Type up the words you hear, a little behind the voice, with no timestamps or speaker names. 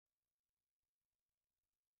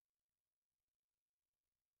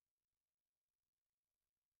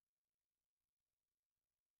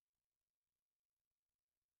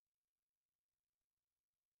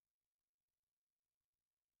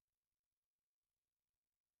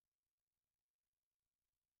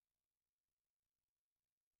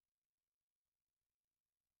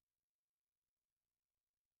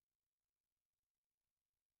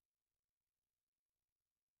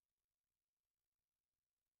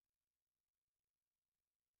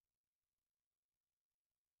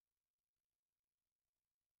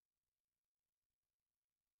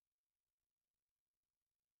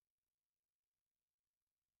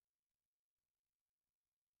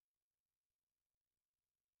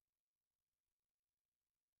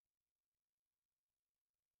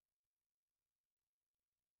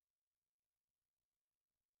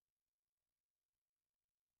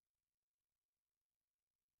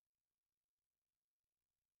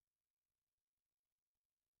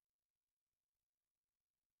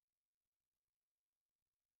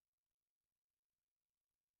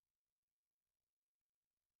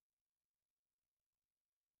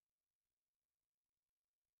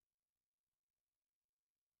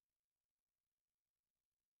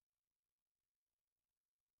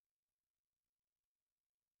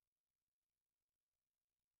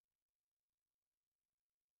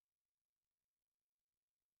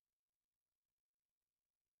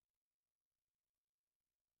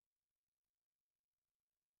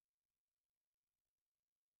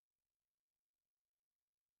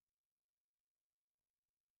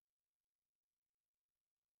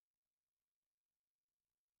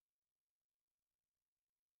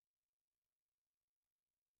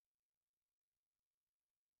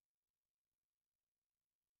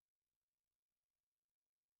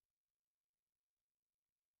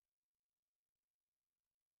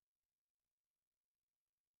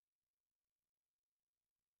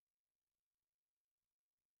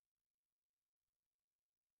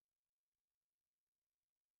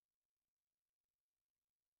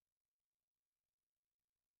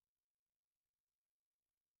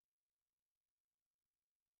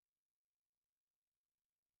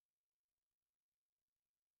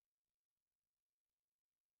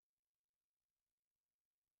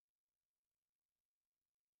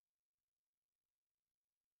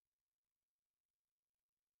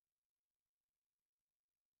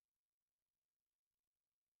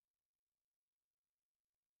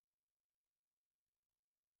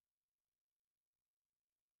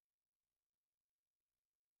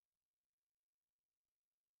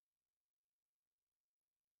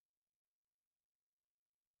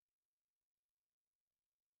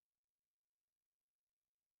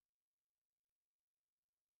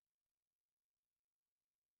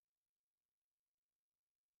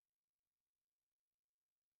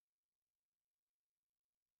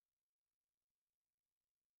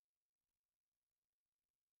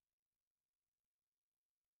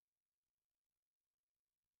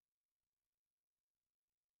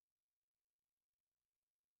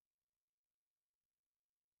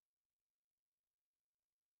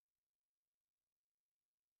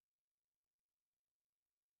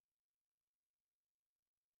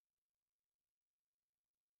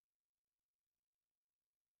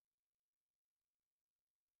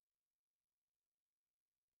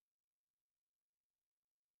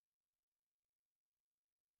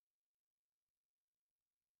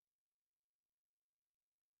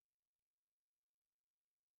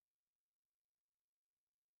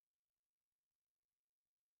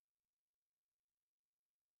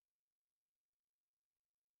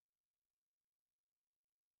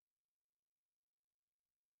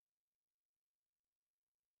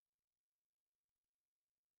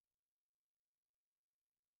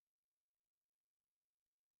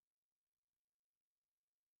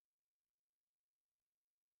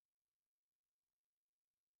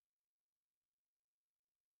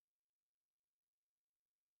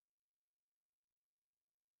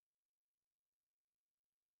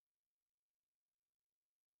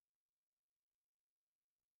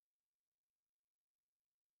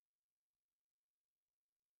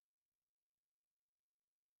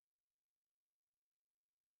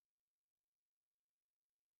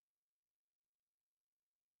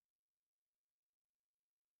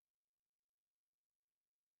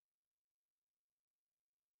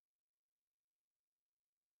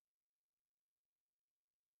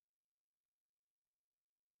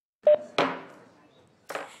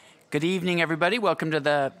Good evening, everybody. Welcome to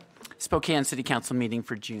the Spokane City Council meeting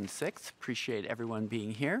for June 6th. Appreciate everyone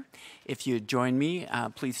being here. If you'd join me,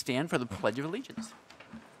 please stand for the Pledge of Allegiance.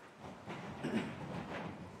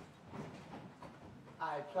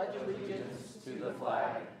 I pledge allegiance to the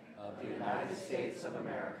flag of the United States of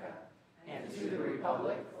America and to the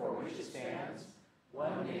republic for which it stands,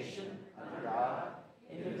 one nation, under God,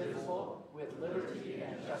 indivisible, with liberty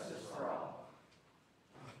and justice for all.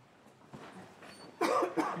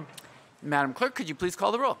 Madam Clerk, could you please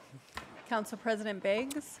call the roll? Council President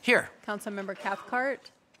Biggs. Here. Councilmember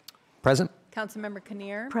Cathcart. Present. Councilmember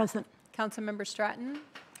Kinnear. Present. Councilmember Stratton.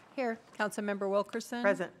 Here. Councilmember Wilkerson.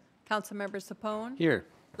 Present. Councilmember Sapone. Here.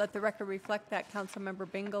 Let the record reflect that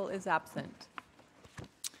Councilmember Bingle is absent.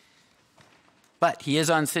 But he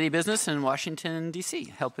is on city business in Washington,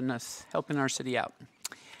 D.C., helping our city out.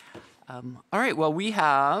 All right, well, we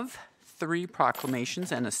have 3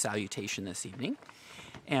 proclamations and a salutation this evening.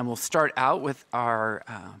 And we'll start out with our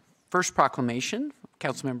first proclamation,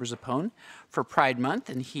 Councilmember Sapone, for Pride Month,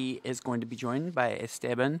 and he is going to be joined by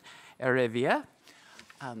Esteban Heredia.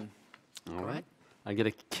 All right. I get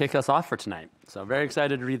to kick us off for tonight, so very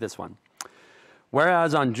excited to read this one.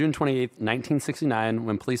 Whereas on June 28, 1969,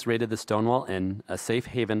 when police raided the Stonewall Inn, a safe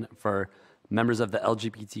haven for members of the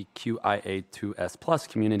LGBTQIA2S+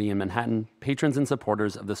 community in Manhattan, patrons and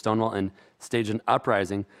supporters of the Stonewall Inn staged an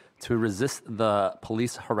uprising to resist the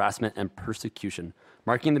police harassment and persecution,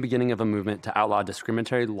 marking the beginning of a movement to outlaw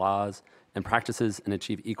discriminatory laws and practices and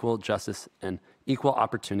achieve equal justice and equal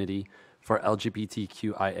opportunity for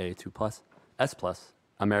LGBTQIA2+ S+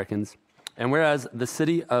 Americans. And whereas the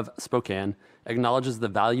city of Spokane acknowledges the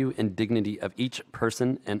value and dignity of each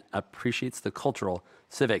person and appreciates the cultural,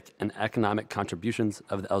 civic, and economic contributions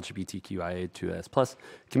of the LGBTQIA2S+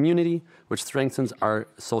 community, which strengthens our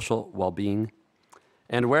social well-being.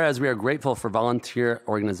 And whereas we are grateful for volunteer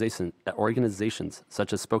organizations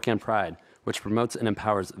such as Spokane Pride, which promotes and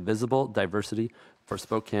empowers visible diversity for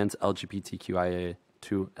Spokane's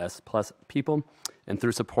LGBTQIA2S+ people, and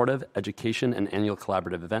through supportive education and annual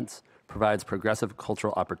collaborative events, provides progressive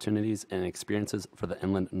cultural opportunities and experiences for the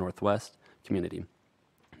Inland Northwest community.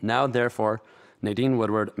 Now, therefore, Nadine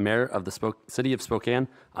Woodward, Mayor of the City of Spokane,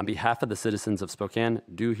 on behalf of the citizens of Spokane,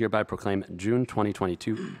 do hereby proclaim June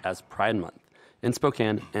 2022 as Pride Month in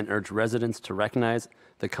Spokane and urge residents to recognize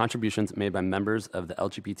the contributions made by members of the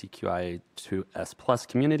LGBTQIA2S+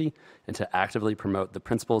 community and to actively promote the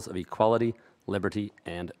principles of equality, liberty,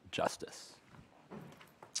 and justice. All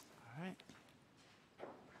right.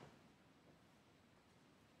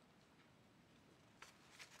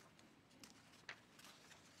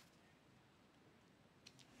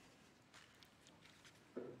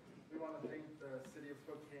 We want to thank the City of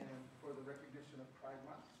Spokane for the recognition of Pride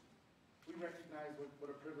Month. We recognize what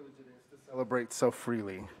a privilege it is to celebrate so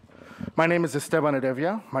freely. My name is Esteban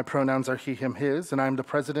Heredia. My pronouns are he, him, his, and I'm the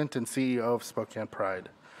president and CEO of Spokane Pride.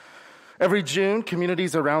 Every June,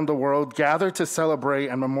 communities around the world gather to celebrate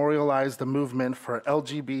and memorialize the movement for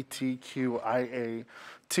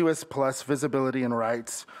LGBTQIA2S+ visibility and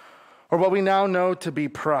rights, or what we now know to be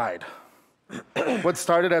Pride. What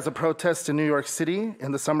started as a protest in New York City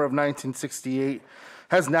in the summer of 1968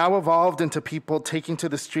 has now evolved into people taking to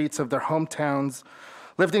the streets of their hometowns,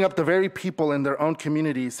 lifting up the very people in their own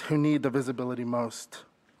communities who need the visibility most.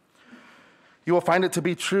 You will find it to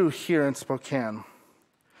be true here in Spokane.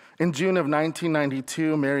 In June of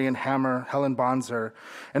 1992, Marion Hammer, Helen Bonzer,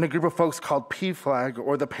 and a group of folks called PFLAG,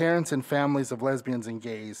 or the Parents and Families of Lesbians and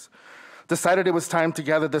Gays, decided it was time to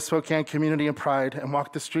gather the Spokane community in pride and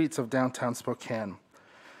walk the streets of downtown Spokane.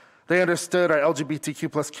 They understood our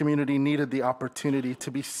LGBTQ+ community needed the opportunity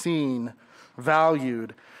to be seen,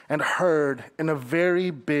 valued, and heard in a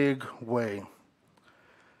very big way.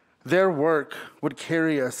 Their work would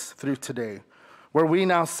carry us through today, where we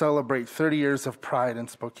now celebrate 30 years of Pride in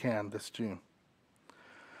Spokane this June.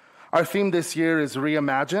 Our theme this year is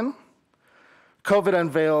Reimagine. COVID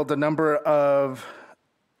unveiled a number of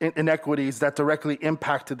inequities that directly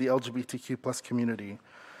impacted the LGBTQ+ community.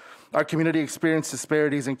 Our community experienced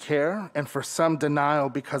disparities in care, and for some, denial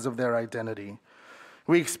because of their identity.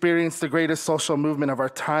 We experienced the greatest social movement of our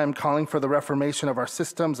time, calling for the reformation of our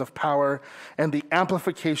systems of power and the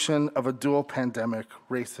amplification of a dual pandemic,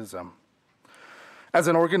 racism. As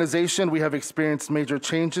an organization, we have experienced major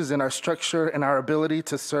changes in our structure and our ability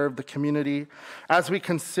to serve the community as we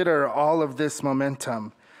consider all of this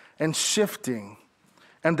momentum and shifting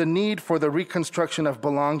and the need for the reconstruction of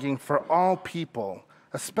belonging for all people,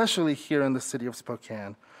 especially here in the city of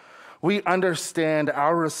Spokane. We understand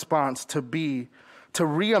our response to be to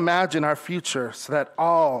reimagine our future so that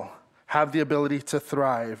all have the ability to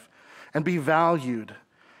thrive and be valued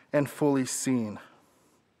and fully seen.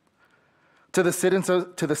 To the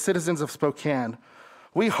citizens of Spokane,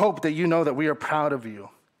 we hope that you know that we are proud of you.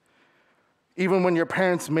 Even when your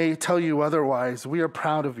parents may tell you otherwise, we are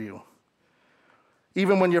proud of you.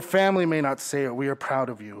 Even when your family may not say it, we are proud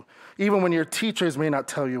of you. Even when your teachers may not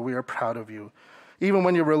tell you, we are proud of you. Even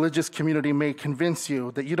when your religious community may convince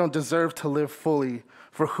you that you don't deserve to live fully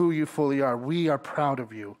for who you fully are, we are proud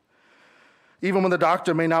of you. Even when the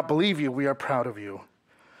doctor may not believe you, we are proud of you.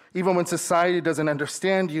 Even when society doesn't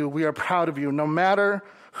understand you, we are proud of you. No matter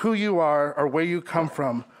who you are or where you come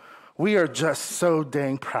from, we are just so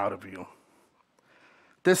dang proud of you.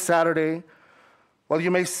 This Saturday, while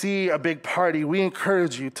you may see a big party, we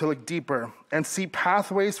encourage you to look deeper and see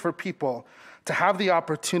pathways for people to have the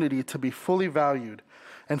opportunity to be fully valued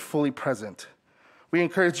and fully present. We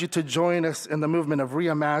encourage you to join us in the movement of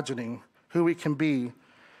reimagining who we can be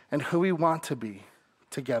and who we want to be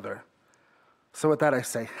together. So with that, I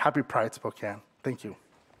say, Happy Pride, Spokane. Thank you.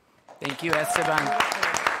 Thank you, Esteban.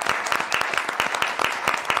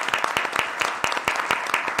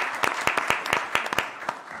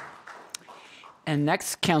 And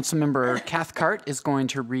next, Councilmember Cathcart is going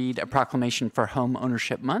to read a proclamation for Home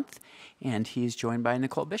Ownership Month, and he's joined by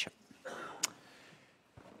Nicole Bishop.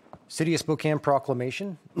 City of Spokane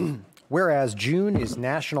proclamation. Whereas June is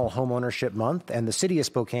National Homeownership Month and the City of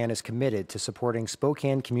Spokane is committed to supporting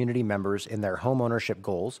Spokane community members in their homeownership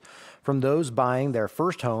goals, from those buying their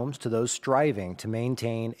first homes to those striving to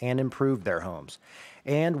maintain and improve their homes.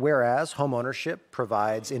 And whereas homeownership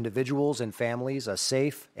provides individuals and families a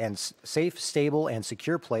safe, stable, and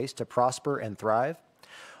secure place to prosper and thrive,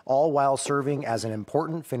 all while serving as an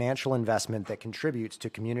important financial investment that contributes to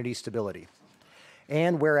community stability.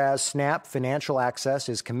 And whereas SNAP Financial Access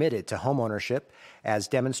is committed to homeownership, as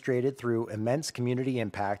demonstrated through immense community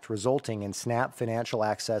impact, resulting in SNAP Financial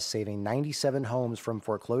Access saving 97 homes from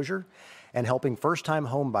foreclosure and helping first-time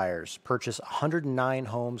homebuyers purchase 109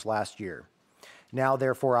 homes last year. Now,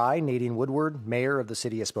 therefore, I, Nadine Woodward, Mayor of the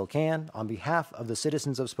City of Spokane, on behalf of the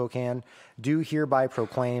citizens of Spokane, do hereby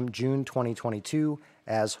proclaim June 2022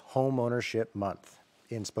 as Homeownership Month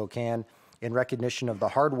in Spokane, in recognition of the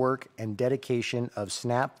hard work and dedication of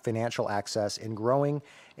SNAP Financial Access in growing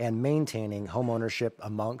and maintaining homeownership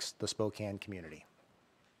amongst the Spokane community.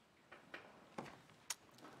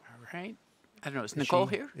 All right. I don't know, is Nicole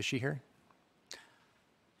here? Is she here?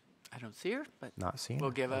 I don't see her, but Not seeing we'll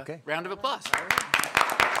her. give a Okay. round of applause.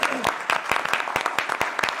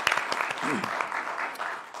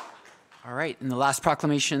 All right, and the last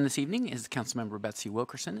proclamation this evening is Councilmember Betsy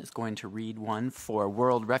Wilkerson is going to read one for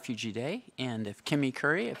World Refugee Day. And if Kimmy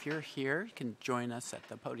Curry, if you're here, you can join us at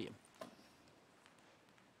the podium.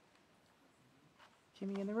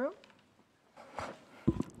 Kimmy in the room?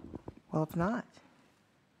 Well, if not.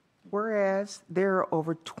 Whereas there are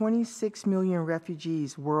over 26 million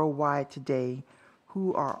refugees worldwide today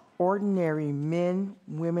who are ordinary men,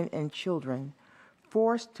 women, and children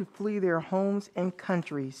forced to flee their homes and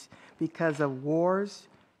countries because of wars,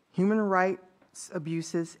 human rights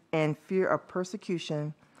abuses, and fear of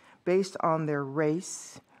persecution based on their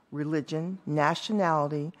race, religion,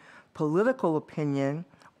 nationality, political opinion,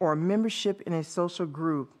 or membership in a social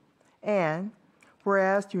group. And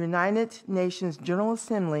whereas the United Nations General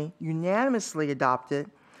Assembly unanimously adopted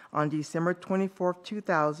on December 24,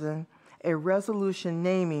 2000, a resolution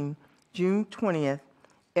naming June 20th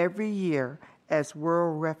every year as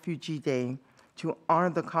World Refugee Day to honor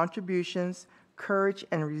the contributions, courage,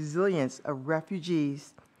 and resilience of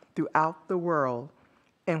refugees throughout the world.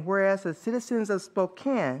 And whereas the citizens of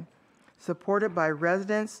Spokane, supported by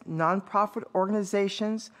residents, nonprofit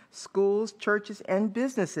organizations, schools, churches, and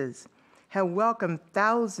businesses, have welcomed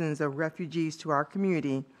thousands of refugees to our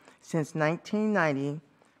community since 1990,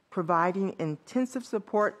 providing intensive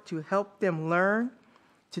support to help them learn,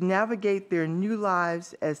 to navigate their new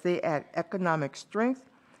lives as they add economic strength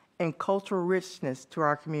and cultural richness to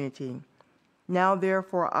our community. Now,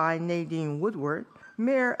 therefore, I, Nadine Woodward,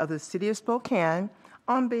 Mayor of the City of Spokane,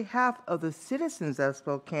 on behalf of the citizens of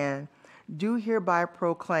Spokane, do hereby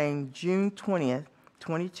proclaim June 20th,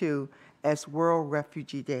 2022 as World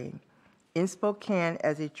Refugee Day in Spokane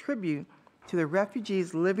as a tribute to the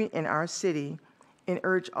refugees living in our city, and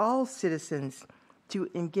urge all citizens to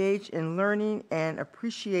engage in learning and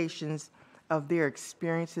appreciations of their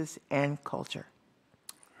experiences and culture.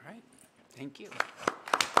 All right, thank you.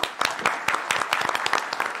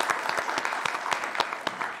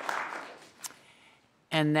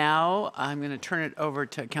 And now I'm going to turn it over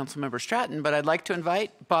to Councilmember Stratton, but I'd like to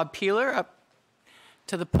invite Bob Peeler up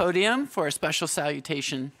to the podium for a special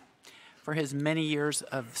salutation for his many years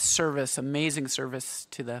of service, amazing service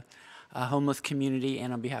to the homeless community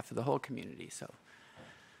and on behalf of the whole community.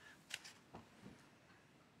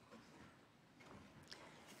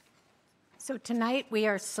 So tonight we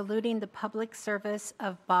are saluting the public service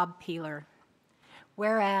of Bob Peeler.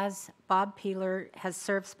 Whereas Bob Peeler has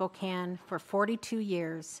served Spokane for 42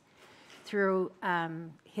 years through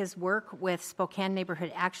his work with Spokane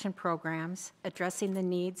Neighborhood Action Programs, addressing the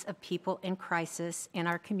needs of people in crisis in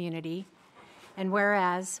our community. And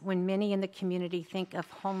whereas when many in the community think of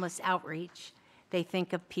homeless outreach, they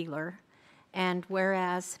think of Peeler. And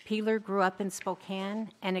whereas Peeler grew up in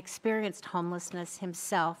Spokane and experienced homelessness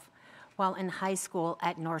himself while in high school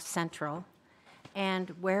at North Central.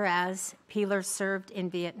 And whereas Peeler served in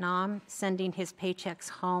Vietnam, sending his paychecks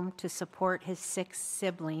home to support his 6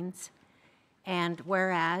 siblings. And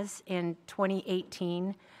whereas in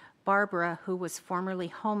 2018, Barbara, who was formerly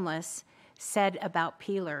homeless, said about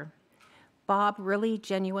Peeler, Bob really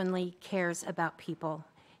genuinely cares about people.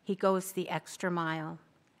 He goes the extra mile.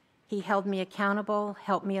 He held me accountable,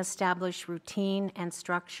 helped me establish routine and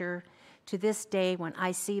structure. To this day, when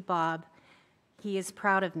I see Bob, he is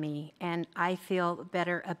proud of me, and I feel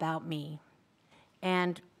better about me.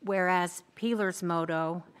 And whereas Peeler's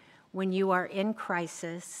motto, when you are in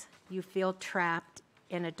crisis, you feel trapped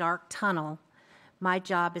in a dark tunnel, my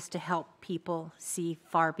job is to help people see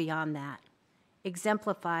far beyond that,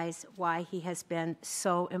 exemplifies why he has been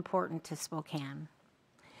so important to Spokane.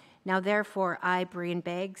 Now, therefore, I, Brian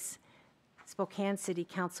Beggs, Spokane City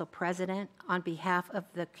Council President, on behalf of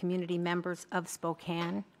the community members of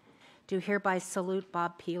Spokane, do hereby salute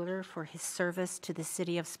Bob Peeler for his service to the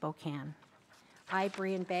city of Spokane. I,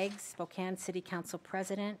 Brian Beggs, Spokane City Council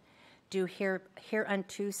President, do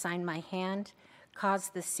hereunto sign my hand, cause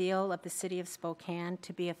the seal of the city of Spokane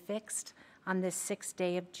to be affixed on this 6th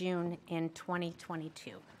day of June in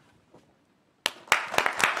 2022.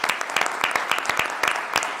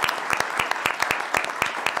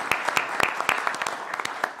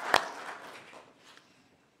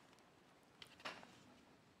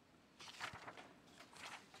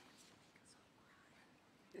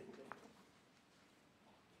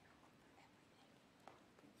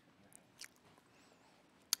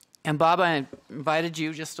 And Bob, I invited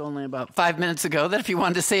you just only about 5 minutes ago that if you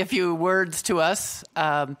wanted to say a few words to us,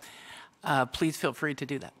 please feel free to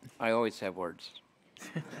do that. I always have words.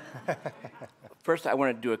 First, I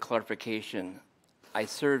want to do a clarification. I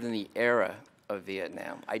served in the era of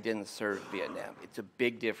Vietnam. I didn't serve Vietnam. It's a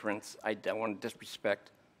big difference. I don't want to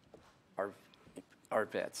disrespect our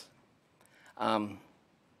vets. I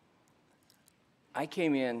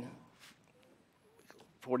came in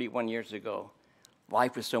 41 years ago.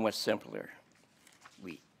 Life was so much simpler.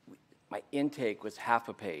 My intake was half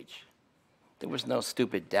a page. There was no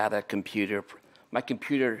stupid data computer. My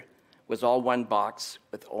computer was all one box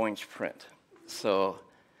with orange print. So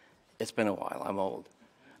it's been a while. I'm old.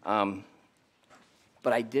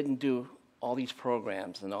 But I didn't do all these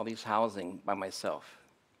programs and all these housing by myself.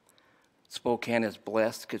 Spokane is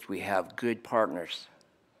blessed because we have good partners.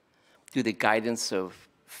 Through the guidance of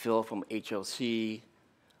Phil from HOC,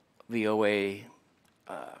 VOA,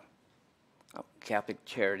 Catholic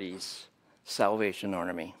Charities, Salvation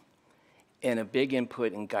Army. And a big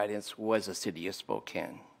input and guidance was the city of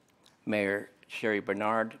Spokane. Mayor Sherry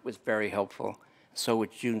Bernard was very helpful. So was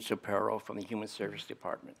June Shapiro from the Human Service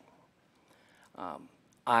Department.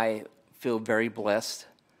 I feel very blessed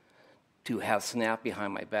to have SNAP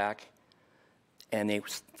behind my back, and they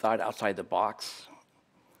thought outside the box.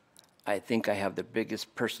 I think I have the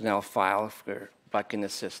biggest personnel file for bucking the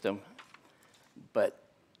system, but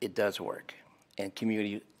it does work. And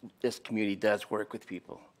this community does work with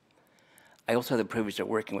people. I also have the privilege of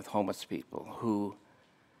working with homeless people who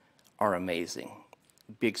are amazing,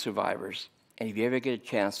 big survivors. And if you ever get a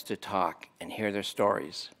chance to talk and hear their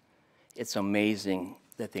stories, it's amazing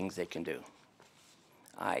the things they can do.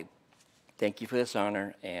 I thank you for this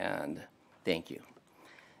honor, and thank you.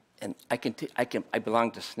 And I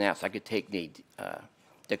belong to SNAP, so I could take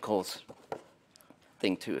Nicole's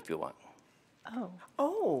thing too if you want.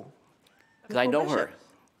 Oh. Because I know her.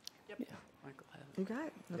 You got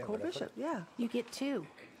it. Nicole Bishop, yeah. You get 2.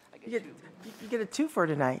 You get a 2 for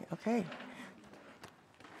tonight. Okay.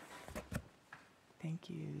 Thank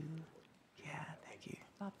you. Yeah, thank you.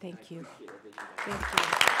 Bob, thank you. Thank you.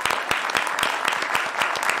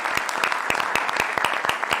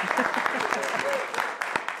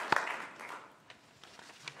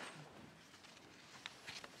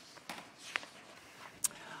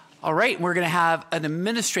 All right, we're going to have an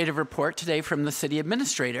administrative report today from the city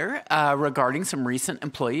administrator regarding some recent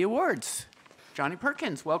employee awards. Johnny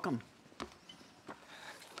Perkins, welcome.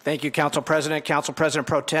 Thank you, Council President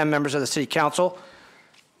Pro Tem, members of the City Council.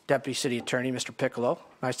 Deputy City Attorney, Mr. Piccolo.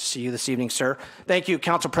 Nice to see you this evening, sir. Thank you,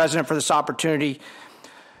 Council President, for this opportunity.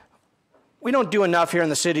 We don't do enough here in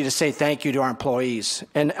the city to say thank you to our employees.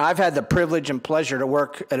 And I've had the privilege and pleasure to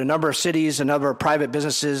work at a number of cities, a number of private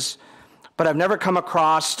businesses, but I've never come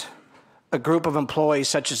across a group of employees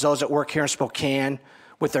such as those that work here in Spokane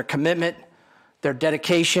with their commitment, their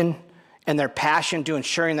dedication, and their passion to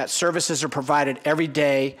ensuring that services are provided every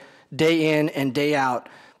day, day in and day out,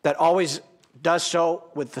 that always does so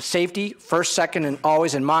with the safety first, second, and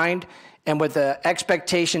always in mind, and with the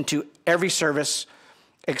expectation to every service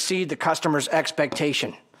exceed the customer's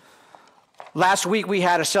expectation. Last week, we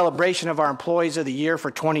had a celebration of our Employees of the Year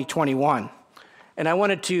for 2021. And I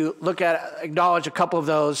wanted to acknowledge a couple of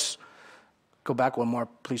those. Go back one more,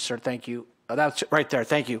 please, sir. Thank you. Oh, that's right there.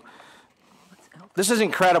 Thank you. This is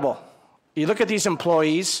incredible. You look at these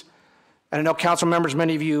employees, and I know council members,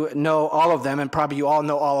 many of you know all of them, and probably you all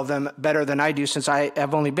know all of them better than I do since I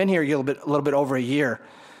have only been here a little bit over a year.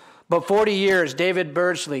 But 40 years, David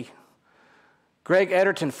Birdsley, Greg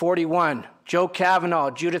Ederton, 41, Joe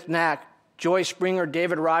Kavanaugh, Judith Knack, Joy Springer,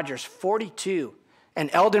 David Rogers, 42, and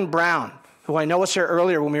Eldon Brown, who I know was here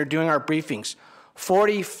earlier when we were doing our briefings,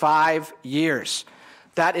 45 years.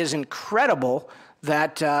 That is incredible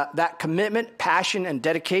that that commitment, passion, and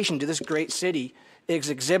dedication to this great city is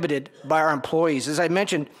exhibited by our employees. As I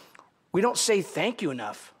mentioned, we don't say thank you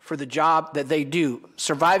enough for the job that they do,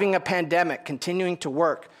 surviving a pandemic, continuing to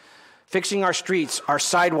work, fixing our streets, our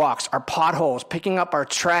sidewalks, our potholes, picking up our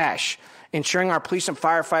trash, ensuring our police and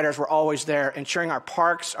firefighters were always there, ensuring our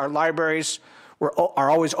parks, our libraries are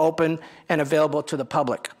always open and available to the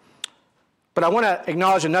public. But I want to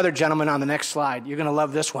acknowledge another gentleman on the next slide. You're going to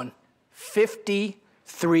love this one.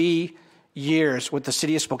 53 years with the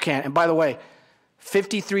city of Spokane. And by the way,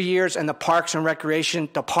 53 years in the Parks and Recreation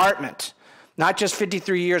Department. Not just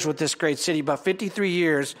 53 years with this great city, but 53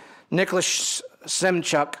 years, Nicholas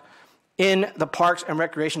Semchuk, in the Parks and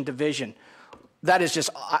Recreation Division. That is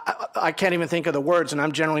just, I can't even think of the words, and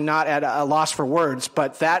I'm generally not at a loss for words,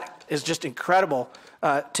 but that is just incredible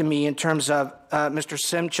to me in terms of Mr.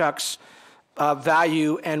 Semchuk's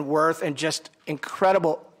value and worth and just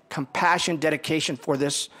incredible compassion, dedication for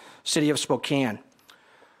this city of Spokane.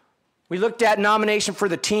 We looked at nomination for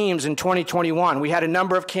the teams in 2021. We had a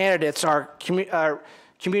number of candidates, our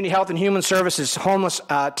Community Health and Human Services homeless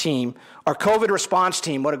team, our COVID response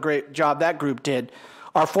team, what a great job that group did,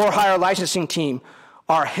 our for-hire licensing team,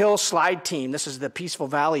 our Hill Slide team, this is the Peaceful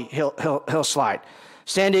Valley Hill Slide,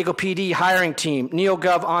 San Diego PD hiring team,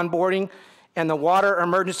 NeoGov onboarding, and the Water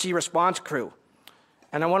Emergency Response Crew.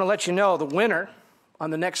 And I want to let you know the winner on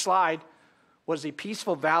the next slide was the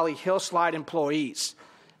Peaceful Valley Hill Slide employees.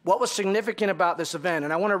 What was significant about this event,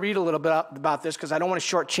 and I want to read a little bit about this because I don't want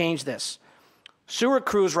to shortchange this. Sewer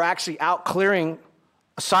crews were actually out clearing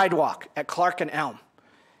a sidewalk at Clark and Elm,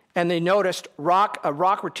 and they noticed a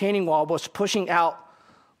rock retaining wall was pushing out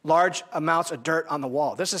large amounts of dirt on the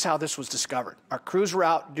wall. This is how this was discovered. Our crews were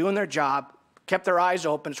out doing their job, kept their eyes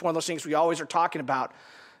open. It's one of those things we always are talking about.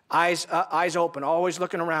 Eyes open, always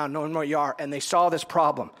looking around, knowing where you are, and they saw this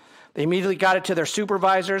problem. They immediately got it to their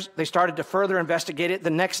supervisors. They started to further investigate it. The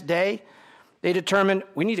next day, they determined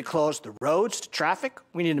we need to close the roads to traffic.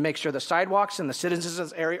 We need to make sure the sidewalks and the citizens of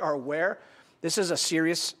this area are aware this is a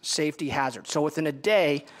serious safety hazard. So within a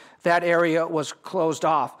day, that area was closed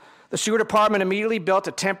off. The sewer department immediately built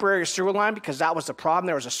a temporary sewer line because that was the problem.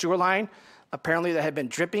 There was a sewer line apparently that had been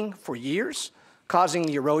dripping for years, causing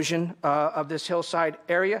the erosion of this hillside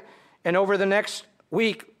area. And over the next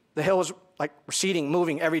week, the hill was like receding,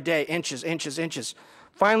 moving every day, inches, inches, inches.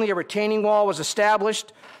 Finally, a retaining wall was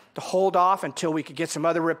established to hold off until we could get some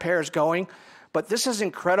other repairs going. But this is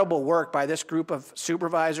incredible work by this group of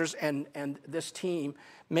supervisors and this team,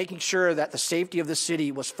 making sure that the safety of the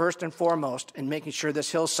city was first and foremost, and making sure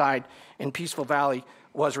this hillside in Peaceful Valley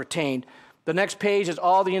was retained. The next page is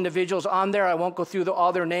all the individuals on there. I won't go through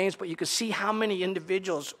all their names, but you can see how many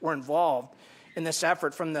individuals were involved in this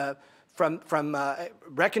effort, from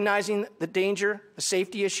recognizing the danger, the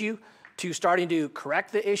safety issue, to starting to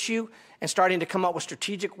correct the issue and starting to come up with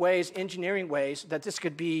strategic ways, engineering ways that this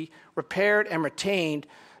could be repaired and retained,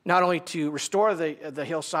 not only to restore the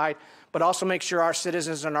hillside, but also make sure our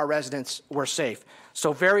citizens and our residents were safe.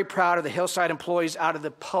 So very proud of the hillside employees out of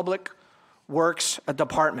the Public Works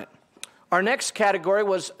Department. Our next category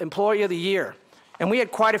was Employee of the Year, and we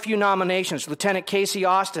had quite a few nominations. Lieutenant Casey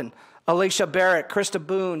Austin, Alicia Barrett, Krista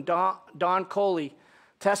Boone, Don Coley,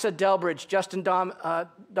 Tessa Delbridge, Justin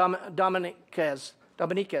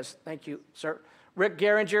Dominiquez, thank you, sir, Rick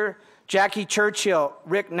Geringer, Jackie Churchill,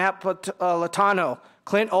 Rick Napolitano,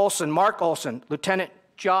 Clint Olson, Mark Olson, Lieutenant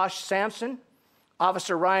Josh Sampson,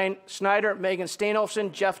 Officer Ryan Snyder, Megan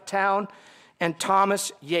Stainolfson, Jeff Town, and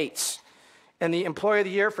Thomas Yates. And the Employee of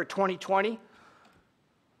the Year for 2020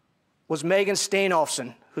 was Megan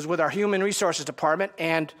Stainolfson, who's with our Human Resources Department.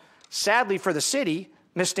 And sadly for the city,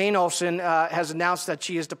 Ms. Stainolfson has announced that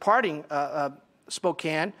she is departing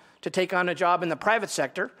Spokane to take on a job in the private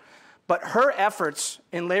sector. But her efforts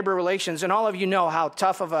in labor relations, and all of you know how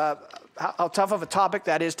tough of a topic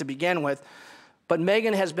that is to begin with, but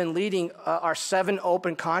Megan has been leading our 7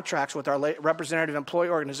 open contracts with our representative employee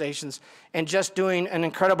organizations and just doing an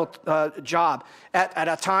incredible job. At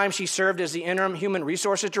a time, she served as the interim human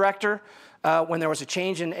resources director when there was a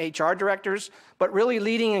change in HR directors, but really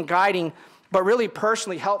leading and guiding, but really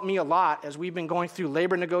personally helped me a lot as we've been going through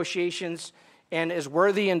labor negotiations and is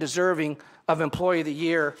worthy and deserving of Employee of the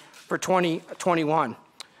Year for 2021.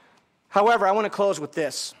 However, I want to close with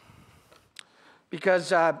this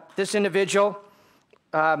because this individual,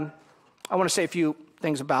 I want to say a few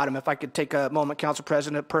things about him. If I could take a moment, Council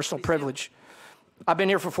President, personal privilege. I've been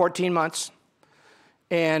here for 14 months,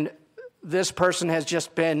 and this person has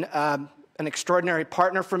just been an extraordinary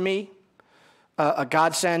partner for me, a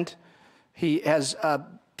godsend. He has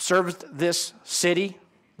served this city,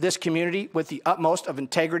 this community, with the utmost of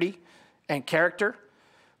integrity and character.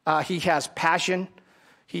 He has passion.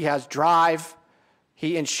 He has drive.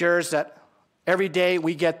 He ensures that every day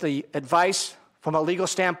we get the advice from a legal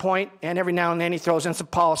standpoint, and every now and then he throws in some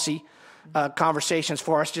policy conversations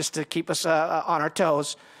for us just to keep us on our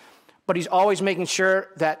toes. But he's always making sure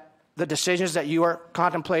that the decisions that you are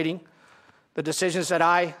contemplating, the decisions that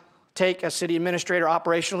I take as city administrator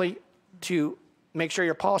operationally to make sure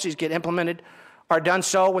your policies get implemented, are done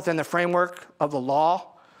so within the framework of the law,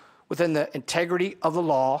 within the integrity of the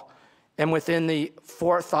law, and within the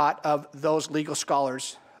forethought of those legal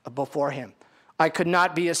scholars before him. I could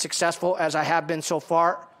not be as successful as I have been so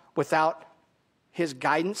far without his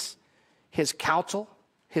guidance, his counsel,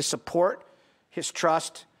 his support, his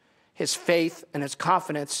trust, his faith, and his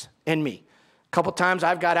confidence in me. A couple times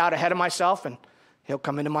I've got out ahead of myself, and he'll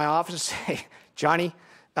come into my office and say, Johnny,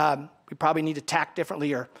 we probably need to tack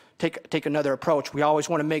differently or take another approach. We always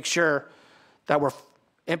want to make sure that we're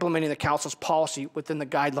implementing the council's policy within the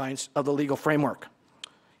guidelines of the legal framework.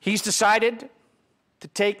 He's decided to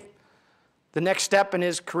take the next step in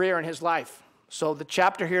his career and his life. So the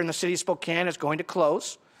chapter here in the city of Spokane is going to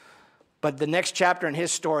close, but the next chapter in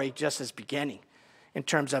his story just is beginning in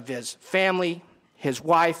terms of his family, his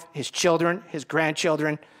wife, his children, his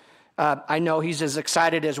grandchildren. I know he's as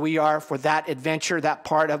excited as we are for that adventure, that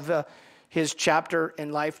part of his chapter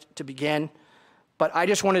in life to begin. But I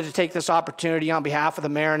just wanted to take this opportunity on behalf of the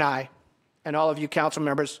mayor and I, and all of you council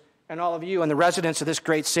members, and all of you and the residents of this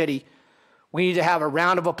great city. We need to have a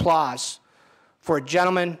round of applause for a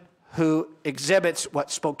gentleman who exhibits what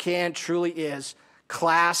Spokane truly is: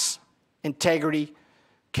 class, integrity,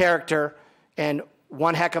 character, and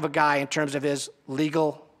one heck of a guy in terms of his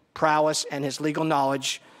legal prowess and his legal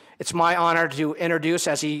knowledge. It's my honor to introduce,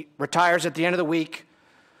 as he retires at the end of the week,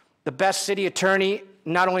 the best city attorney,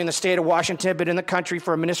 not only in the state of Washington, but in the country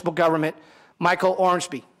for municipal government, Michael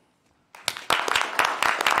Ormsby.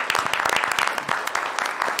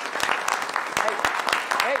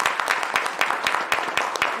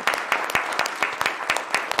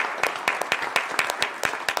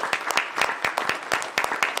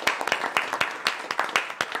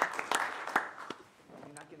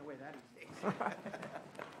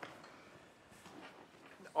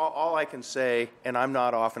 All I can say, and I'm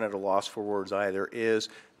not often at a loss for words either, is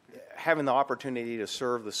having the opportunity to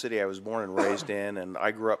serve the city I was born and raised in, and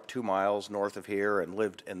I grew up 2 miles north of here and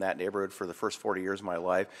lived in that neighborhood for the first 40 years of my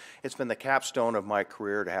life. It's been the capstone of my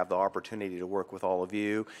career to have the opportunity to work with all of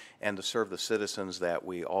you and to serve the citizens that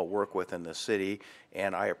we all work with in this city,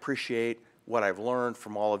 and I appreciate what I've learned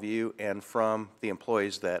from all of you and from the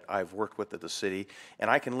employees that I've worked with at the city. And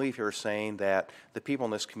I can leave here saying that the people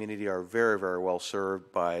in this community are very, very well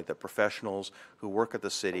served by the professionals who work at the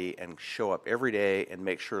city and show up every day and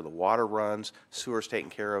make sure the water runs, sewer's taken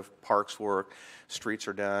care of, parks work, streets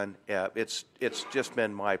are done. It's just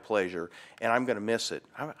been my pleasure, and I'm going to miss it.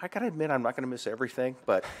 I got to admit, I'm not going to miss everything,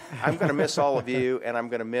 but I'm going to miss all of you, and I'm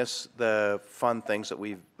going to miss the fun things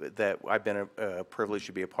that I've been a privilege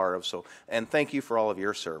to be a part of. So, and thank you for all of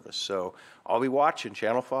your service. So I'll be watching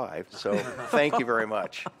Channel 5. So thank you very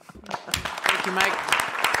much. Thank you, Mike.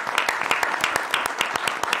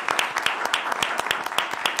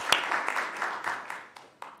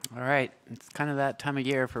 All right, it's kind of that time of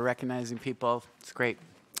year for recognizing people. It's great.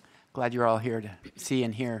 Glad you're all here to see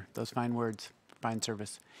and hear those fine words, fine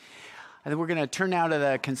service. I think we're going to turn now to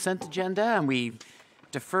the consent agenda, and we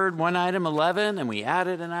deferred one item 11, and we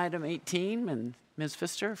added an item 18. And Ms.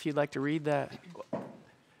 Pfister, if you'd like to read the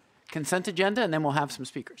consent agenda, and then we'll have some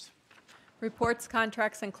speakers. Reports,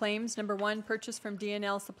 contracts, and claims. Number 1, purchase from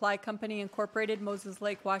DNL Supply Company Incorporated, Moses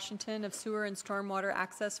Lake, Washington, of sewer and stormwater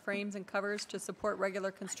access frames and covers to support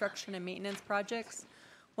regular construction and maintenance projects,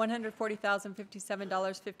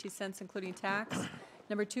 $140,057.50, including tax.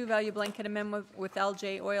 Number 2, value blanket amendment with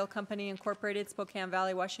LJ Oil Company Incorporated, Spokane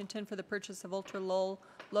Valley, Washington, for the purchase of ultra-low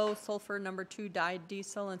sulfur number 2 dyed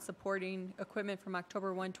diesel and supporting equipment from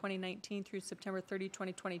October 1, 2019 through September 30,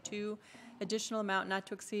 2022. Additional amount not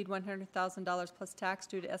to exceed $100,000 plus tax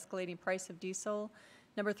due to escalating price of diesel.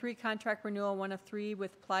 Number 3, contract renewal 1 of 3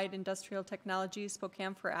 with Applied Industrial Technologies,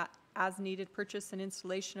 Spokane, for as-needed purchase and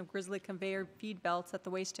installation of Grizzly conveyor feed belts at the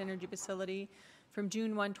Waste Energy Facility from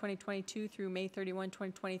June 1, 2022 through May 31,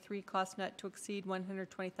 2023, cost not to exceed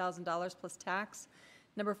 $120,000 plus tax.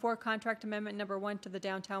 Number 4, contract amendment number 1 to the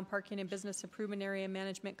Downtown Parking and Business Improvement Area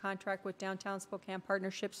Management Contract with Downtown Spokane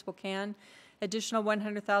Partnership, Spokane. Additional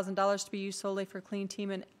 $100,000 to be used solely for clean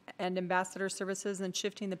team and ambassador services, and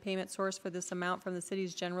shifting the payment source for this amount from the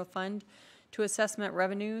city's general fund to assessment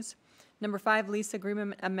revenues. Number 5, lease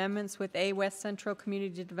agreement amendments with A West Central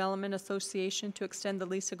Community Development Association to extend the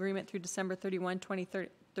lease agreement through December 31,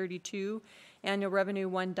 2032. Annual revenue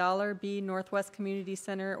 $1. B, Northwest Community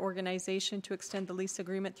Center Organization to extend the lease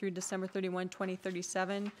agreement through December 31,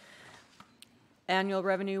 2037. Annual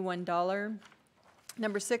revenue $1.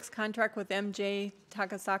 Number 6, contract with MJ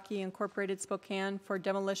Takasaki Incorporated, Spokane, for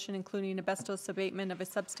demolition, including asbestos abatement of a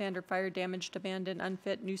substandard fire-damaged, abandoned,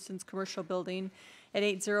 unfit nuisance commercial building at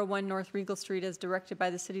 801 North Regal Street, as directed by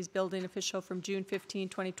the city's building official from June 15,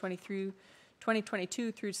 2022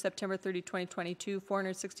 through September 30, 2022,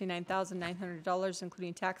 $469,900,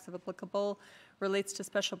 including tax if applicable, relates to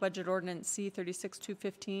special budget ordinance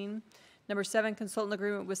C-36215. Number 7, consultant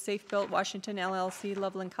agreement with Safe Built Washington LLC,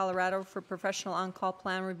 Loveland, Colorado, for professional on-call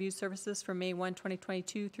plan review services from May 1,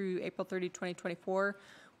 2022 through April 30, 2024,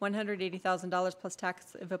 $180,000 plus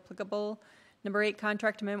tax if applicable. Number 8,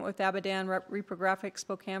 contract amendment with Abadan Reprographics,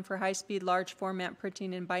 Spokane, for high-speed large format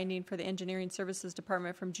printing and binding for the Engineering Services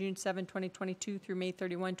Department from June 7, 2022 through May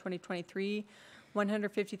 31, 2023,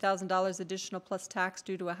 $150,000 additional plus tax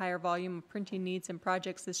due to a higher volume of printing needs and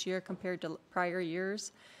projects this year compared to prior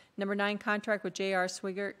years. Number 9, contract with J.R.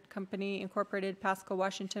 Swigert Company Incorporated, Pasco,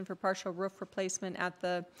 Washington, for partial roof replacement at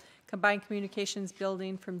the Combined Communications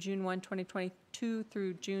Building from June 1, 2022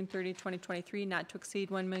 through June 30, 2023, not to exceed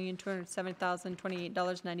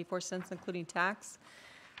 $1,207,028.94, including tax.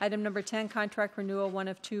 Item number 10, contract renewal 1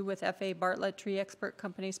 of 2 with F.A. Bartlett Tree Expert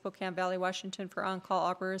Company, Spokane Valley, Washington, for on-call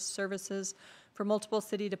operators services for multiple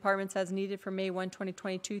city departments as needed from May 1,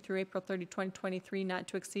 2022 through April 30, 2023, not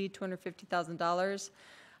to exceed $250,000.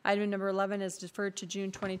 Item number 11 is deferred to June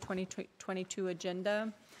 2022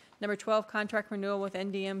 agenda. Number 12, contract renewal with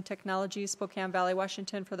NDM Technologies, Spokane Valley,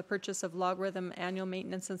 Washington, for the purchase of Logarithm annual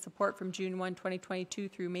maintenance and support from June 1, 2022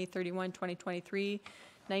 through May 31, 2023,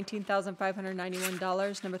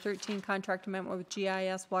 $19,591. Number 13, contract amendment with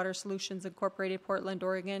GIS Water Solutions Incorporated, Portland,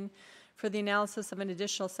 Oregon, for the analysis of an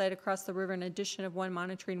additional site across the river and addition of 1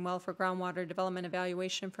 monitoring well for groundwater development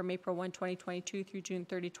evaluation from April 1, 2022 through June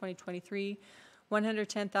 30, 2023.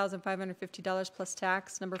 $110,550 plus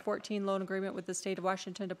tax. Number 14, loan agreement with the State of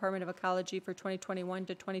Washington Department of Ecology for 2021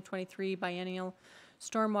 to 2023 biennial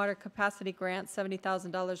stormwater capacity grant,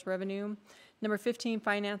 $70,000 revenue. Number 15,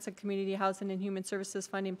 finance and community housing and human services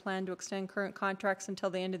funding plan to extend current contracts until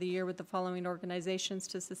the end of the year with the following organizations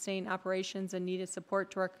to sustain operations and needed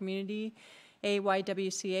support to our community. A,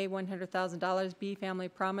 YWCA, $100,000. B, Family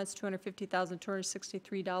Promise,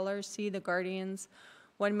 $250,263. C, The Guardians,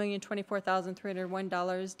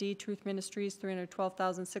 $1,024,301. D, Truth Ministries,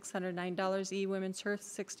 $312,609. E, Women's Hearth,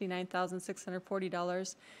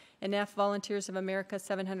 $69,640. And F, Volunteers of America,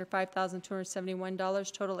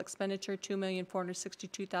 $705,271. Total expenditure,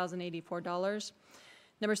 $2,462,084.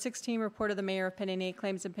 Number 16, report of the Mayor of Pending A,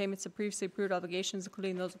 claims and payments of previously approved obligations,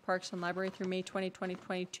 including those of Parks and Library through May 20,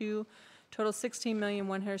 2022. Total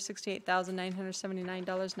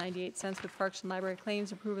 $16,168,979.98 with Parks and Library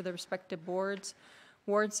claims approved of the respective boards.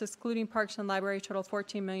 Wards excluding Parks and Library total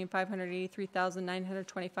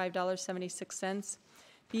 $14,583,925.76.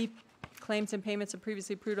 B, claims and payments of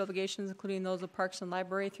previously approved obligations, including those of Parks and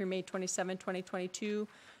Library through May 27, 2022.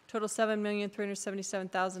 Total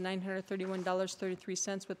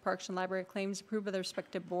 $7,377,931.33 with Parks and Library claims approved by the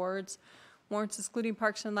respective boards. Warrants excluding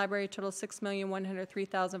Parks and Library total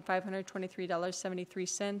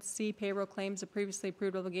 $6,103,523.73. C, payroll claims of previously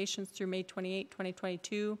approved obligations through May 28,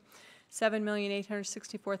 2022.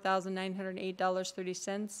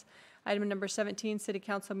 $7,864,908.30. Item number 17, City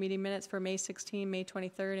Council meeting minutes for May 16, May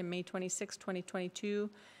 23rd, and May 26, 2022.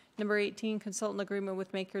 Number 18, consultant agreement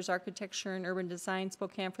with Makers Architecture and Urban Design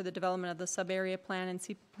Spokane for the development of the sub-area plan and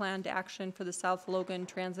planned action for the South Logan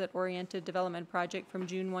Transit-Oriented Development Project from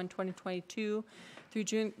June 1, 2022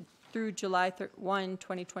 through July 1,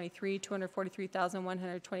 2023,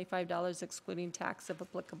 $243,125 excluding tax if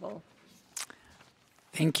applicable.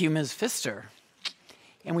 Thank you, Ms. Pfister.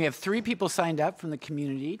 And we have 3 people signed up from the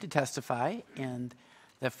community to testify. And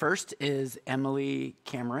the first is Emily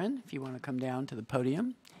Cameron, if you want to come down to the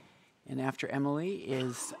podium. And after Emily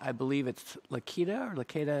is, I believe it's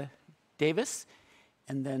Lakeda Davis,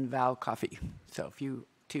 and then Val Coffey. So if you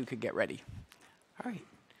 2 could get ready. All right.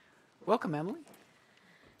 Welcome, Emily.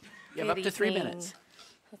 You have up to 3 minutes.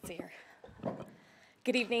 Let's see here.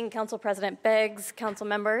 Good evening, Council President Beggs, council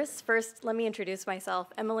members. First, let me introduce myself.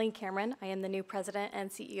 Emily Cameron. I am the new president and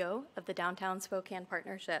CEO of the Downtown Spokane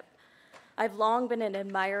Partnership. I've long been an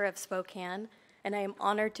admirer of Spokane, and I am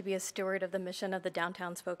honored to be a steward of the mission of the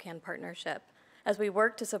Downtown Spokane Partnership as we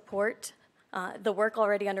work to support the work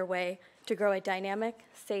already underway to grow a dynamic,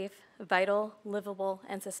 safe, vital, livable,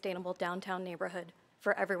 and sustainable downtown neighborhood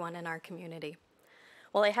for everyone in our community.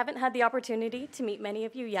 While I haven't had the opportunity to meet many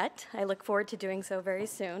of you yet, I look forward to doing so very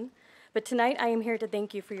soon. But tonight I am here to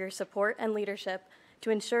thank you for your support and leadership to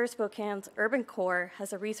ensure Spokane's urban core has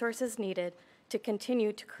the resources needed to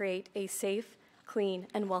continue to create a safe, clean,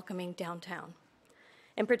 and welcoming downtown.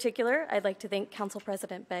 In particular, I'd like to thank Council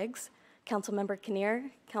President Beggs, Councilmember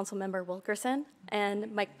Kinnear, Councilmember Wilkerson,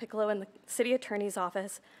 and Mike Piccolo in the City Attorney's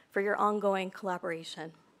Office for your ongoing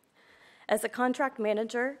collaboration. As the contract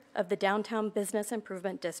manager of the Downtown Business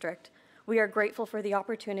Improvement District, we are grateful for the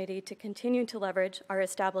opportunity to continue to leverage our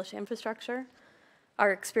established infrastructure,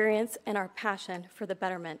 our experience, and our passion for the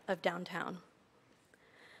betterment of downtown.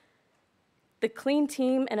 The clean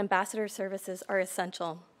team and ambassador services are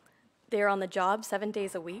essential. They are on the job 7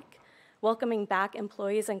 days a week, welcoming back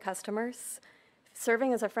employees and customers,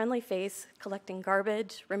 serving as a friendly face, collecting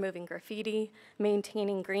garbage, removing graffiti,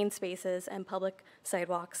 maintaining green spaces and public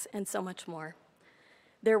sidewalks, and so much more.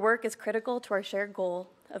 Their work is critical to our shared goal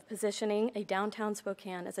of positioning a downtown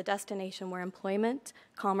Spokane as a destination where employment,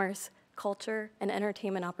 commerce, culture, and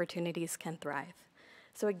entertainment opportunities can thrive.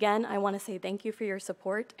 So again, I want to say thank you for your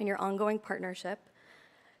support and your ongoing partnership.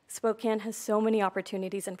 Spokane has so many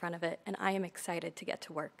opportunities in front of it, and I am excited to get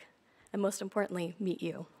to work. And most importantly, meet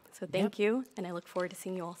you. So thank you, and I look forward to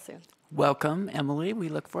seeing you all soon. Welcome, Emily. We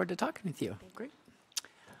look forward to talking with you. Great.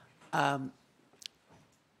 And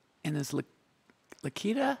is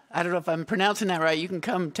Lakita? I don't know if I'm pronouncing that right. You can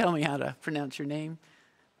come tell me how to pronounce your name.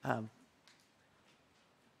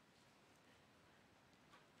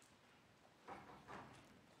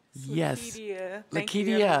 Yes. Thank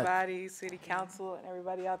you, everybody, City Council, and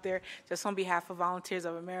everybody out there. Just on behalf of Volunteers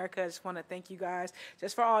of America, I just want to thank you guys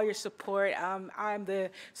just for all your support. I'm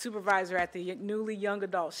the supervisor at the newly young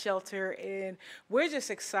adult shelter, and we're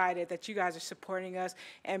just excited that you guys are supporting us.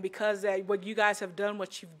 And because that what you guys have done,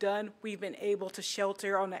 what you've done, we've been able to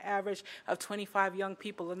shelter on the average of 25 young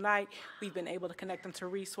people a night. We've been able to connect them to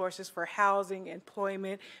resources for housing,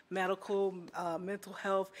 employment, medical, mental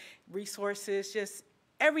health resources, just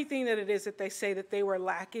everything that it is that they say that they were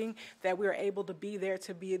lacking, that we were able to be there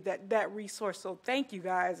to be that resource. So thank you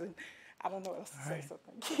guys, and I don't know what else to say, so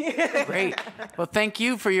thank you. Great. Well, thank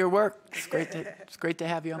you for your work. It's great to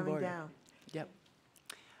have you on board. Down. Yep.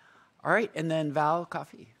 All right, and then Val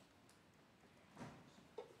Coffey.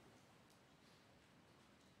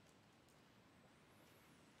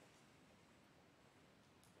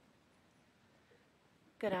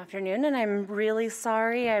 Good afternoon, and I'm really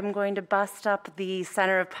sorry. I'm going to bust up the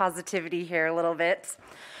center of positivity here a little bit.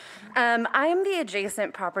 I am the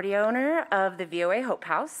adjacent property owner of the VOA Hope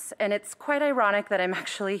House, and it's quite ironic that I'm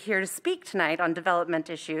actually here to speak tonight on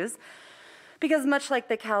development issues, because much like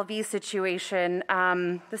the Calvi situation,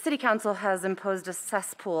 the City Council has imposed a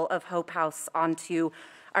cesspool of Hope House onto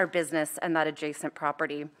our business and that adjacent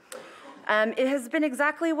property. It has been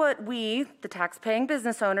exactly what we, the tax-paying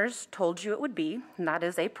business owners, told you it would be, and that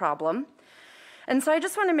is a problem. And so I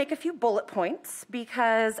just want to make a few bullet points,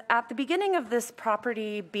 because at the beginning of this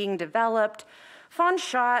property being developed, Fawn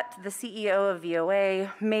Schott, the CEO of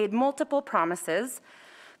VOA, made multiple promises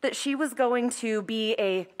that she was going to be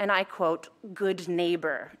a, and I quote, good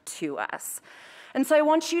neighbor to us. And so I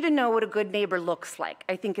want you to know what a good neighbor looks like.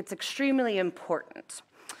 I think it's extremely important.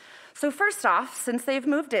 So first off, since they've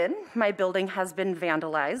moved in, my building has been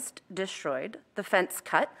vandalized, destroyed, the fence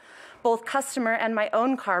cut, both customer and my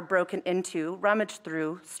own car broken into, rummaged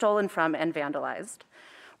through, stolen from, and vandalized.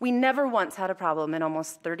 We never once had a problem in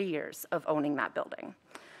almost 30 years of owning that building.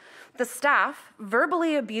 The staff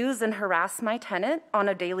verbally abuse and harass my tenant on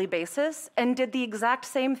a daily basis and did the exact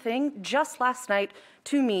same thing just last night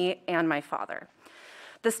to me and my father.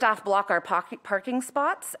 The staff block our parking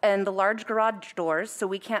spots and the large garage doors so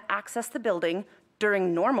we can't access the building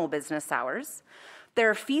during normal business hours. There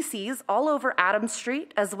are feces all over Adams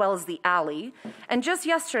Street as well as the alley. And just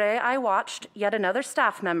yesterday, I watched yet another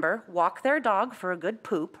staff member walk their dog for a good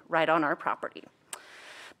poop right on our property.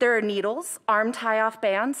 There are needles, arm tie-off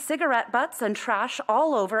bands, cigarette butts, and trash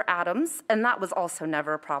all over Adams, and that was also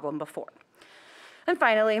never a problem before. And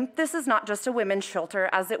finally, this is not just a women's shelter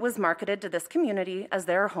as it was marketed to this community, as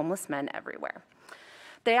there are homeless men everywhere.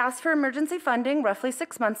 They asked for emergency funding roughly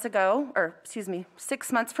 6 months ago,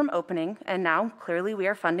 6 months from opening, and now clearly we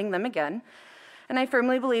are funding them again. And I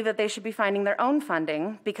firmly believe that they should be finding their own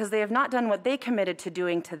funding because they have not done what they committed to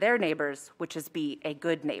doing to their neighbors, which is be a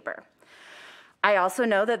good neighbor. I also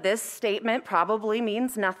know that this statement probably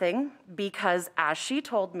means nothing because, as she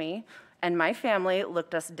told me, and my family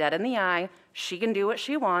looked us dead in the eye, she can do what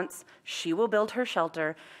she wants, she will build her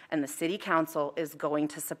shelter, and the city council is going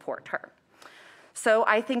to support her. So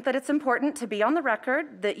I think that it's important to be on the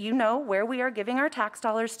record that you know where we are giving our tax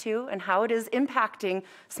dollars to and how it is impacting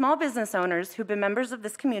small business owners who've been members of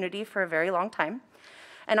this community for a very long time.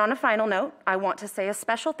 And on a final note, I want to say a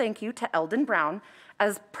special thank you to Eldon Brown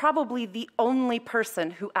as probably the only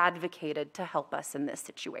person who advocated to help us in this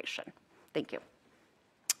situation. Thank you.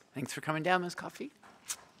 Thanks for coming down, Ms. Coffey.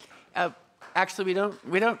 Actually,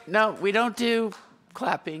 we don't do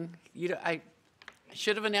clapping. I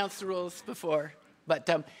should have announced the rules before, but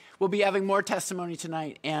we'll be having more testimony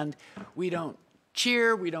tonight, and we don't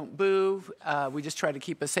cheer, we don't boo. We just try to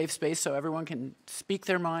keep a safe space so everyone can speak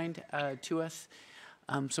their mind to us.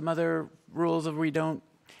 Some other rules of we don't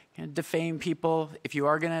defame people. If you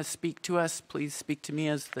are going to speak to us, please speak to me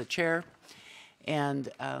as the chair. And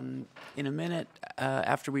in a minute,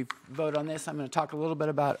 after we vote on this, I'm going to talk a little bit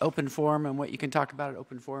about open forum and what you can talk about at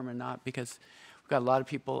open forum and not, because we've got a lot of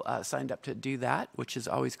people signed up to do that, which is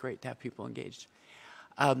always great to have people engaged.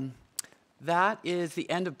 That is the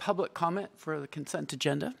end of public comment for the consent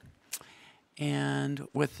agenda. And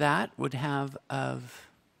with that, would have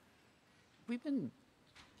we've been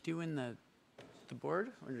doing the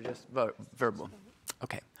board or just verbal?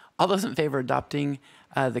 Okay. All those in favor of adopting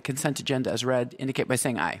the consent agenda as read indicate by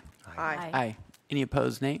saying aye. Aye. Aye. Any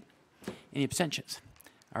opposed, nay? Any abstentions?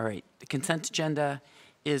 All right. The consent agenda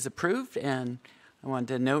is approved, and I wanted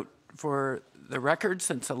to note for the record,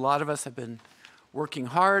 since a lot of us have been working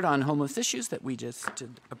hard on homeless issues, that we just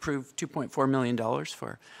approved $2.4 million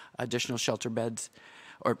for additional shelter beds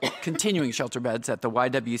or continuing shelter beds at the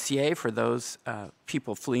YWCA for those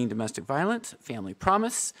people fleeing domestic violence, Family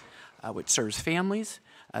Promise, which serves families,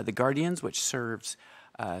 the Guardians, which serves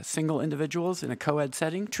single individuals in a co-ed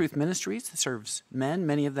setting, Truth Ministries serves men.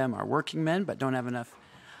 Many of them are working men but don't have enough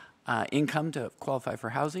income to qualify for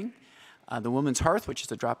housing. The Women's Hearth, which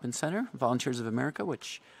is a drop-in center, Volunteers of America,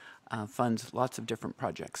 which funds lots of different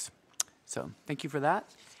projects. So thank you for that.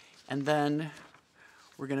 And then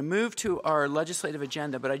we're going to move to our legislative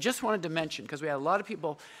agenda, but I just wanted to mention, because we had a lot of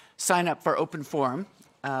people sign up for open forum,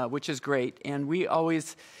 which is great, and we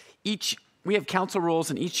have council rules,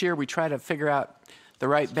 and each year we try to figure out the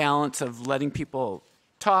right balance of letting people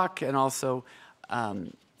talk and also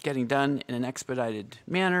getting done in an expedited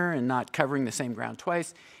manner and not covering the same ground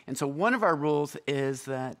twice. And so one of our rules is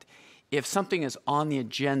that if something is on the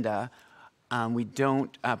agenda, we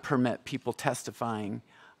don't permit people testifying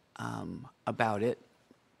about it,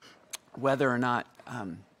 whether or not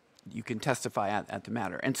you can testify at the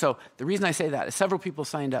matter. And so the reason I say that is several people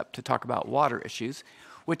signed up to talk about water issues,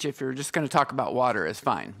 which if you're just going to talk about water is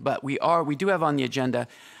fine. But we do have on the agenda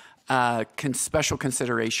special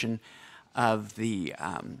consideration of the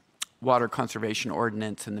water conservation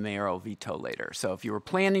ordinance and the mayoral veto later. So if you were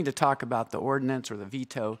planning to talk about the ordinance or the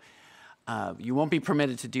veto, you won't be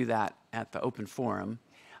permitted to do that at the open forum.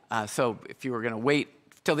 So if you were going to wait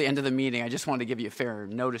till the end of the meeting, I just wanted to give you a fair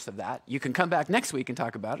notice of that. You can come back next week and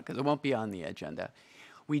talk about it because it won't be on the agenda.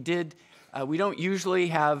 We don't usually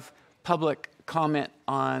have public comment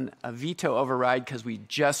on a veto override because we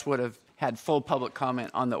just would have had full public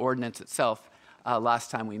comment on the ordinance itself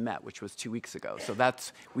last time we met, which was 2 weeks ago. So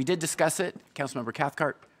we did discuss it. Councilmember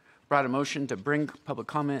Cathcart brought a motion to bring public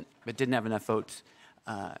comment, but didn't have enough votes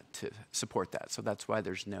to support that. So that's why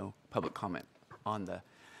there's no public comment on the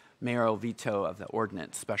mayoral veto of the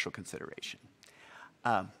ordinance special consideration.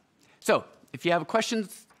 So if you have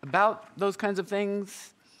questions about those kinds of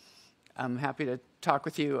things, I'm happy to talk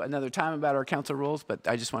with you another time about our council rules, but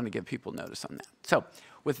I just wanted to give people notice on that. So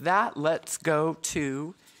with that, let's go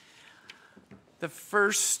to The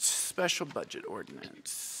first special budget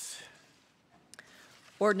ordinance.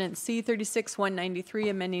 Ordinance C-36-193,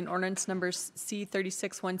 amending ordinance number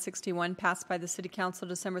C-36-161, passed by the City Council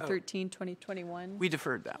December 13, 2021. We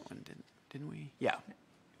deferred that one, didn't we? Yeah.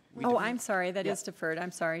 Oh, I'm sorry, that is deferred.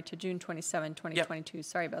 I'm sorry, to June 27, 2022.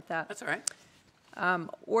 Sorry about that. That's all right.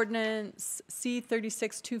 Ordinance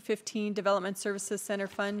C-36-215, Development Services Center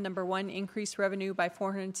Fund, number 1, increase revenue by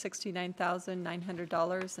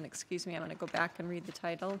 $469,900. And excuse me, I'm going to go back and read the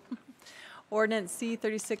title. Ordinance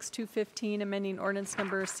C-36-215, amending ordinance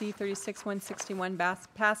number C-36-161,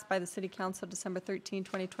 passed by the City Council December 13,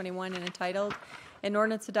 2021, and entitled, an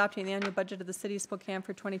ordinance adopting the annual budget of the City of Spokane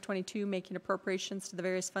for 2022, making appropriations to the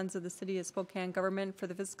various funds of the City of Spokane government for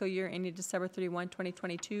the fiscal year ending December 31,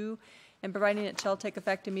 2022, and providing it shall take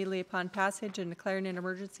effect immediately upon passage and declaring an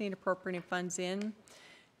emergency and appropriating funds in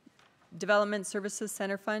Development Services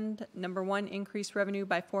Center Fund, number 1, increase revenue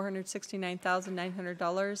by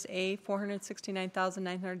 $469,900. A,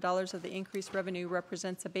 $469,900 of the increased revenue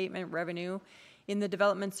represents abatement revenue. In the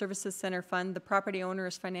Development Services Center Fund, the property owner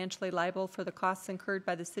is financially liable for the costs incurred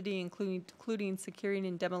by the city, including securing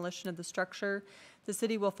and demolition of the structure. The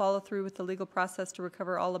city will follow through with the legal process to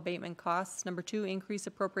recover all abatement costs. Number 2, increase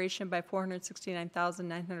appropriation by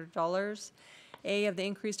 $469,900. A, of the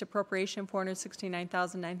increased appropriation,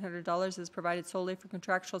 $469,900 is provided solely for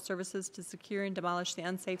contractual services to secure and demolish the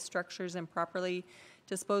unsafe structures and properly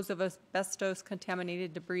dispose of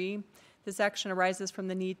asbestos-contaminated debris. This action arises from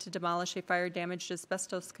the need to demolish a fire-damaged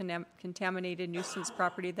asbestos-contaminated nuisance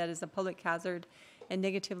property that is a public hazard and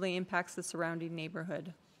negatively impacts the surrounding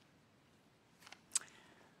neighborhood.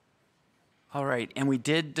 All right, and we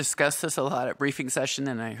did discuss this a lot at briefing session,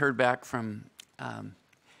 and I heard back from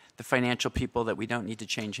the financial people that we don't need to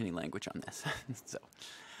change any language on this. So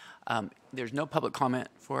there's no public comment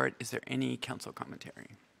for it. Is there any council commentary?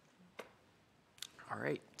 All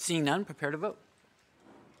right, seeing none, prepare to vote.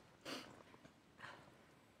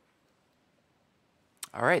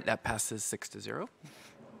 All right, that passes 6-0.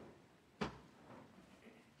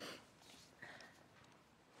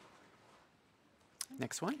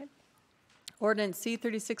 Next one. Ordinance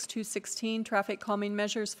C-36-216, Traffic Calming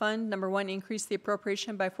Measures Fund, number 1, increase the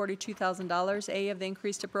appropriation by $42,000. A, of the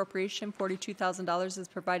increased appropriation, $42,000 is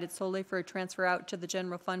provided solely for a transfer out to the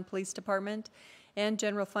General Fund Police Department. And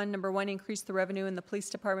General Fund, number 1, increase the revenue in the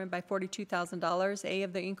Police Department by $42,000. A,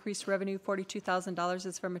 of the increased revenue, $42,000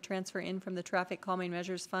 is from a transfer in from the Traffic Calming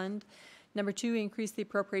Measures Fund. Number 2, increase the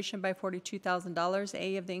appropriation by $42,000.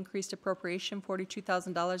 A, of the increased appropriation,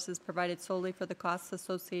 $42,000 is provided solely for the costs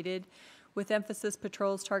associated with emphasis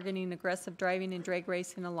patrols targeting aggressive driving and drag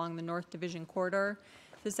racing along the North Division corridor.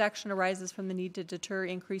 This action arises from the need to deter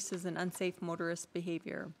increases in unsafe motorist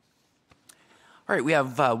behavior. All right, we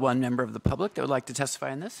have one member of the public that would like to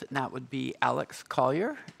testify on this, and that would be Alex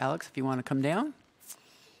Collier. Alex, if you want to come down.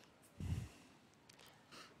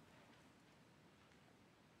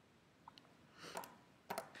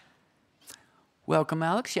 Welcome,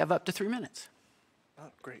 Alex. You have up to 3 minutes. Oh,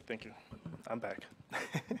 great. Thank you. I'm back.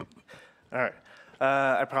 All right.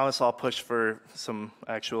 I promise I'll push for some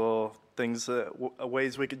actual things,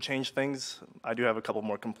 ways we could change things. I do have a couple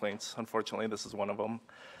more complaints. Unfortunately, this is one of them.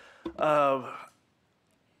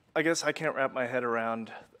 I guess I can't wrap my head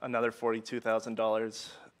around another $42,000.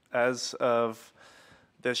 As of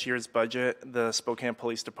this year's budget, the Spokane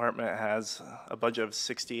Police Department has a budget of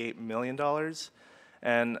 $68 million.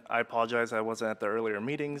 And I apologize, I wasn't at the earlier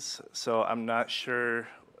meetings, so I'm not sure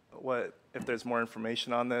if there's more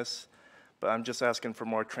information on this, but I'm just asking for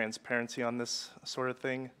more transparency on this sort of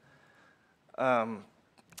thing.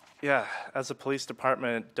 Yeah, as a police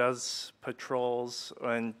department does patrols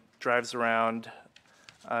and drives around,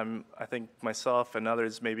 I think myself and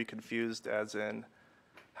others may be confused as in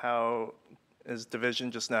how is Division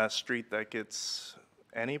just not a street that gets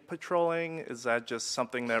any patrolling? Is that just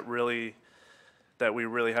something that we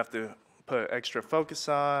really have to put extra focus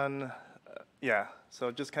on? Yeah,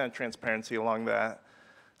 so just kind of transparency along that,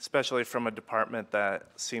 especially from a department that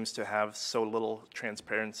seems to have so little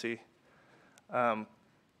transparency.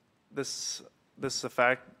 This is a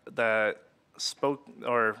fact that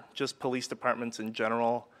just police departments in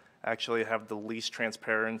general actually have the least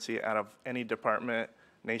transparency out of any department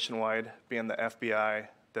nationwide, being the FBI,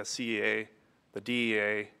 the CEA, the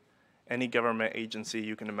DEA, any government agency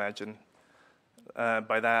you can imagine.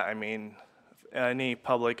 By that, I mean any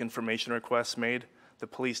public information requests made, the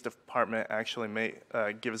police department actually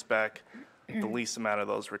gives back the least amount of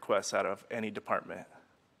those requests out of any department.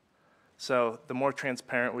 So the more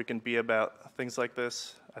transparent we can be about things like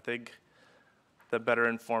this, I think the better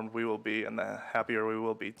informed we will be and the happier we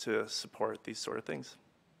will be to support these sort of things.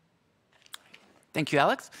 Thank you,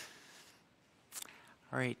 Alex.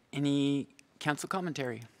 All right, any council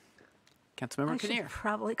commentary? Councilmember I should Kinnear.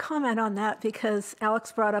 probably comment on that because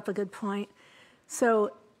Alex brought up a good point.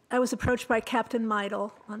 So I was approached by Captain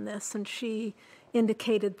Meidel on this, and she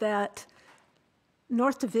indicated that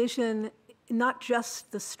North Division, not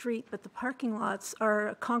just the street, but the parking lots are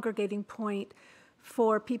a congregating point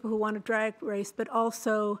for people who want to drag race, but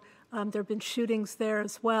also there have been shootings there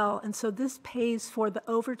as well. And so this pays for the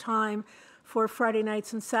overtime for Friday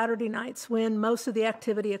nights and Saturday nights when most of the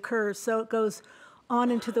activity occurs. So it goes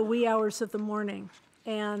on into the wee hours of the morning.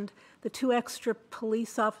 And the 2 extra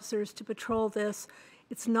police officers to patrol this,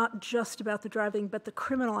 it's not just about the driving, but the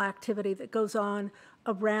criminal activity that goes on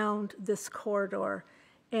around this corridor.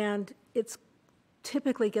 And it's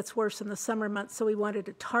typically gets worse in the summer months, so we wanted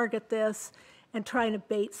to target this and try and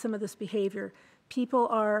abate some of this behavior. People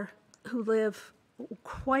who live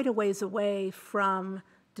quite a ways away from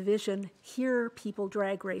Division hear people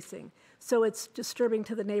drag racing, so it's disturbing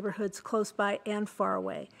to the neighborhoods close by and far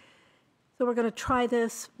away. So we're going to try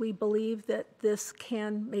this. We believe that this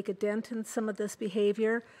can make a dent in some of this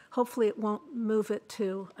behavior. Hopefully it won't move it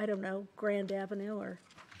to, I don't know, Grand Avenue or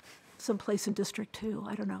someplace in District 2,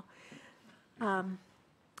 I don't know.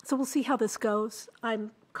 So we'll see how this goes.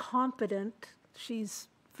 I'm confident, she's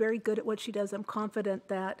very good at what she does, I'm confident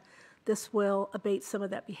that this will abate some of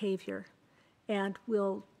that behavior. And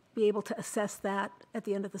we'll be able to assess that at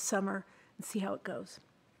the end of the summer and see how it goes.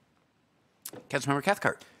 Councilmember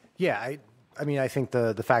Cathcart. Yeah, I mean, I think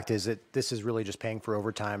the fact is that this is really just paying for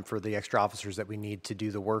overtime for the extra officers that we need to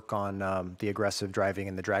do the work on the aggressive driving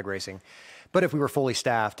and the drag racing. But if we were fully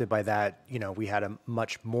staffed, by that, we had a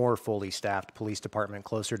much more fully staffed police department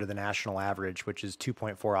closer to the national average, which is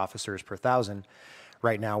 2.4 officers per 1,000.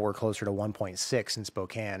 Right now, we're closer to 1.6 in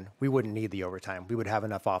Spokane. We wouldn't need the overtime. We would have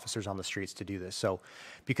enough officers on the streets to do this. So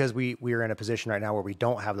because we are in a position right now where we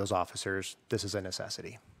don't have those officers, this is a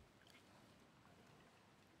necessity.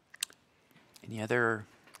 Any other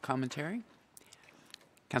commentary?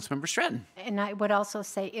 Councilmember Stratton. And I would also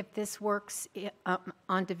say if this works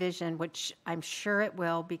on Division, which I'm sure it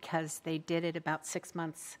will because they did it about 6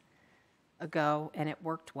 months ago and it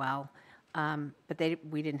worked well, but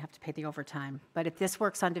we didn't have to pay the overtime. But if this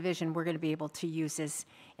works on Division, we're going to be able to use this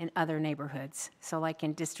in other neighborhoods. So like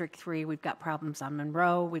in District 3, we've got problems on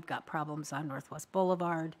Monroe, we've got problems on Northwest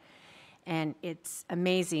Boulevard, and it's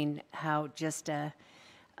amazing how just a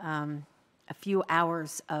few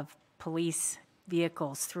hours of police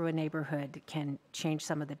vehicles through a neighborhood can change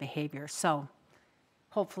some of the behavior. So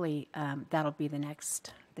hopefully that'll be the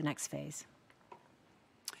next phase.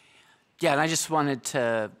 Yeah, and I just wanted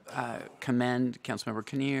to commend Councilmember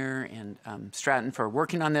Kinnear and Stratton for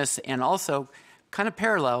working on this, and also kind of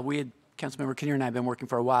parallel, Councilmember Kinnear and I have been working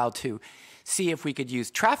for a while to see if we could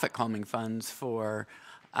use traffic calming funds for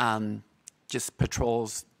just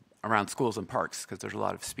patrols around schools and parks, because there's a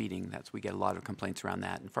lot of speeding. We get a lot of complaints around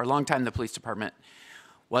that. And for a long time, the police department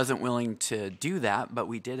wasn't willing to do that, but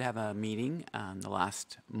we did have a meeting the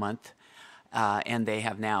last month, and they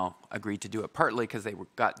have now agreed to do it, partly because they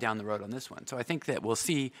got down the road on this one. So I think that we'll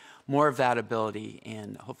see more of that ability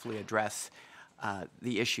and hopefully address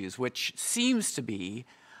the issues, which seems to be,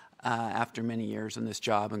 after many years in this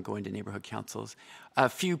job and going to neighborhood councils, a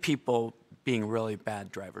few people being really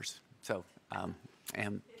bad drivers. So,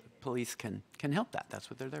 and police can help that. That's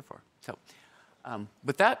what they're there for. So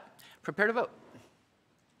with that, prepare to vote.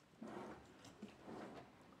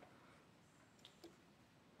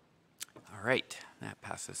 All right, that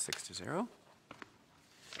passes 6-0.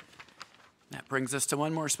 That brings us to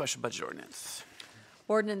one more special budget ordinance.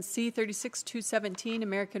 Ordinance C-36-217,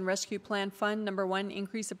 American Rescue Plan Fund, Number 1,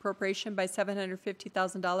 increase appropriation by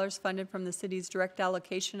 $750,000 funded from the city's direct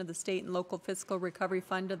allocation of the state and local fiscal recovery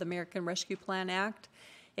fund of the American Rescue Plan Act.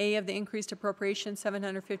 A, of the increased appropriation,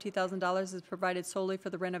 $750,000 is provided solely for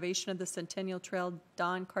the renovation of the Centennial Trail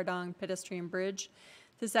Don Cardon pedestrian bridge.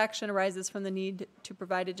 This action arises from the need to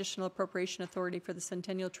provide additional appropriation authority for the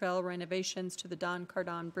Centennial Trail renovations to the Don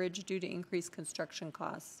Cardon bridge due to increased construction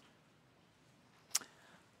costs.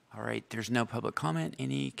 All right, there's no public comment.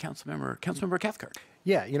 Any Councilmember Cathcart?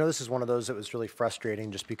 Yeah, this is one of those that was really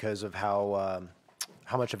frustrating just because of how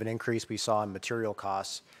much of an increase we saw in material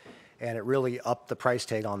costs, and it really upped the price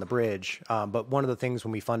tag on the bridge. But one of the things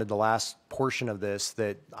when we funded the last portion of this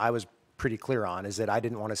that I was pretty clear on is that I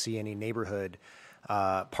didn't want to see any neighborhood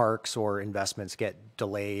parks or investments get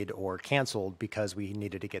delayed or canceled because we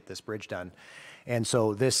needed to get this bridge done. And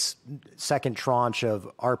so this second tranche of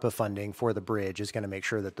ARPA funding for the bridge is going to make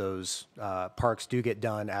sure that those parks do get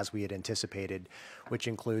done as we had anticipated, which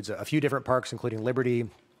includes a few different parks, including Liberty,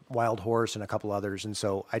 Wild Horse and a couple others. And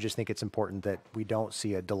so I just think it's important that we don't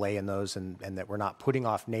see a delay in those and that we're not putting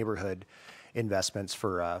off neighborhood investments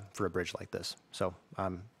for a bridge like this. So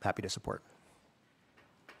I'm happy to support.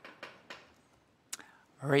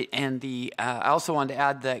 All right, and I also wanted to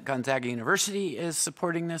add that Gonzaga University is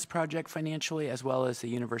supporting this project financially, as well as the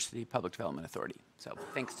University Public Development Authority. So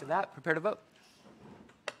thanks to that, prepare to vote.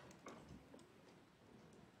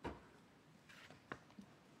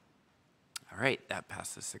 All right, that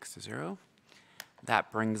passes 6-0.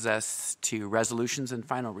 That brings us to resolutions and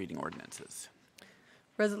final reading ordinances.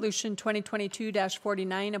 Resolution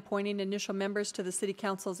 2022-49, appointing initial members to the City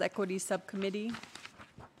Council's Equity Subcommittee.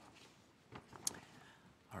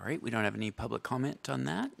 All right, we don't have any public comment on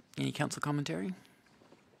that. Any council commentary?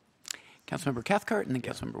 Councilmember Cathcart and then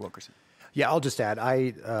Councilmember Wilkerson. Yeah, I'll just add,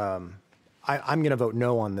 I'm going to vote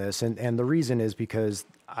no on this, and the reason is because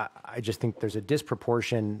I just think there's a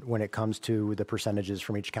disproportion when it comes to the percentages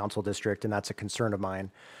from each council district, and that's a concern of mine.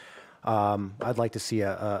 I'd like to see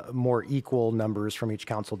a more equal numbers from each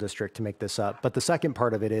council district to make this up. But the second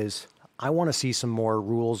part of it is I want to see some more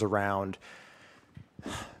rules around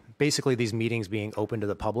basically these meetings being open to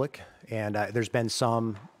the public. And there's been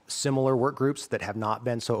some similar work groups that have not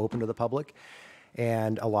been so open to the public.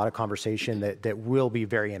 And a lot of conversation that will be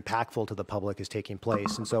very impactful to the public is taking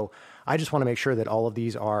place. And so I just want to make sure that all of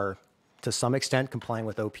these are, to some extent, complying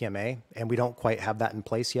with OPMA. And we don't quite have that in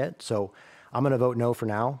place yet. So I'm going to vote no for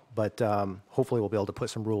now, but hopefully we'll be able to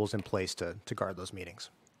put some rules in place to guard those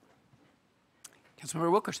meetings.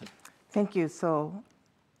 Councilmember Wilkerson. Thank you. So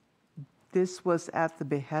this was at the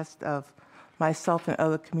behest of myself and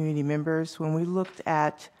other community members when we looked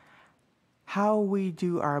at how we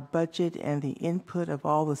do our budget and the input of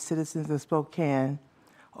all the citizens of Spokane.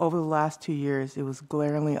 Over the last 2 years, it was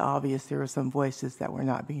glaringly obvious there were some voices that were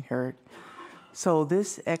not being heard. So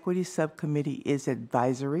this equity subcommittee is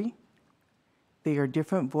advisory. There are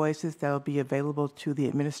different voices that will be available to the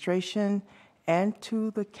administration and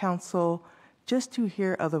to the council just to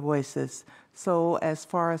hear other voices. So as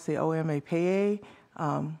far as the OMAPA,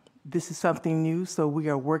 this is something new, so we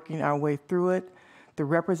are working our way through it. The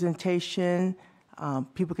representation,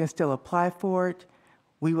 people can still apply for it.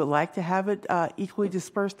 We would like to have it equally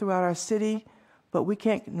dispersed throughout our city, but we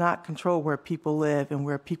can't not control where people live and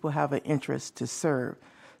where people have an interest to serve.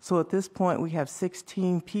 So at this point, we have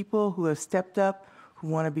 16 people who have stepped up, who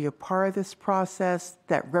want to be a part of this process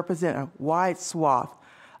that represent a wide swath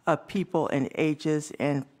of people and ages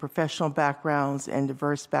and professional backgrounds and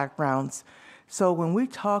diverse backgrounds. So when we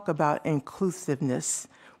talk about inclusiveness,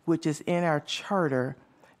 which is in our charter,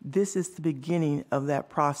 this is the beginning of that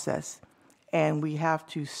process. And we have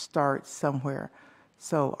to start somewhere.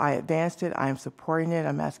 So I advanced it, I'm supporting it,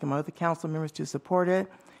 I'm asking my other council members to support it.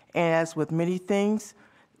 And as with many things,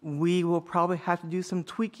 we will probably have to do some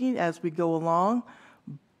tweaking as we go along,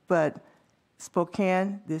 but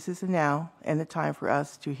Spokane, this is the now and the time for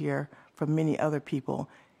us to hear from many other people.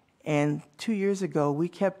 And 2 years ago, we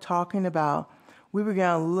kept talking about we were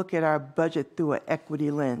going to look at our budget through an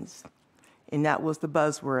equity lens. And that was the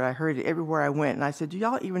buzzword. I heard it everywhere I went. And I said, do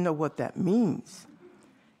y'all even know what that means?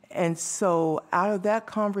 And so out of that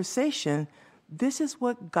conversation, this is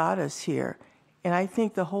what got us here. And I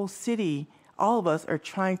think the whole city, all of us are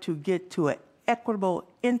trying to get to an equitable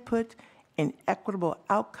input and equitable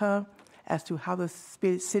outcome as to how the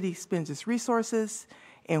city spends its resources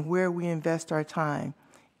and where we invest our time.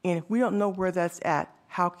 And if we don't know where that's at,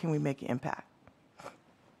 how can we make an impact?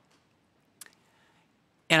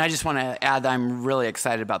 And I just want to add that I'm really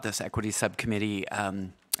excited about this equity subcommittee.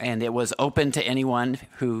 And it was open to anyone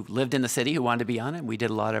who lived in the city who wanted to be on it. We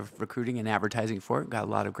did a lot of recruiting and advertising for it, got a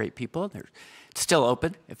lot of great people. It's still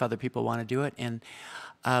open if other people want to do it. And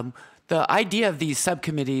the idea of these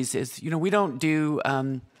subcommittees is, we don't do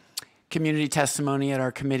community testimony at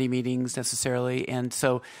our committee meetings necessarily. And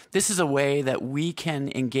so this is a way that we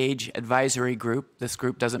can engage advisory group. This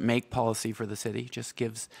group doesn't make policy for the city, just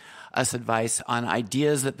gives us advice on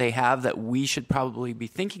ideas that they have that we should probably be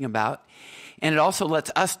thinking about. And it also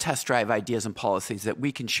lets us test drive ideas and policies that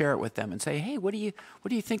we can share it with them and say, hey, what do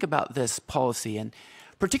you think about this policy? And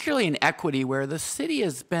particularly in equity, where the city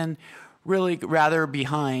has been really rather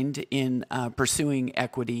behind in pursuing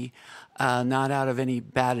equity, not out of any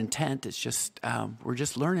bad intent. It's just we're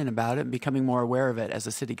just learning about it and becoming more aware of it as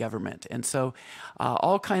a city government. And so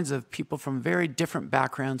all kinds of people from very different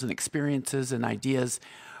backgrounds and experiences and ideas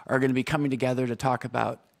are going to be coming together to talk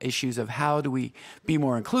about issues of how do we be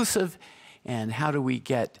more inclusive and how do we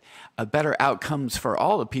get better outcomes for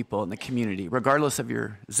all the people in the community, regardless of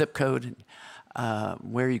your zip code,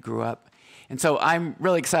 where you grew up. And so I'm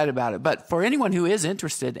really excited about it. But for anyone who is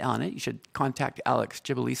interested on it, you should contact Alex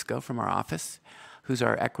Gibalisco from our office, who's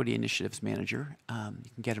our Equity Initiatives Manager. You can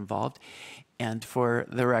get involved. And for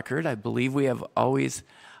the record, I believe we have always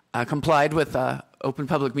complied with the Open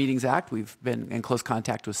Public Meetings Act. We've been in close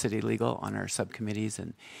contact with City Legal on our subcommittees,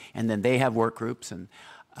 and then they have work groups.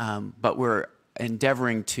 But we're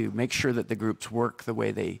endeavoring to make sure that the groups work the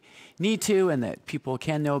way they need to and that people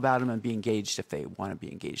can know about them and be engaged if they want to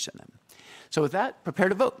be engaged in them. So with that, prepare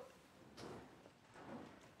to vote.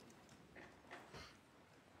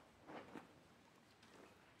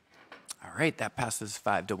 All right, that passes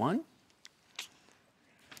 5-1.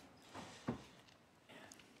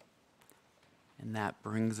 And that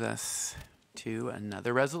brings us to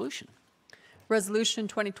another resolution. Resolution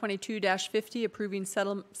 2022-50, approving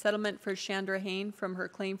settlement for Chandra Hain from her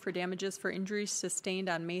claim for damages for injuries sustained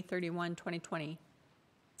on May 31, 2020.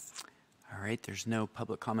 All right, there's no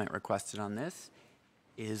public comment requested on this.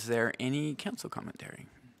 Is there any council commentary?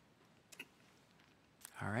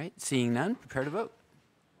 All right, seeing none, prepare to vote.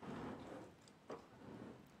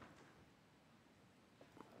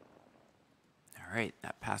 All right,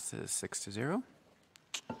 that passes 6-0.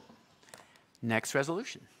 Next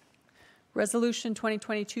resolution. Resolution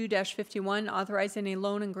 2022-51, authorizing a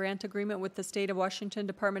loan and grant agreement with the State of Washington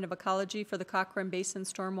Department of Ecology for the Cochrane Basin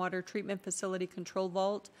Stormwater Treatment Facility Control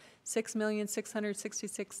Vault,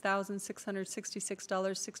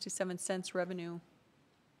 $6,666,666.67 revenue.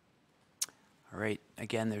 All right,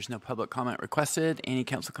 again, there's no public comment requested. Any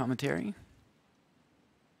council commentary?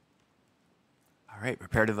 All right,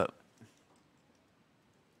 prepare to vote.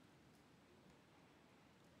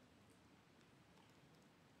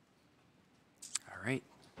 All right,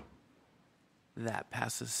 that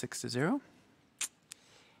passes 6-0.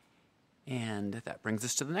 And that brings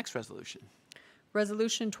us to the next resolution.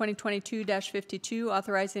 Resolution 2022-52,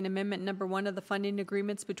 authorizing amendment number 1 of the funding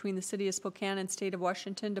agreements between the City of Spokane and State of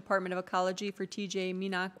Washington Department of Ecology for TJ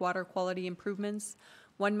Minock water quality improvements,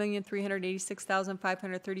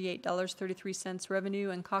 $1,386,538.33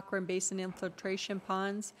 revenue, and Cochrane Basin infiltration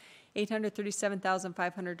ponds,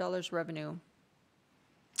 $837,500 revenue.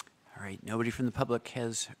 All right, nobody from the public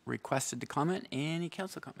has requested to comment. Any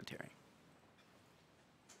council commentary?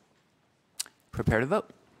 Prepare to vote.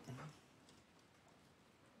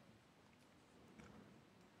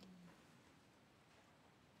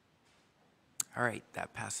 All right,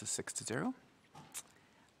 that passes 6-0.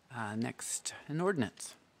 Next, an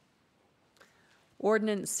ordinance.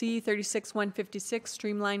 Ordinance C 36-156,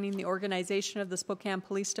 streamlining the organization of the Spokane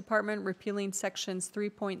Police Department, repealing sections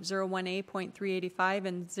 3.01A.385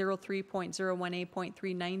 and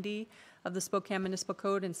 03.01A.390 of the Spokane Municipal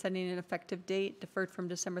Code and setting an effective date, deferred from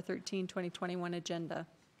December 13, 2021 agenda.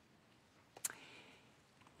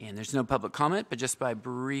 And there's no public comment, but just by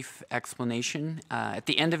brief explanation, at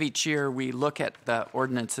the end of each year, we look at the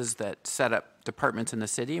ordinances that set up departments in the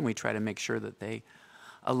city, and we try to make sure that they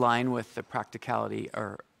align with the practicality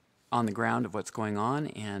or on the ground of what's going on.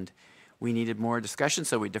 And we needed more discussion,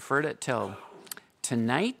 so we deferred it till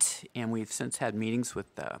tonight. And we've since had meetings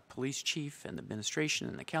with the police chief and the administration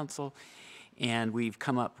and the council, and we've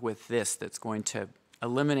come up with this that's going to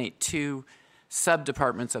eliminate 2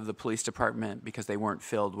 sub-departments of the police department because they weren't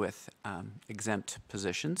filled with exempt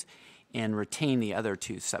positions, and retain the other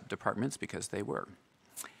 2 sub-departments because they were.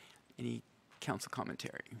 Any council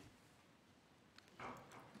commentary?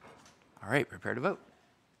 All right, prepare to vote.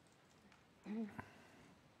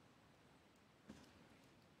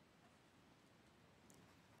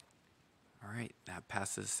 All right, that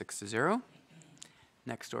passes 6-0.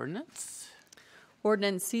 Next ordinance.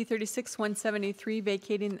 Ordinance C 36-173,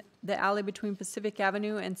 vacating the alley between Pacific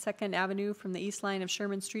Avenue and 2nd Avenue from the east line of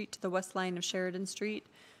Sherman Street to the west line of Sheridan Street.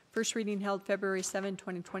 First reading held February 7,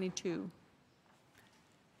 2022.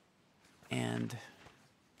 And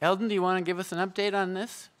Eldon, do you want to give us an update on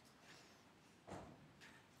this?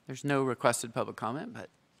 There's no requested public comment, but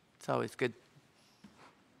it's always good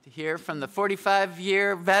to hear from the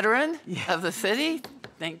 45-year veteran of the city.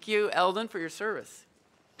 Thank you, Eldon, for your service.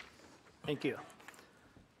 Thank you.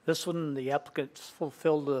 This one, the applicants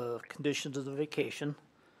fulfilled the conditions of the vacation.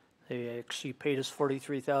 They actually paid us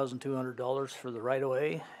 $43,200 for the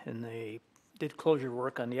right-of-way, and they did closure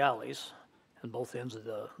work on the alleys, on both ends of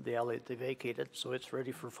the alley that they vacated, so it's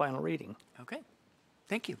ready for final reading. Okay,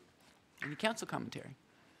 thank you. Any council commentary?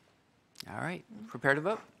 All right, prepare to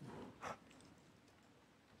vote.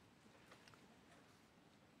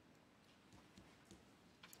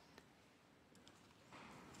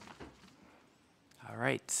 All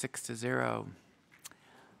right, 6-0.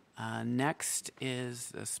 Next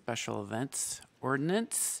is the special events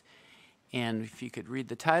ordinance. And if you could read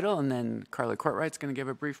the title, and then Carly Courtwright's going to give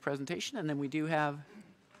a brief presentation, and then we do have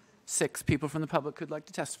 6 people from the public who'd like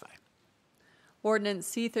to testify. Ordinance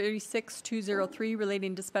C-36-203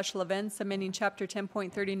 relating to special events, amending Chapter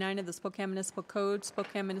 10.39 of the Spokane Municipal Code,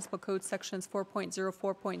 Sections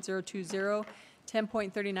 4.04.020,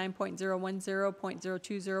 10.39.010, .020,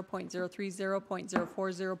 .030, .040,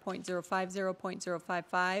 .050,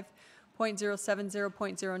 .055,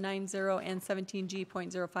 .070, and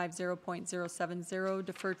 17G.050.070,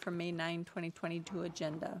 deferred from May 9, 2022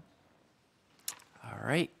 agenda. All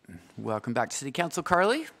right. Welcome back to City Council,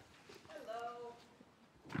 Carly.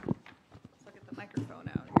 Let's look at the microphone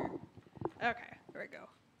out here. Okay, there we go.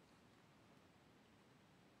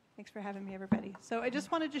 Thanks for having me, everybody. So I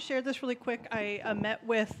just wanted to share this really quick. I met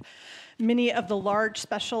with many of the large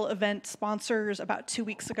special event sponsors about 2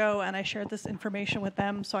 weeks ago, and I shared this information with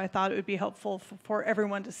them, so I thought it would be helpful for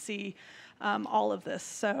everyone to see all of this.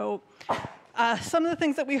 So some of the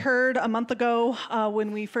things that we heard a month ago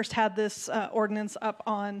when we first had this ordinance up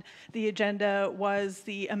on the agenda was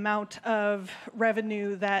the amount of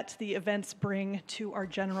revenue that the events bring to our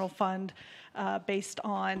general fund based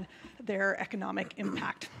on their economic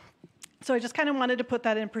impact. So I just kind of wanted to put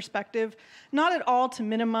that in perspective, not at all to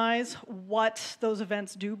minimize what those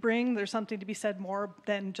events do bring. There's something to be said more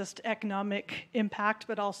than just economic impact,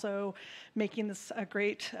 but also making this a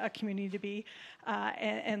great community to be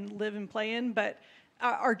and live and play in. But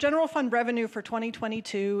our general fund revenue for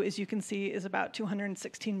 2022, as you can see, is about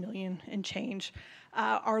 $216 million and change.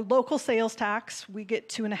 Our local sales tax, we get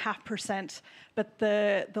 2.5%, but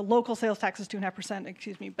the local sales tax is 2.5%,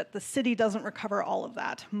 excuse me, but the city doesn't recover all of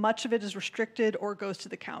that. Much of it is restricted or goes to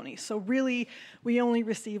the county. So really, we only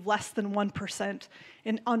receive less than 1%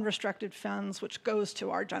 in unrestricted funds, which goes to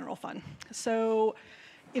our general fund. So,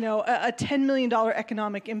 you know, a $10 million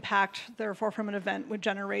economic impact, therefore, from an event would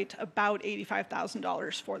generate about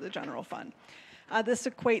 $85,000 for the general fund. This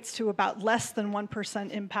equates to about less than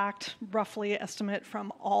 1% impact, roughly estimate,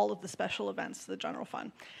 from all of the special events to the general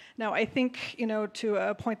fund. Now, I think, you know, to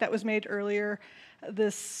a point that was made earlier,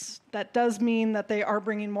 that does mean that they are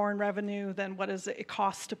bringing more in revenue than what is it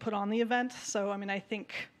costs to put on the event. So, I mean, I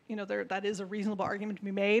think, you know, that is a reasonable argument to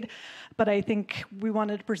be made, but I think we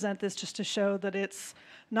wanted to present this just to show that it's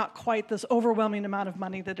not quite this overwhelming amount of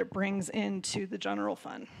money that it brings into the general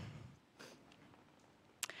fund.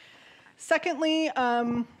 Secondly,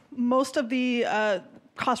 most of the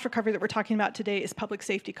cost recovery that we're talking about today is public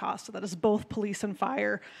safety costs. So that is both police and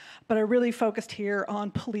fire. But I really focused here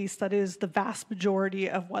on police. That is the vast majority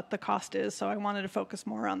of what the cost is. So I wanted to focus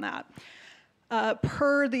more on that.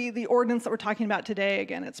 Per the ordinance that we're talking about today,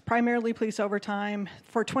 again, it's primarily police overtime.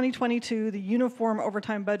 For 2022, the uniform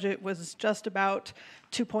overtime budget was just about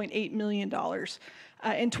 $2.8 million.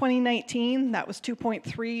 In 2019, that was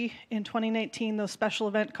 2.3. In 2019, those special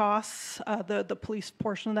event costs, the police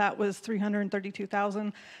portion of that was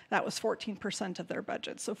 $332,000. That was 14% of their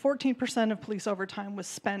budget. So 14% of police overtime was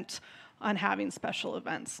spent on having special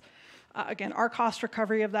events. Again, our cost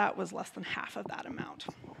recovery of that was less than half of that amount.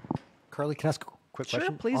 Carly, can I ask a quick question?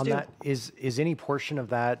 Sure, please on do. that? Is any portion of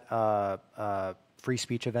that free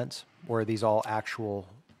speech events, or are these all actual?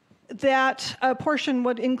 That portion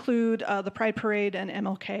would include the Pride Parade and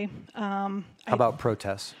MLK. How about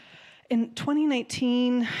protests? In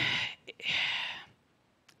 2019,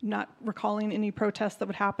 not recalling any protests that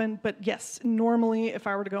would happen, but yes, normally if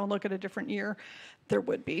I were to go and look at a different year, there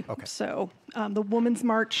would be. Okay. So the Women's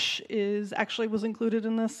March was included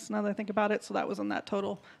in this, now that I think about it, so that was in that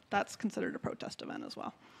total. That's considered a protest event as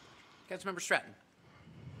well. Councilmember Stratton.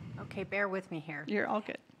 Okay, bear with me here. You're all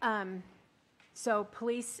good. So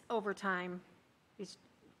police overtime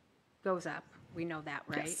goes up. We know that,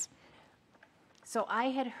 right? Yes. So I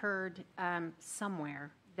had heard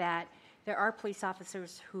somewhere that there are police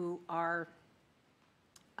officers who are,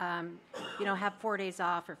 have 4 days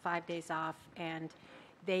off or 5 days off, and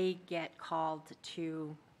they get called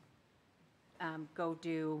to go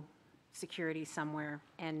do security somewhere,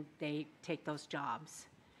 and they take those jobs.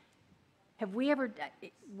 Have we ever,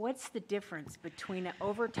 what's the difference between an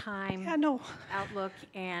overtime outlook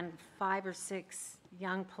and 5 or 6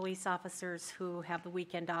 young police officers who have the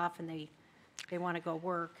weekend off and they want to go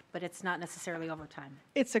work, but it's not necessarily overtime?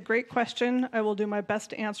 It's a great question. I will do my best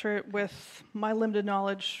to answer it with my limited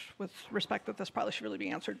knowledge, with respect that this probably should really be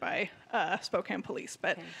answered by Spokane Police.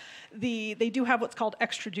 But they do have what's called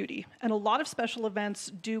extra duty, and a lot of special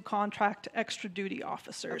events do contract extra duty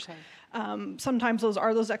officers. Sometimes those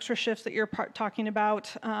are those extra shifts that you're talking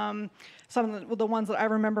about. Some of the ones that I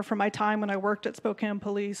remember from my time when I worked at Spokane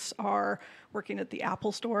Police are working at the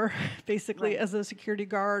Apple store, basically as a security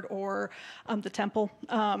guard, or the Temple.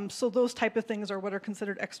 So those type of things are what are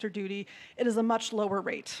considered extra duty. It is a much lower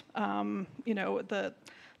rate.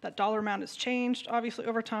 That dollar amount has changed, obviously,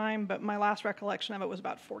 over time, but my last recollection of it was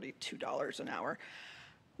about $42 an hour.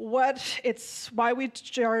 Why we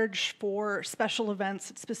charge for special events,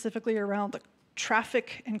 it's specifically around the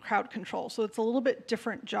traffic and crowd control. So it's a little bit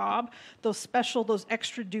different job. Those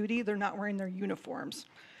extra duty, they're not wearing their uniforms.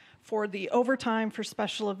 For the overtime for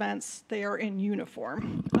special events, they are in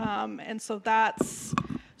uniform. And so that's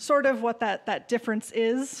sort of what that difference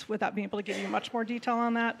is, without being able to give you much more detail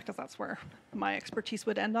on that, because that's where my expertise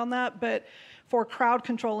would end on that. But for crowd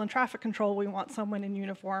control and traffic control, we want someone in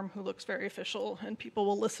uniform who looks very official and people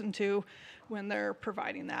will listen to when they're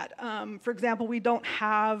providing that. For example, we don't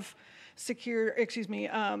have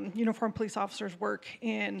uniformed police officers work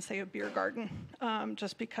in, say, a beer garden,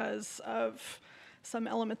 just because of some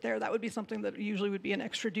element there. That would be something that usually would be an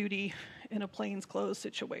extra duty in a plainclothes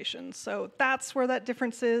situation. So that's where that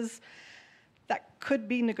difference is. That could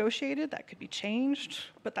be negotiated, that could be changed,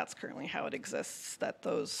 but that's currently how it exists, that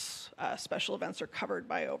those special events are covered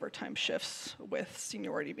by overtime shifts with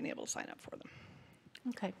seniority being able to sign up for them.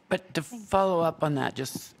 Okay. But to follow up on that,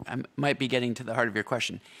 I might be getting to the heart of your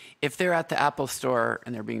question. If they're at the Apple store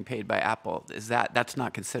and they're being paid by Apple, that's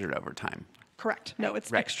not considered overtime? Correct. No,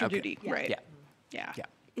 it's extra duty. Yeah. Right. Yeah.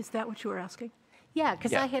 Is that what you were asking? Yeah,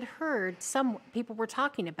 because I had heard some people were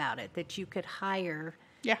talking about it, that you could hire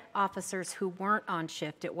officers who weren't on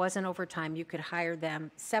shift. It wasn't overtime. You could hire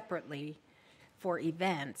them separately for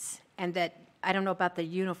events. And that, I don't know about the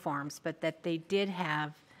uniforms, but that they did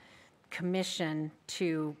have commission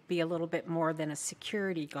to be a little bit more than a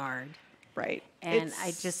security guard. Right. And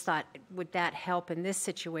I just thought, would that help in this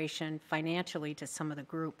situation financially to some of the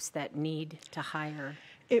groups that need to hire?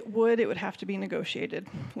 It would have to be negotiated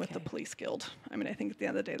with the police guild. I mean, I think at the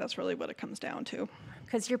end of the day, that's really what it comes down to.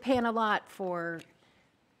 Because you're paying a lot for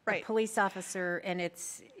a police officer, and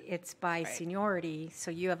it's by seniority.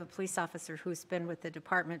 So you have a police officer who's been with the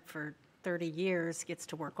department for 30 years, gets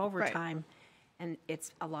to work overtime, and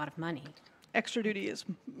it's a lot of money. Extra duty is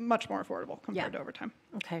much more affordable compared to overtime.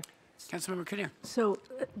 Okay. Councilmember Kinnear. So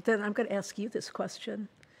then I'm going to ask you this question.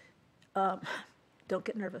 Don't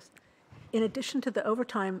get nervous. In addition to the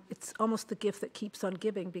overtime, it's almost the gift that keeps on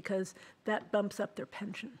giving, because that bumps up their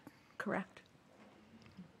pension, correct?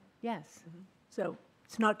 Yes. Mm-hmm. So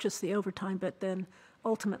it's not just the overtime, but then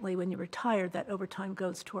ultimately when you retire, that overtime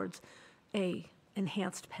goes towards a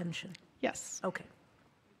enhanced pension. Yes. Okay.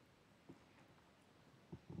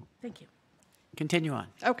 Thank you. Continue on.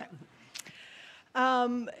 Okay.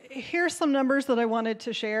 Here's some numbers that I wanted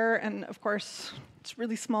to share, and of course, it's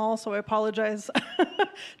really small, so I apologize.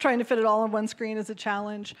 Trying to fit it all on one screen is a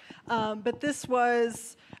challenge. But this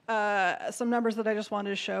was some numbers that I just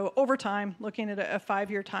wanted to show over time, looking at a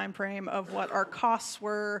 5-year time frame of what our costs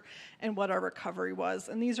were and what our recovery was.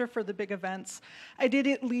 And these are for the big events. I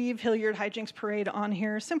didn't leave Hilliard Hijinks Parade on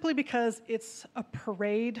here simply because it's a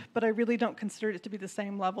parade, but I really don't consider it to be the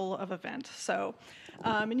same level of event. So,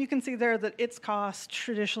 and you can see there that its cost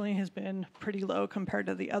traditionally has been pretty low compared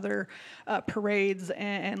to the other parades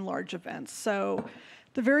and large events. So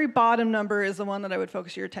the very bottom number is the one that I would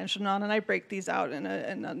focus your attention on, and I break these out in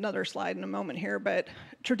another slide in a moment here, but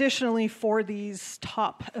traditionally for these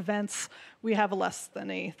top events, we have a less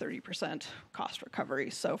than a 30% cost recovery.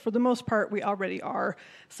 So for the most part, we already are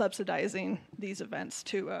subsidizing these events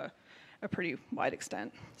to a pretty wide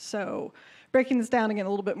extent. So breaking this down again a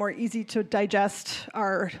little bit more easy to digest,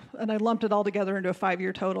 and I lumped it all together into a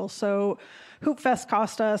 5-year total. So Hoop Fest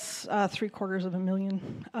cost us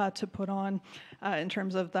 $750,000 to put on in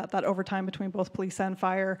terms of that overtime between both police and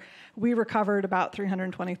fire. We recovered about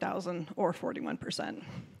 $320,000 or 41%.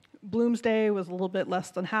 Bloomsday was a little bit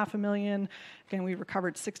less than $500,000. Again, we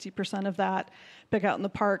recovered 60% of that. Big Out in the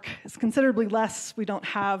Park is considerably less. We don't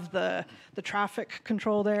have the traffic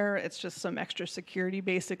control there. It's just some extra security,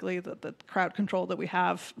 basically, the crowd control that we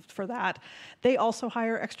have for that. They also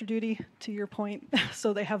hire extra duty, to your point.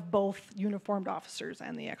 So they have both uniformed officers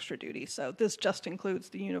and the extra duty. So this just includes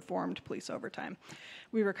the uniformed police overtime.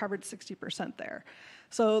 We recovered 60% there.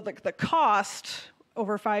 So the cost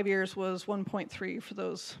over 5 years was 1.3 for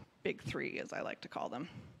those big three, as I like to call them.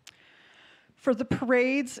 For the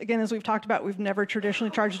parades, again, as we've talked about, we've never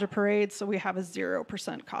traditionally charged a parade, so we have a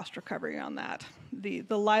 0% cost recovery on that. The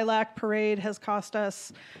Lilac Parade has cost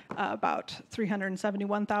us about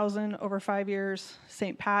 $371,000 over 5 years.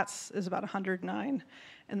 St. Pat's is about $109,000,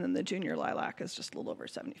 and then the junior lilac is just a little over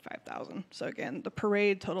 $75,000. So again, the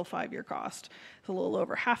parade total 5-year cost is a little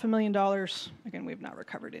over $500,000. Again, we've not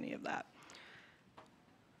recovered any of that.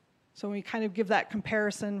 So when we kind of give that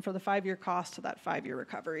comparison for the 5-year cost to that 5-year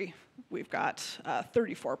recovery, we've got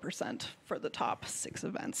 34% for the top 6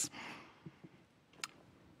 events.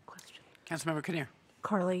 Councilmember Kinnear.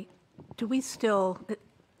 Carly, do we still,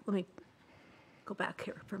 let me go back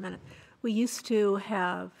here for a minute. We used to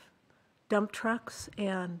have dump trucks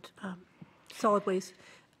and solid waste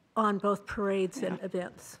on both parades and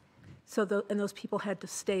events. So and those people had to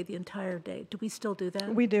stay the entire day. Do we still do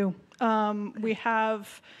that? We do.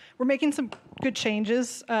 We're making some good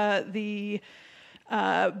changes. The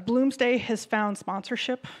Bloomsday has found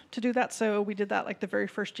sponsorship to do that. So we did that like the very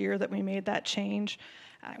first year that we made that change.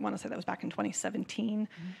 I want to say that was back in 2017.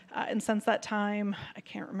 And since that time, I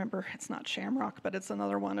can't remember, it's not Shamrock, but it's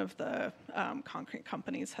another one of the concrete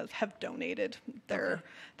companies have donated their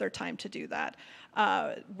time to do that.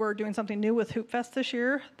 We're doing something new with Hoop Fest this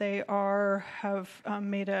year. They have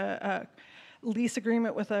made a lease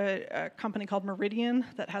agreement with a company called Meridian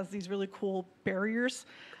that has these really cool barriers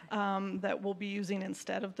that we'll be using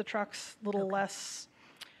instead of the trucks, a little less,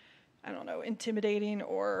 I don't know, intimidating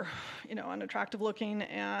or, unattractive looking,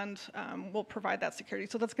 and we'll provide that security.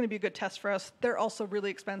 So that's going to be a good test for us. They're also really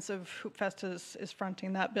expensive. Hoop Fest is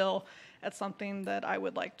fronting that bill. That's something that I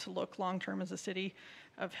would like to look long-term as a city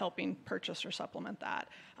of helping purchase or supplement that.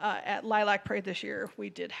 At Lilac Parade this year, we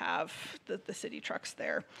did have the city trucks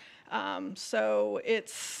there. So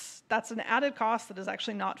that's an added cost that is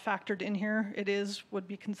actually not factored in here. Would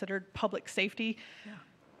be considered public safety. Yeah.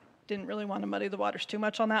 Didn't really want to muddy the waters too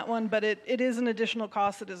much on that one, but it is an additional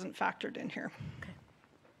cost that isn't factored in here. Okay.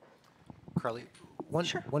 Carly,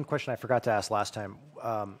 one question I forgot to ask last time.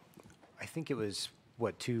 I think it was,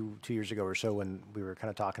 2 years ago or so when we were kind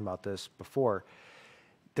of talking about this before.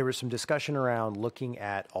 There was some discussion around looking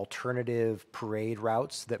at alternative parade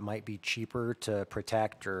routes that might be cheaper to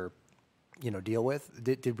protect or deal with.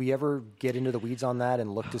 Did we ever get into the weeds on that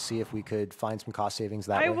and look to see if we could find some cost savings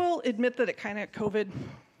that way? I will admit that it kind of COVID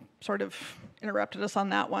sort of interrupted us on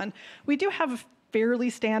that one. We do have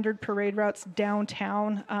fairly standard parade routes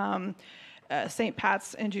downtown. St.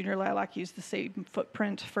 Pat's and Junior Lilac use the same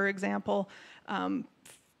footprint, for example.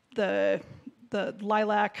 The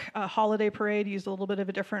Lilac Holiday Parade used a little bit of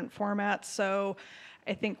a different format, so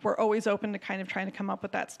I think we're always open to kind of trying to come up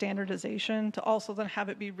with that standardization to also then have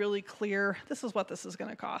it be really clear, this is what this is going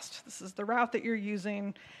to cost. This is the route that you're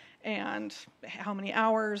using and how many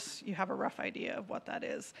hours. You have a rough idea of what that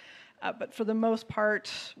is. But for the most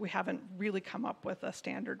part, we haven't really come up with a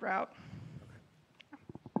standard route.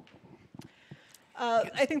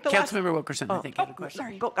 I think the Councilmember Wilkerson, I think you had a question.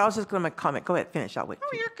 Sorry. I was just going to make a comment. Go ahead, finish. I'll wait. Oh,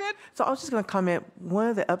 you're good. So I was just going to comment, one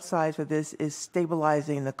of the upsides of this is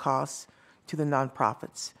stabilizing the costs to the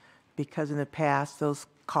nonprofits, because in the past, those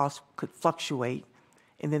costs could fluctuate,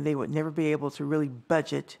 and then they would never be able to really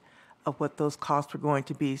budget of what those costs were going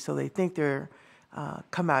to be. So they think they're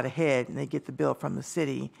come out ahead, and they get the bill from the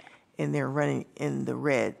city, and they're running in the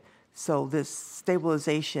red. So this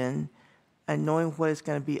stabilization and knowing what is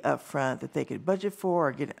going to be up front that they could budget for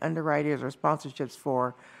or get underwriters or sponsorships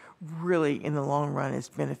for, really in the long run is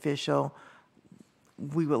beneficial.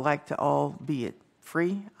 We would like to all be it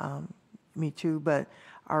free, me too, but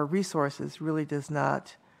our resources really does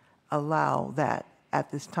not allow that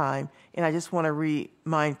at this time. And I just want to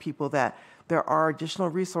remind people that there are additional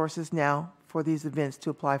resources now for these events to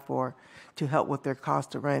apply for to help with their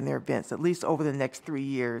cost of running their events, at least over the next 3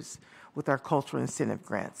 years with our cultural incentive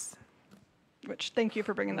grants. Which, thank you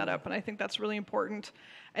for bringing that up, and I think that's really important.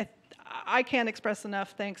 I can't express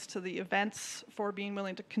enough thanks to the events for being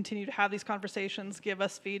willing to continue to have these conversations, give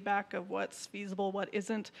us feedback of what's feasible, what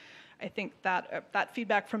isn't. I think that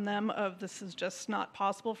feedback from them of this is just not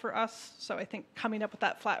possible for us. So I think coming up with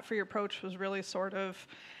that flat-free approach was really sort of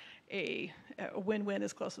a win-win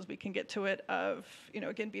as close as we can get to it of,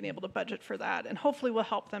 again, being able to budget for that. And hopefully we'll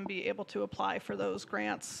help them be able to apply for those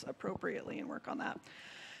grants appropriately and work on that.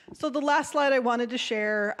 So the last slide I wanted to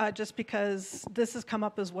share, just because this has come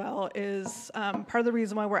up as well, is part of the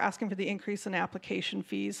reason why we're asking for the increase in application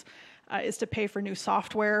fees is to pay for new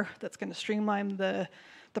software that's going to streamline the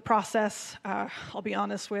process. I'll be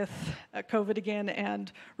honest with COVID again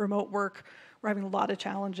and remote work, we're having a lot of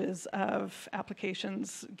challenges of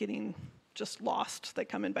applications getting just lost. They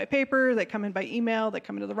come in by paper, they come in by email, they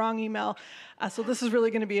come into the wrong email. So this is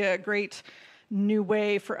really going to be a great new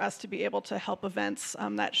way for us to be able to help events.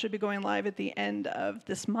 That should be going live at the end of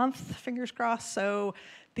this month, fingers crossed. So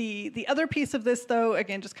the other piece of this, though,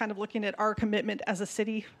 again, just kind of looking at our commitment as a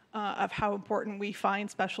city of how important we find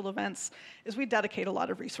special events, is we dedicate a lot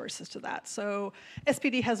of resources to that. So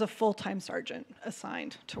SPD has a full-time sergeant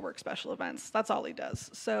assigned to work special events. That's all he does.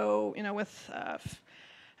 So, you know, with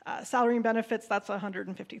salary and benefits, that's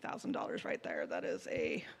 $150,000 right there. That is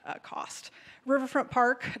a cost. Riverfront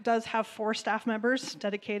Park does have 4 staff members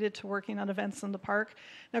dedicated to working on events in the park.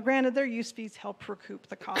 Now, granted, their use fees help recoup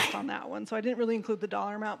the cost on that one, so I didn't really include the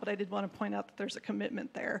dollar amount, but I did want to point out that there's a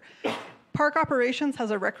commitment there. Park Operations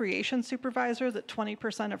has a recreation supervisor that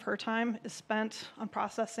 20% of her time is spent on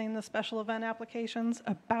processing the special event applications.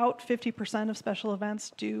 About 50% of special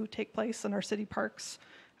events do take place in our city parks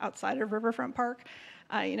outside of Riverfront Park.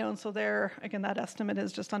 You know, and so there, again, that estimate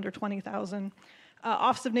is just under $20,000.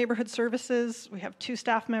 Office of Neighborhood Services, we have 2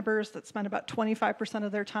 staff members that spend about 25%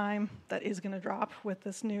 of their time. That is going to drop with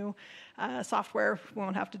this new software. We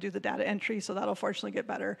won't have to do the data entry, so that'll fortunately get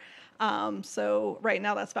better. So right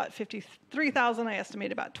now that's about $53,000. I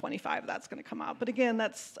estimate about $25,000 that's going to come out. But again,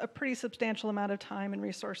 that's a pretty substantial amount of time and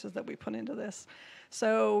resources that we put into this.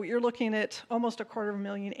 So you're looking at almost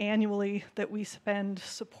 $250,000 annually that we spend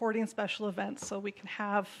supporting special events so we can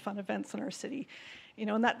have fun events in our city. You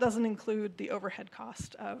know, and that doesn't include the overhead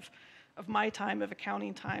cost of my time, of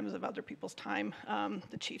accounting times, of other people's time,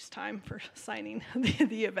 the chief's time for signing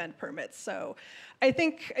the event permits. So I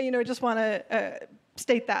think, you know, I just want to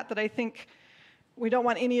state that I think we don't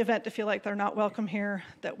want any event to feel like they're not welcome here,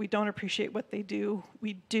 that we don't appreciate what they do.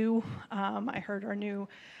 We do. I heard our new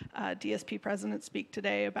DSP president speak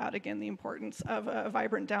today about, again, the importance of a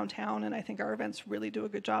vibrant downtown, and I think our events really do a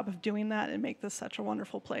good job of doing that and make this such a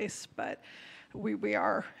wonderful place. But we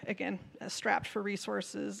are, again, strapped for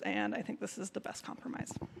resources, and I think this is the best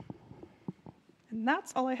compromise. And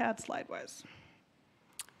that's all I had slide-wise.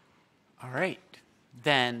 All right.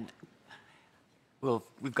 Then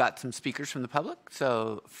we've got some speakers from the public.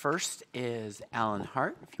 So first is Alan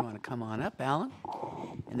Hart, if you want to come on up, Alan.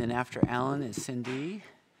 And then after Alan is Cindy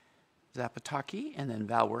Zapataki, and then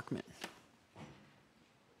Val Workman.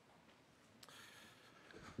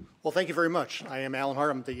 Well, thank you very much. I am Alan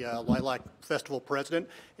Hart. I'm the Lilac Festival president,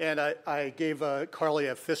 and I gave Carly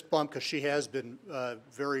a fist bump because she has been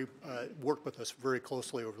worked with us very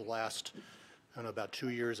closely over the last, I don't know, about 2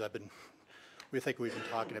 years. We think we've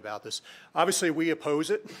been talking about this. Obviously, we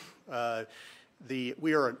oppose it.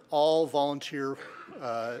 We are an all-volunteer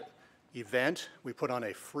event. We put on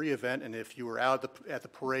a free event, and if you were out at the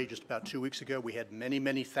parade just about 2 weeks ago, we had many,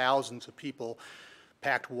 many thousands of people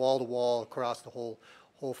packed wall to wall across the whole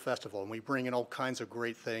festival. And we bring in all kinds of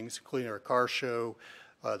great things, including our car show,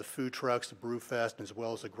 the food trucks, the Brew Fest, as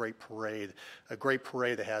well as a great parade. A great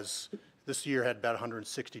parade that has, this year had about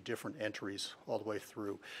 160 different entries all the way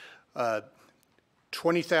through.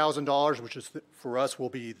 $20,000, which is for us will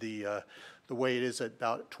be the way it is at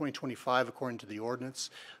about 2025 according to the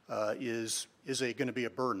ordinance, is going to be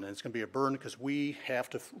a burden. And it's going to be a burden because we have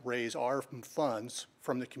to raise our funds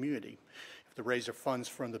from the community. To raise their funds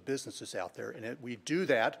from the businesses out there, and we do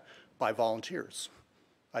that by volunteers.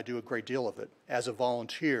 I do a great deal of it as a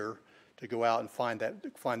volunteer to go out and find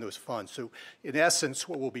those funds. So, in essence,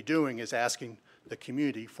 what we'll be doing is asking the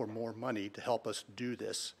community for more money to help us do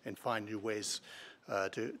this and find new ways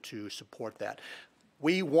to support that.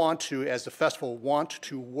 We want to, as the festival, want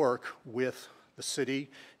to work with the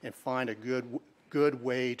city and find a good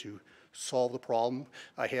way to solve the problem.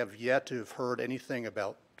 I have yet to have heard anything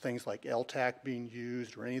about things like LTAC being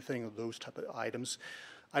used or anything of those type of items.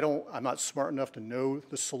 I'm not smart enough to know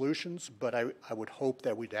the solutions, but I would hope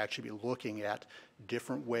that we'd actually be looking at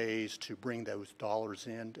different ways to bring those dollars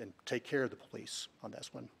in and take care of the police on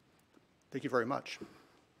this one. Thank you very much.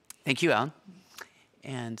 Thank you, Alan.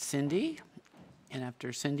 And Cindy, and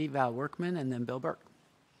after Cindy, Val Workman, and then Bill Burke.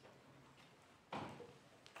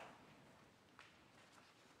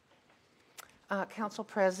 Council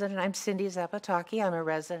President, I'm Cindy Zapataki. I'm a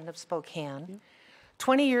resident of Spokane.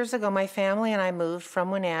 20 years ago, my family and I moved from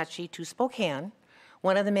Wenatchee to Spokane.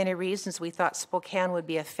 One of the many reasons we thought Spokane would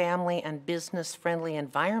be a family and business-friendly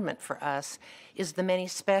environment for us is the many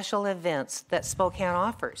special events that Spokane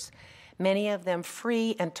offers, many of them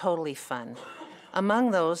free and totally fun.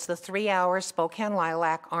 Among those, the 3-hour Spokane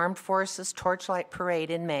Lilac Armed Forces Torchlight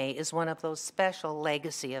Parade in May is one of those special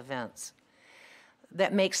legacy events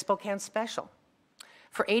that makes Spokane special.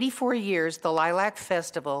 For 84 years, the Lilac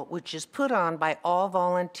Festival, which is put on by all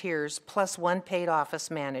volunteers plus one paid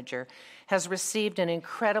office manager, has received an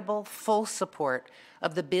incredible full support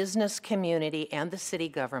of the business community and the city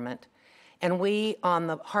government. and we on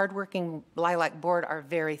the hardworking Lilac Board are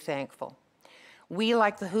very thankful. We,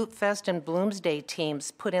 like the Hoop Fest and Bloomsday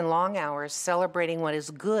teams, put in long hours celebrating what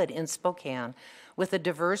is good in Spokane with a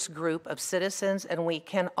diverse group of citizens, and we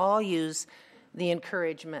can all use the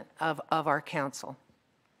encouragement of our council.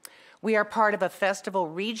 We are part of a festival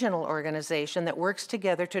regional organization that works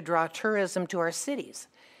together to draw tourism to our cities.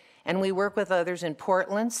 And we work with others in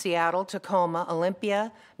Portland, Seattle, Tacoma,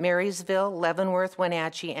 Olympia, Marysville, Leavenworth,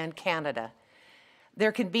 Wenatchee, and Canada.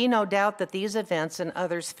 There can be no doubt that these events and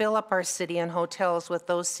others fill up our city and hotels with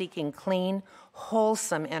those seeking clean,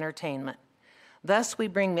 wholesome entertainment. Thus, we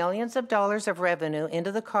bring millions of dollars of revenue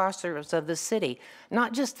into the coffers of the city,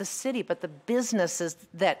 not just the city, but the businesses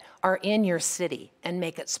that are in your city and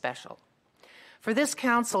make it special. For this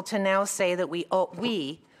council to now say that we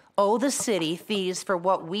owe the city fees for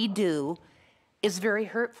what we do is very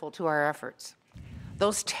hurtful to our efforts.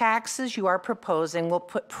 Those taxes you are proposing will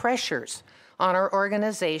put pressures on our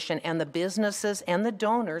organization and the businesses and the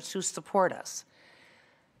donors who support us.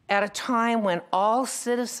 At a time when all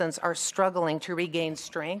citizens are struggling to regain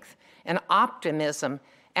strength and optimism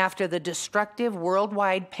after the destructive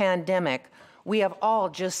worldwide pandemic we have all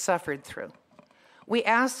just suffered through. We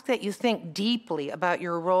ask that you think deeply about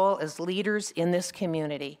your role as leaders in this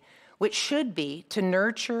community, which should be to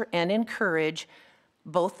nurture and encourage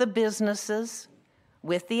both the businesses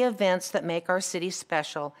with the events that make our city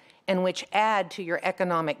special and which add to your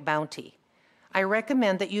economic bounty. I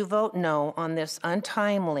recommend that you vote no on this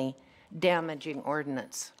untimely, damaging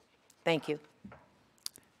ordinance. Thank you.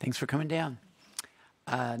 Thanks for coming down.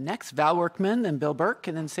 Next, Val Workman, then Bill Burke,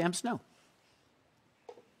 and then Sam Snow.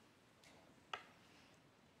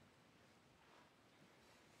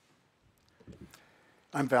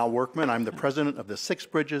 I'm Val Workman. I'm the president of the Six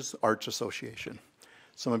Bridges Arts Association.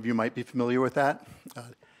 Some of you might be familiar with that.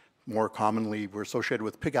 More commonly, we're associated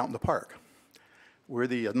with Pig Out in the Park. We're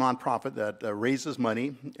the nonprofit that raises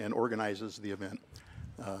money and organizes the event.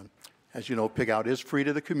 As you know, Pig Out is free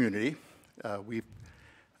to the community.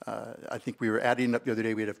 I think we were adding up the other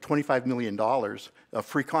day, we had $25 million of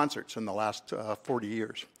free concerts in the last 40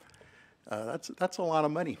 years. That's a lot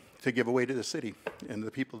of money to give away to the city and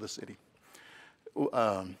the people of the city.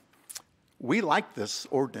 We like this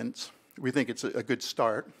ordinance. We think it's a good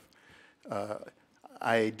start.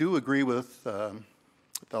 I do agree with the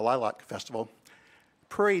Lilac Festival.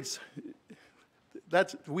 Parades,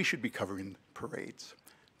 we should be covering parades.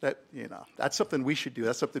 That's something we should do.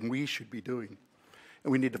 That's something we should be doing.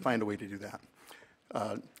 And we need to find a way to do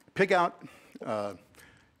that. Pig Out,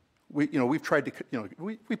 we've tried to,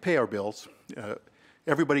 we pay our bills.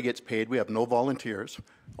 Everybody gets paid. We have no volunteers.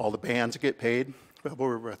 All the bands get paid. We have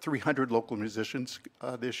over 300 local musicians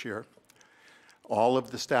this year. All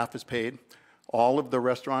of the staff is paid. All of the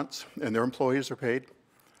restaurants and their employees are paid.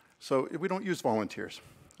 So we don't use volunteers.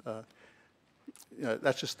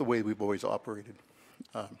 That's just the way we've always operated.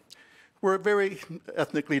 We're very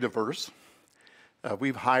ethnically diverse.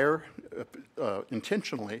 We hire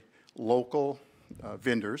intentionally local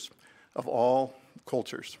vendors of all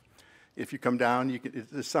cultures. If you come down,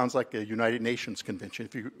 this sounds like a United Nations convention.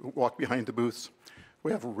 If you walk behind the booths,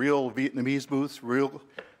 we have real Vietnamese booths, real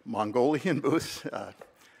Mongolian booths.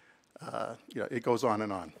 It goes on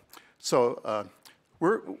and on. So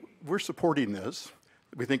we're supporting this.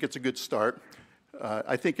 We think it's a good start.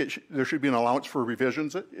 I think there should be an allowance for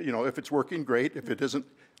revisions. If it's working, great. If it isn't,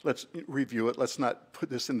 let's review it. Let's not put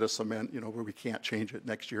this into cement, where we can't change it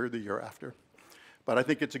next year or the year after. But I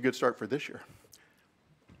think it's a good start for this year.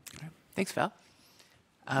 Okay. Thanks, Val.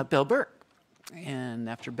 Bill Burke. And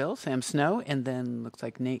after Bill, Sam Snow, and then looks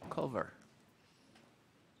like Nate Culver.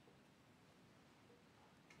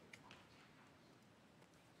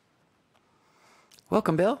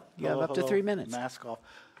 Welcome, Bill. You have up to 3 minutes. Mask off.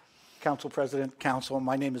 Council President, Council,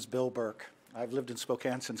 my name is Bill Burke. I've lived in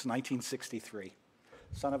Spokane since 1963,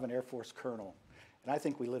 son of an Air Force colonel, and I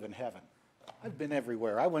think we live in heaven. I've been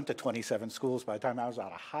everywhere. I went to 27 schools by the time I was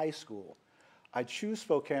out of high school. I choose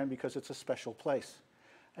Spokane because it's a special place.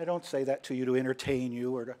 I don't say that to you to entertain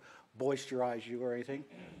you or to boisterize you or anything.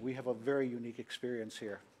 We have a very unique experience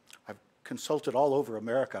here. I've consulted all over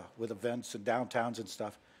America with events and downtowns and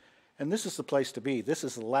stuff. And this is the place to be. This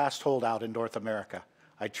is the last holdout in North America.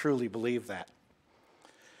 I truly believe that.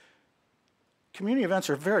 Community events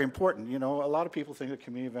are very important. A lot of people think that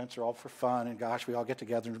community events are all for fun and gosh, we all get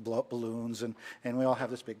together and blow up balloons and we all have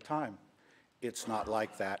this big time. It's not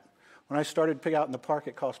like that. When I started Pig Out in the Park,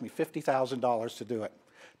 it cost me $50,000 to do it.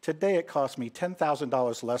 Today it costs me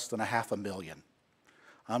 $10,000 less than $500,000.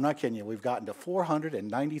 I'm not kidding you. We've gotten to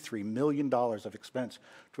 $493 million of expense to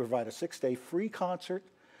provide a 6-day free concert,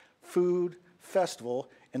 food, festival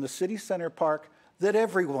in the city center park that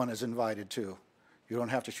everyone is invited to. You don't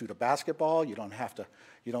have to shoot a basketball, you don't have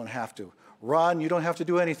to run, you don't have to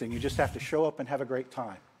do anything. You just have to show up and have a great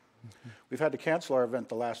time. We've had to cancel our event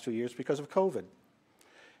the last 2 years because of COVID.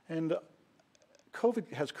 And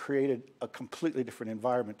COVID has created a completely different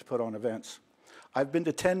environment to put on events. I've been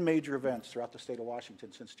to 10 major events throughout the state of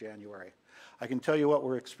Washington since January. I can tell you what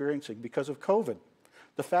we're experiencing because of COVID.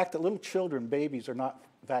 The fact that little children, babies, are not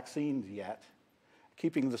vaccinated yet,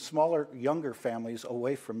 keeping the smaller, younger families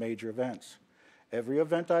away from major events. Every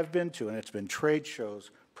event I've been to, and it's been trade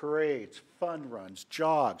shows, parades, fun runs,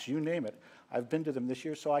 jogs, you name it, I've been to them this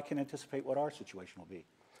year, so I can anticipate what our situation will be.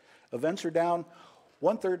 Events are down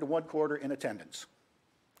 1/3 to 1/4 in attendance.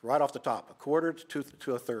 Right off the top, 1/4 to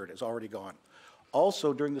 1/3 is already gone.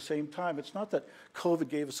 Also, during the same time, it's not that COVID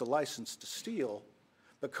gave us a license to steal,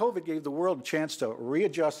 but COVID gave the world a chance to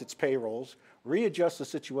readjust its payrolls, readjust the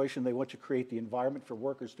situation they want to create the environment for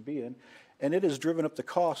workers to be in, and it has driven up the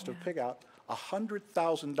cost of Pig Out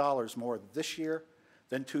 $100,000 more this year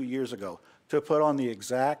than 2 years ago to put on the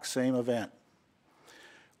exact same event.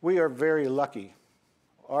 We are very lucky.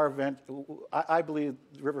 Our event, I believe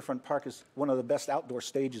Riverfront Park is one of the best outdoor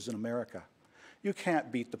stages in America. You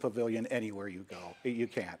can't beat the pavilion anywhere you go. You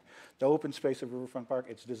can't. The open space of Riverfront Park,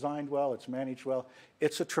 it's designed well, it's managed well,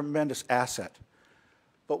 it's a tremendous asset.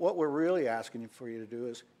 But what we're really asking for you to do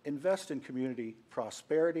is invest in community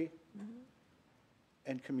prosperity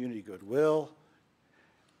and community goodwill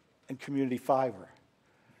and community fiber.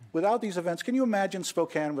 Without these events, can you imagine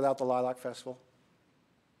Spokane without the Lilac Festival?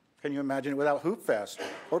 Can you imagine it without Hoop Fest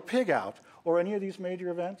or Pig Out or any of these major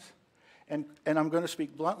events? And I'm going to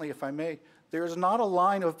speak bluntly, if I may, there is not a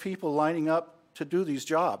line of people lining up to do these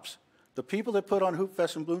jobs. The people that put on Hoop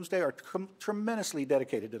Fest and Bloomsday are tremendously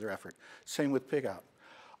dedicated to their effort. Same with Pig Out.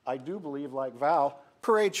 I do believe, like Val,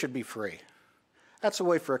 parade should be free. That's a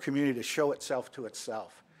way for a community to show itself to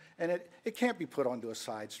itself. And it can't be put onto a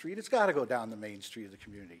side street. It's got to go down the main street of the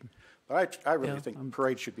community. But I really think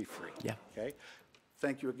parade should be free. Yeah. Okay?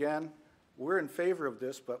 Thank you again. We're in favor of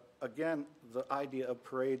this, but again, the idea of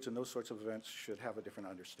parades and those sorts of events should have a different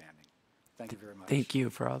understanding. Thank you very much. Thank you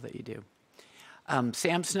for all that you do.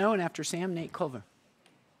 Sam Snow, and after Sam, Nate Culver.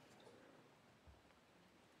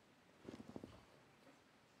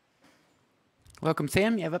 Welcome,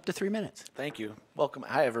 Sam. You have up to 3 minutes. Thank you. Welcome.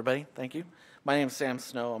 Hi, everybody. Thank you. My name is Sam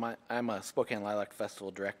Snow. I'm a Spokane Lilac Festival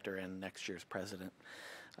director and next year's president.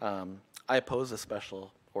 I oppose a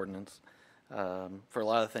special ordinance for a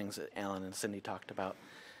lot of things that Alan and Cindy talked about.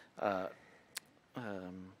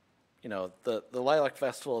 You know, the Lilac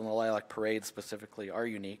Festival and the Lilac Parade specifically are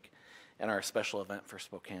unique and are a special event for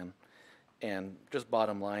Spokane. And just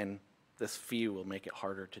bottom line, this fee will make it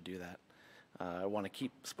harder to do that. I want to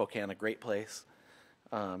keep Spokane a great place,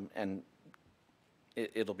 and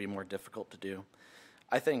it'll be more difficult to do.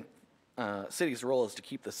 I think city's role is to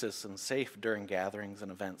keep the citizens safe during gatherings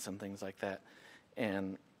and events and things like that.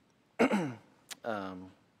 And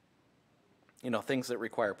you know, things that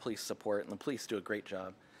require police support, and the police do a great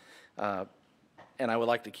job. And I would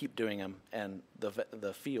like to keep doing them, and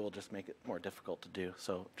the fee will just make it more difficult to do.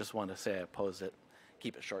 So just wanted to say I oppose it.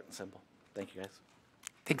 Keep it short and simple. Thank you, guys.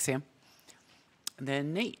 Thanks, Sam. And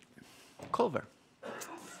then Nate Culver.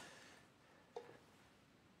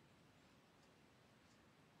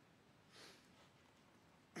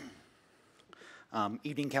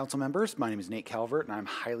 Evening, council members. My name is Nate Calvert, and I'm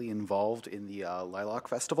highly involved in the Lilac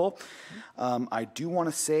Festival. I do want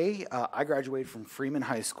to say I graduated from Freeman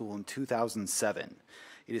High School in 2007.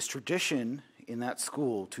 It is tradition in that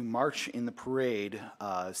school to march in the parade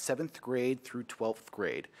 7th grade through 12th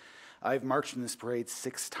grade. I've marched in this parade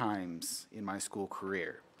 6 times in my school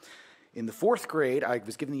career. In the 4th grade, I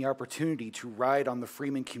was given the opportunity to ride on the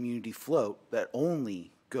Freeman Community Float that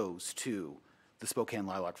only goes to the Spokane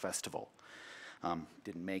Lilac Festival.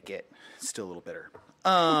 Didn't make it. Still a little bitter.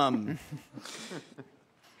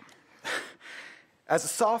 As a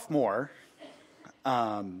sophomore,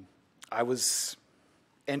 I was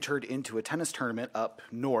entered into a tennis tournament up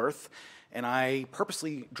north, and I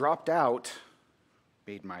purposely dropped out,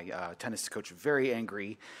 made my tennis coach very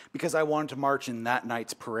angry, because I wanted to march in that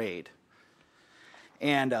night's parade.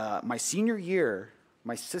 And my senior year,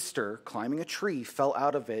 my sister, climbing a tree, fell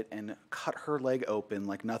out of it and cut her leg open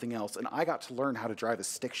like nothing else. And I got to learn how to drive a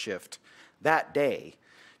stick shift that day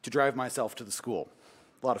to drive myself to the school.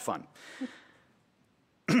 A lot of fun.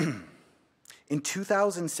 In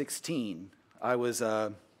 2016, I was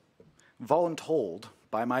voluntold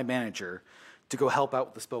by my manager to go help out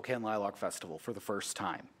with the Spokane Lilac Festival for the first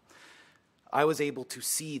time. I was able to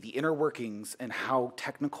see the inner workings and how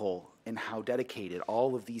technical and how dedicated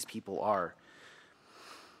all of these people are.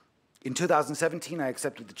 In 2017, I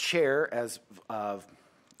accepted the chair as of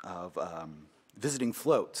visiting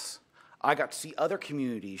floats. I got to see other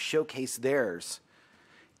communities showcase theirs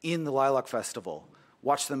in the Lilac Festival,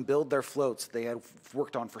 watch them build their floats they had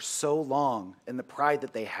worked on for so long, and the pride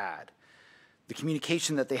that they had, the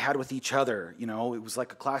communication that they had with each other. You know, it was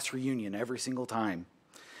like a class reunion every single time.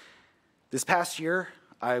 This past year,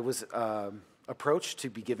 I was approached to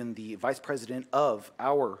be given the vice president of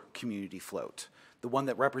our community float, the one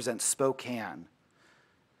that represents Spokane.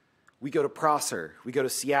 We go to Prosser, we go to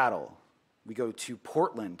Seattle, we go to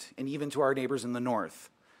Portland, and even to our neighbors in the north.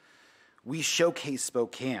 We showcase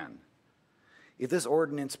Spokane. If this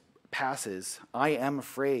ordinance passes, I am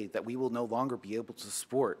afraid that we will no longer be able to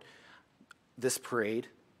support this parade.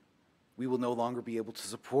 We will no longer be able to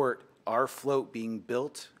support our float being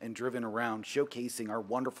built and driven around, showcasing our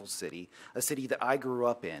wonderful city, a city that I grew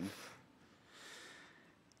up in.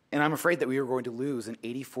 And I'm afraid that we are going to lose an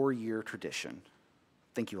 84-year tradition.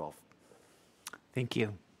 Thank you all. Thank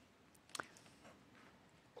you.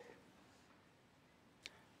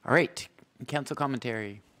 All right, council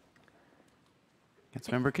commentary.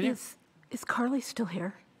 Councilmember Kinnear. Is Carly still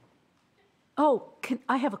here? Oh,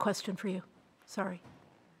 I have a question for you. Sorry.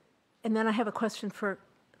 And then I have a question for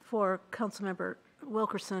Councilmember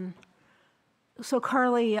Wilkerson. So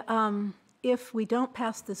Carly, if we don't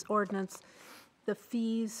pass this ordinance, the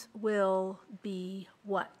fees will be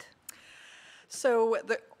what? So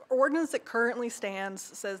the ordinance that currently stands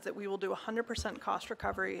says that we will do 100% cost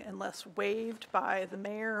recovery unless waived by the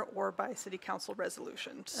mayor or by city council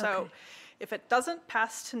resolution. So Okay. if it doesn't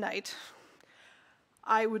pass tonight,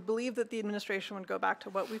 I would believe that the administration would go back to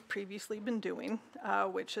what we've previously been doing,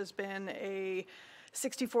 which has been a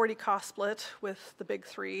 60-40 cost split with the big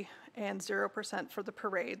three and 0% for the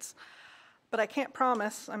parades. But I can't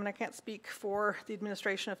promise, I can't speak for the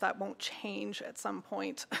administration if that won't change at some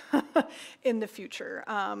point in the future.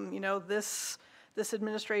 This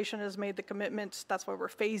administration has made the commitment, that's why we're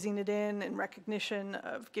phasing it in recognition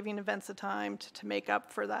of giving events a time to make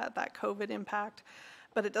up for that COVID impact.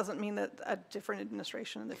 But it doesn't mean that a different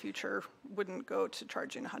administration in the future wouldn't go to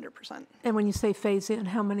charging 100%. And when you say phase in,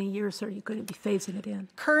 how many years are you going to be phasing it in?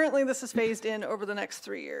 Currently, this is phased in over the next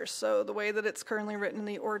 3 years. So the way that it's currently written in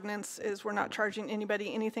the ordinance is we're not charging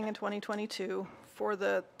anybody anything in 2022 for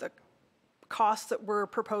the costs that we're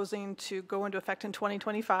proposing to go into effect in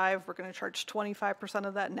 2025. We're going to charge 25%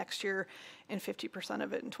 of that next year and 50%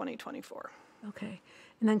 of it in 2024. Okay.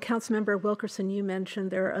 And then Councilmember Wilkerson, you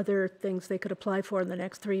mentioned there are other things they could apply for in the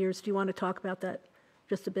next 3 years. Do you want to talk about that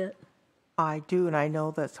just a bit? I do, and I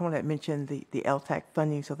know that someone had mentioned the LTAC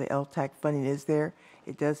funding, so the LTAC funding is there.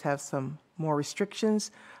 It does have some more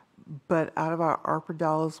restrictions, but out of our ARPA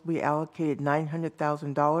dollars, we allocated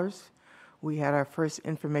 $900,000. We had our first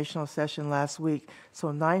informational session last week, so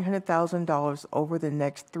 $900,000 over the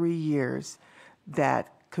next 3 years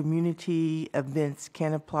that community events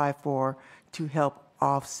can apply for to help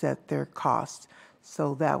offset their costs.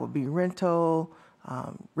 So that would be rental,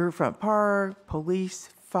 Riverfront Park, police,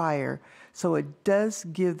 fire. So it does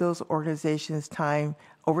give those organizations time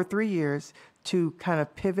over 3 years to kind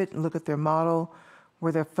of pivot and look at their model,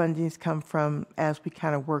 where their fundings come from as we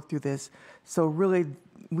kind of work through this. So really,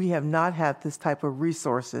 we have not had this type of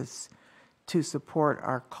resources to support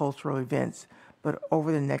our cultural events, but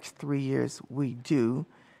over the next 3 years, we do.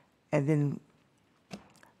 And then,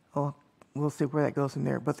 we'll see where that goes from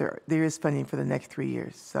there. But there is funding for the next 3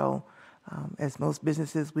 years. So as most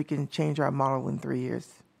businesses, we can change our model in 3 years.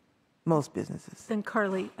 Most businesses. Then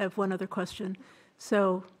Carly, I have one other question.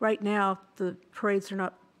 So right now, the parades are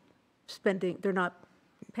not they're not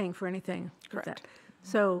paying for anything. Correct. With that.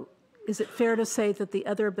 So is it fair to say that the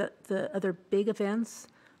other big events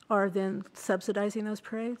are then subsidizing those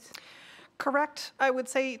parades? Correct. I would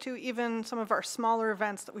say to even some of our smaller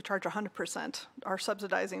events that we charge 100% are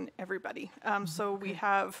subsidizing everybody. So we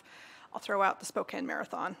have, I'll throw out the Spokane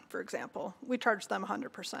Marathon, for example. We charge them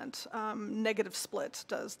 100%. Negative Split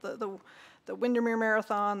does the Windermere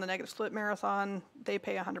Marathon, the Negative Split Marathon. They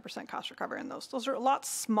pay 100% cost recovery in those. Those are a lot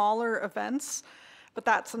smaller events, but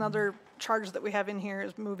that's another charge that we have in here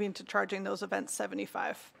is moving to charging those events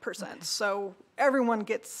 75%. Okay. So everyone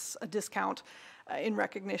gets a discount in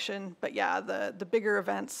recognition, but yeah, the bigger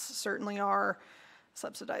events certainly are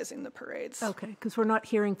subsidizing the parades. Okay, because we're not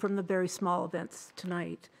hearing from the very small events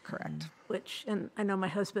tonight. Correct. And I know my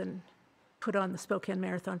husband put on the Spokane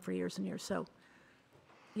Marathon for years and years, so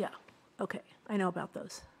yeah, okay, I know about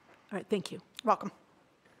those. All right, thank you. Welcome.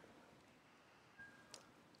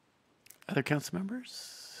 Other council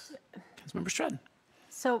members? Councilmember Strud.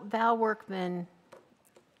 So Val Workman,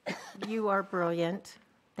 you are brilliant,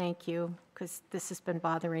 thank you, because this has been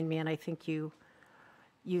bothering me, and I think you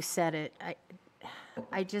said it.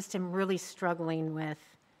 I just am really struggling with,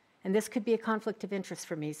 and this could be a conflict of interest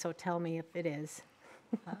for me, so tell me if it is.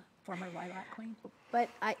 Former Lilac Queen. But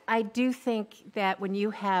I do think that when you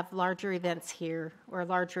have larger events here, or a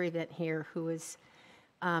larger event here, who is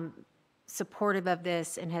supportive of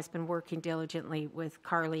this and has been working diligently with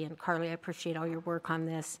Carly, and Carly, I appreciate all your work on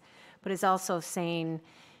this, but is also saying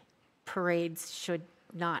parades should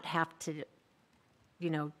not have to,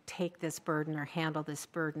 take this burden or handle this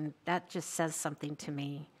burden. That just says something to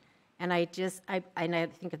me. And I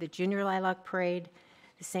think of the Junior Lilac Parade,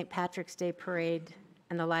 the St. Patrick's Day Parade,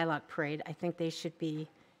 and the Lilac Parade. I think they should be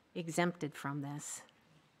exempted from this.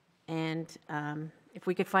 And if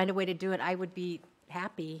we could find a way to do it, I would be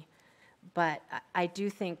happy. But I do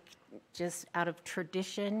think just out of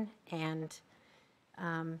tradition and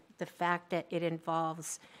the fact that it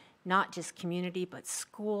involves not just community, but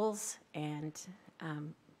schools and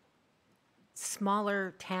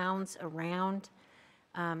smaller towns around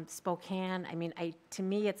Spokane. I mean, to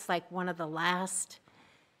me, it's like one of the last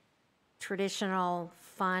traditional,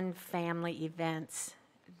 fun family events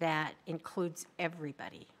that includes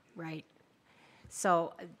everybody, right?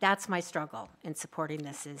 So that's my struggle in supporting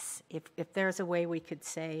this, is if there's a way we could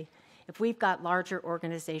say, if we've got larger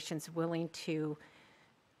organizations willing to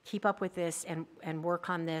keep up with this and work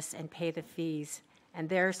on this and pay the fees, and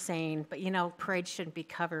they're saying, but parades shouldn't be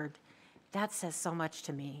covered, that says so much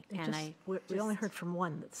to me. We only heard from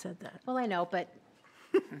one that said that. Well, I know, but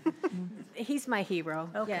he's my hero.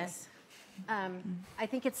 Okay. Yes. I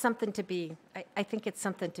think it's something to be. I think it's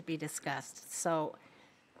something to be discussed. So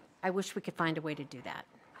I wish we could find a way to do that.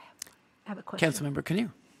 I have a question. Councilmember Canoe.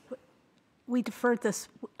 We deferred this.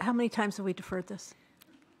 How many times have we deferred this?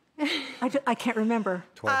 I can't remember.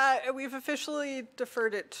 We've officially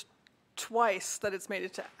deferred it twice, that it's made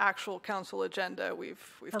it to actual council agenda. We've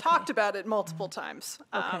talked about it multiple times.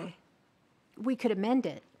 Okay. We could amend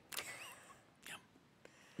it.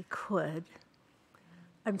 We could.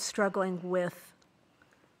 I'm struggling with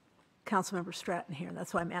Councilmember Stratton here.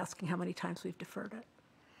 That's why I'm asking how many times we've deferred it.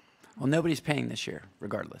 Well, nobody's paying this year,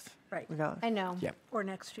 regardless. Right. I know. Yep. Or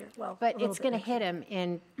next year. Well, But it's going to hit them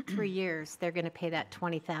in 3 years. They're going to pay that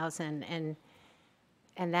 $20,000,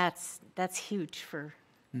 and that's huge for.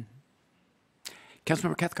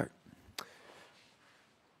 Councilmember Cathcart.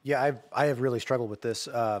 Yeah, I have really struggled with this.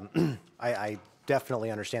 I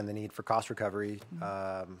definitely understand the need for cost recovery.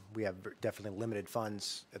 We have definitely limited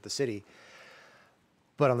funds at the city.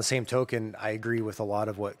 But on the same token, I agree with a lot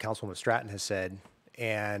of what Councilwoman Stratton has said.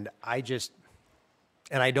 And I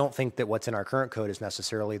don't think that what's in our current code is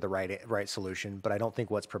necessarily the right solution, but I don't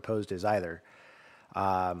think what's proposed is either.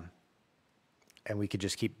 And we could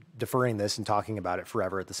just keep deferring this and talking about it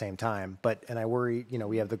forever at the same time. And I worry,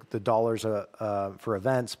 we have the dollars for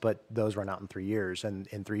events, but those run out in 3 years. And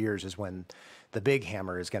in 3 years is when the big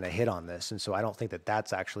hammer is going to hit on this. And so I don't think that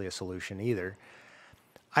that's actually a solution either.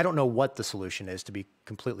 I don't know what the solution is, to be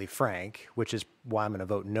completely frank, which is why I'm going to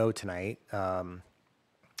vote no tonight.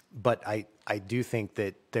 But I do think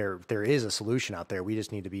that there is a solution out there. We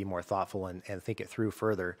just need to be more thoughtful and think it through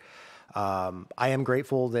further. I am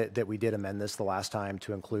grateful that we did amend this the last time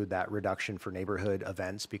to include that reduction for neighborhood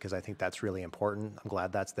events, because I think that's really important. I'm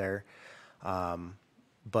glad that's there.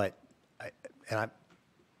 But I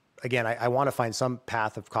want to find some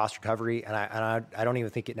path of cost recovery, and I don't even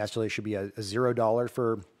think it necessarily should be a $0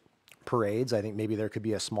 for parades. I think maybe there could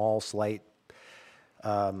be a small, slight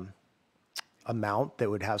amount that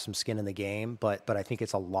would have some skin in the game, but I think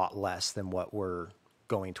it's a lot less than what we're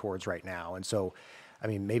going towards right now. And so, I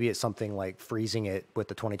mean, maybe it's something like freezing it with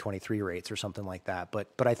the 2023 rates or something like that. But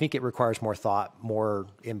I think it requires more thought, more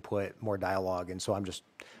input, more dialogue. And so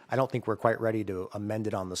I don't think we're quite ready to amend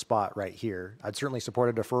it on the spot right here. I'd certainly support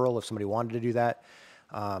a deferral if somebody wanted to do that.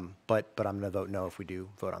 But I'm going to vote no if we do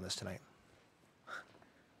vote on this tonight.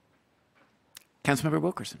 Councilmember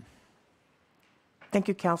Wilkerson. Thank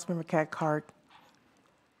you, Councilmember Cathcart.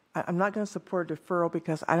 I'm not going to support a deferral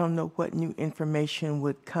because I don't know what new information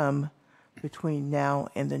would come between now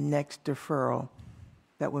and the next deferral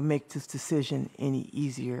that would make this decision any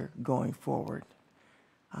easier going forward.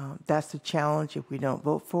 That's the challenge. If we don't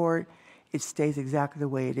vote for it, it stays exactly the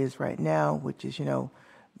way it is right now, which is,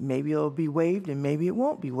 maybe it'll be waived and maybe it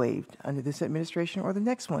won't be waived under this administration or the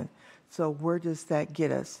next one. So where does that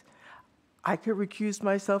get us? I could recuse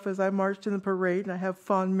myself as I marched in the parade, and I have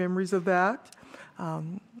fond memories of that.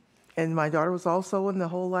 And my daughter was also in the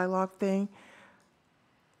whole Lilac thing.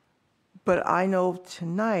 But I know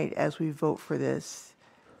tonight, as we vote for this,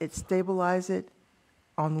 it stabilizes it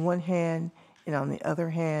on one hand, and on the other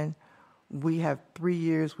hand, we have 3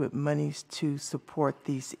 years with monies to support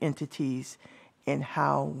these entities and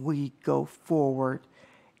how we go forward,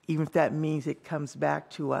 even if that means it comes back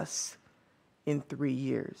to us in 3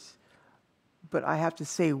 years. But I have to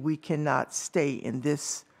say, we cannot stay in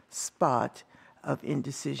this spot of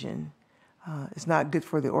indecision. It's not good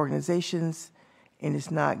for the organizations, and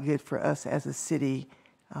it's not good for us as a city.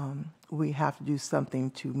 We have to do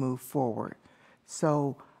something to move forward.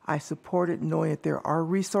 So I support it knowing that there are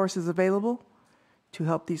resources available to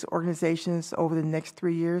help these organizations over the next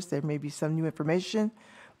 3 years. There may be some new information,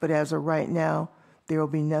 but as of right now, there will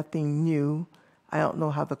be nothing new. I don't know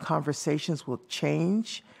how the conversations will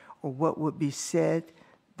change or what would be said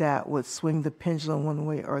that would swing the pendulum one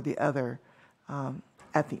way or the other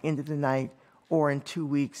at the end of the night, or in 2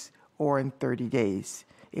 weeks, or in 30 days,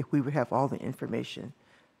 if we would have all the information.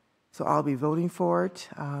 So I'll be voting for it.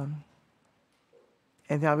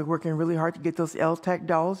 And I'll be working really hard to get those LTAC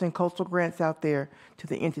dollars and coastal grants out there to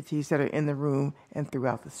the entities that are in the room and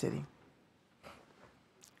throughout the city.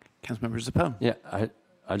 Councilmember Zappone. Yeah,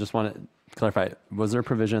 I just want to clarify, was there a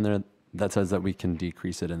provision there that says that we can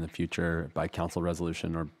decrease it in the future by council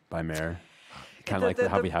resolution or by mayor? Kind of like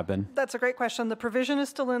how we have been? That's a great question. The provision is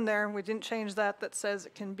still in there. We didn't change that. That says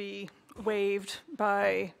it can be waived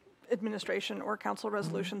by administration or council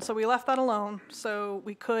resolution. So we left that alone. So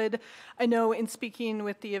we could, I know in speaking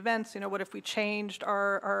with the events, what if we changed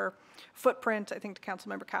our footprint? I think to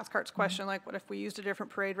Councilmember Cathcart's question, like what if we used a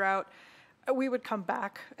different parade route? We would come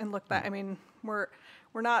back and look back. I mean, we're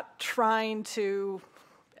not trying to,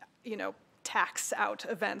 tax out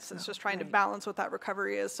events. It's just trying to balance what that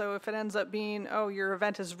recovery is. So if it ends up being, oh, your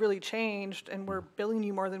event has really changed and we're billing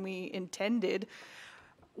you more than we intended,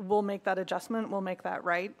 we'll make that adjustment, we'll make that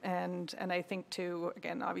right. And I think too,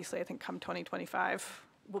 again, obviously I think come 2025,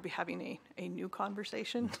 we'll be having a new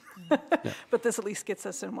conversation. But this at least gets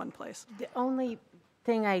us in one place. The only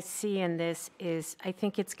thing I see in this is I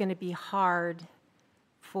think it's going to be hard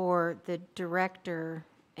for the director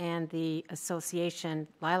and the association,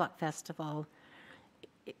 Lilac Festival,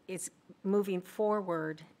 is moving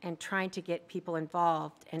forward and trying to get people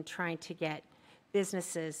involved and trying to get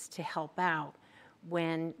businesses to help out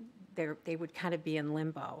when they would kind of be in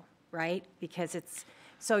limbo, right? Because it's,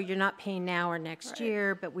 so you're not paying now or next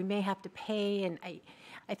year, but we may have to pay, and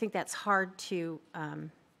I think that's hard to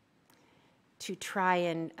try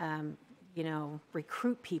and,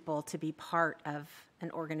 recruit people to be part of an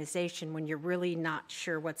organization when you're really not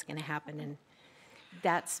sure what's going to happen, and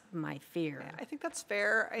that's my fear. Yeah, I think that's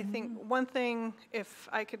fair. I think one thing, if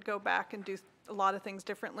I could go back and do a lot of things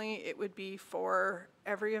differently, it would be for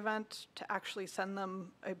every event to actually send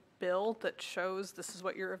them a bill that shows this is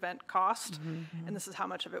what your event cost and this is how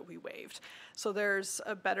much of it we waived. So there's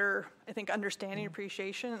a better, I think, understanding,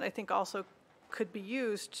 appreciation, and I think also could be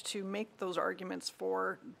used to make those arguments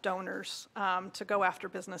for donors to go after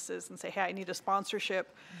businesses and say, hey, I need a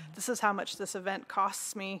sponsorship. This is how much this event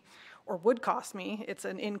costs me or would cost me. It's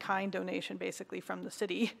an in-kind donation basically from the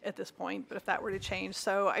city at this point, but if that were to change.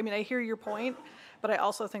 So, I mean, I hear your point, but I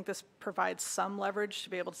also think this provides some leverage to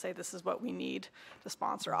be able to say this is what we need to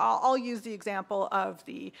sponsor. I'll use the example of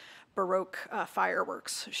the Baroque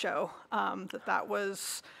fireworks show. That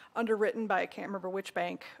was underwritten by, I can't remember which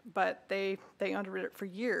bank, but they underwrote it for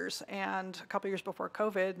years, and a couple years before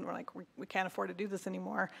COVID, and we're like, we can't afford to do this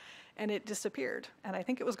anymore, and it disappeared. And I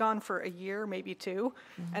think it was gone for a year, maybe two,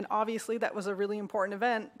 and obviously that was a really important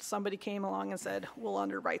event. Somebody came along and said, we'll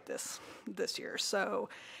underwrite this year. So,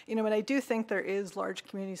 and I do think there is large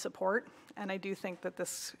community support, and I do think that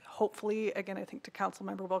this, hopefully, again, I think to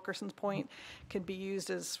Councilmember Wilkerson's point, can be used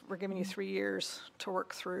as we're giving you 3 years to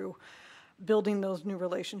work through building those new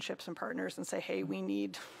relationships and partners and say, hey, we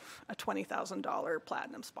need a $20,000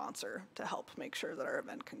 platinum sponsor to help make sure that our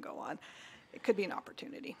event can go on. It could be an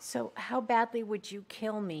opportunity. So how badly would you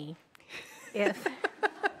kill me if,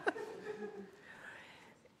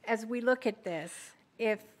 as we look at this,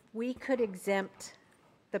 if we could exempt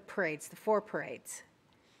the parades, the 4 parades,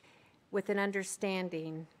 with an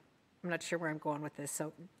understanding, I'm not sure where I'm going with this,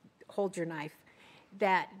 so hold your knife,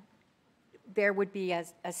 that there would be a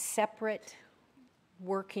separate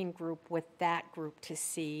working group with that group to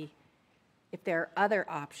see if there are other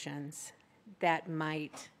options that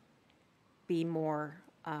might be more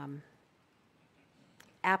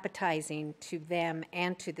appetizing to them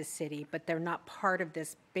and to the city, but they're not part of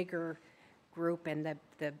this bigger group and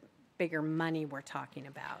the bigger money we're talking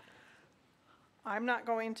about. I'm not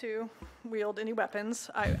going to wield any weapons.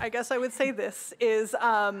 I guess I would say this is,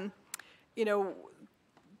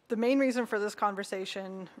 The main reason for this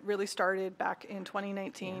conversation really started back in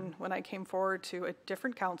 2019 when I came forward to a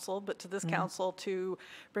different council, but to this council to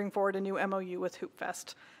bring forward a new MOU with Hoop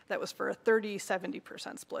Fest that was for a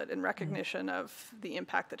 30-70% split in recognition of the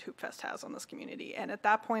impact that Hoop Fest has on this community. And at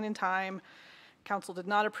that point in time, council did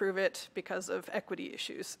not approve it because of equity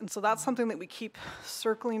issues. And so that's something that we keep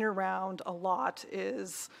circling around a lot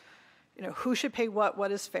is, who should pay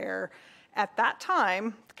what is fair. At that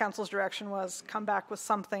time, the council's direction was come back with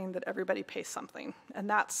something that everybody pays something. And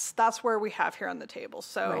that's where we have here on the table.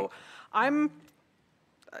 So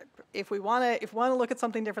if we want to look at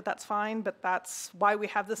something different, that's fine, but that's why we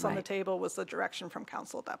have this on the table was the direction from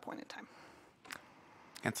council at that point in time.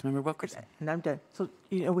 Councilmember Wilkerson. And I'm done. So,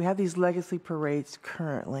 we have these legacy parades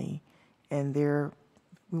currently, and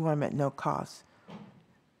we want them at no cost.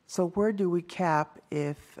 So where do we cap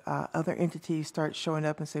if other entities start showing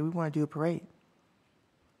up and say, we want to do a parade?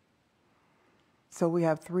 So we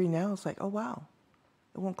have 3 now. It's like, oh, wow,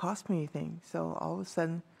 it won't cost me anything. So all of a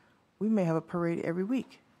sudden, we may have a parade every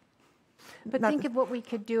week. But think of what we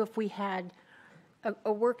could do if we had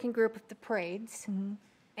a working group of the parades,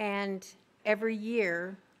 and every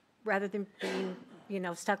year, rather than being,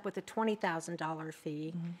 stuck with a $20,000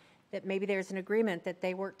 fee, that maybe there's an agreement that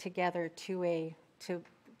they work together to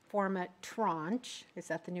form a tranche. Is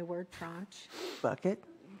that the new word, tranche? Bucket.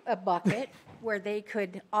 A bucket where they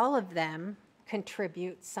could, all of them,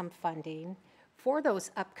 contribute some funding for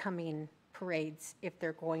those upcoming parades if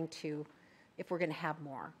we're going to have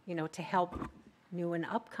more, to help new and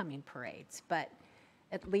upcoming parades. But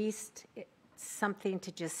at least it's something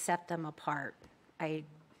to just set them apart. I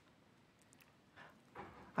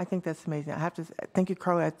think that's amazing. I have to thank you,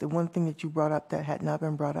 Carla. The one thing that you brought up that had not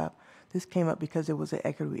been brought up, this came up because it was an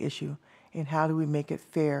equity issue. And how do we make it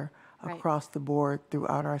fair across the board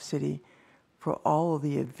throughout our city for all of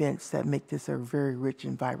the events that make this a very rich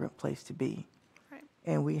and vibrant place to be? Right.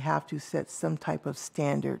 And we have to set some type of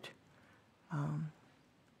standard. And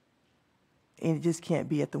it just can't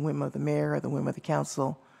be at the whim of the mayor or the whim of the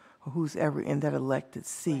council or who's ever in that elected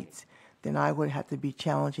seats. Then I would have to be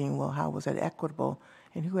challenging, well, how was that equitable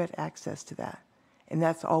and who had access to that? And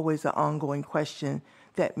that's always an ongoing question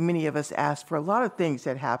that many of us ask for a lot of things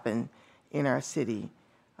that happen in our city.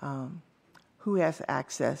 Who has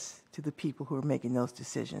access to the people who are making those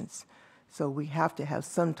decisions? So we have to have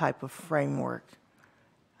some type of framework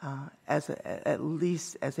at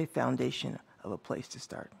least as a foundation of a place to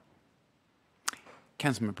start.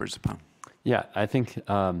 Councilmember Zappone. Yeah, I think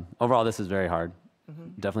overall this is very hard.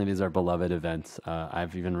 Definitely these are beloved events.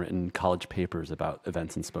 I've even written college papers about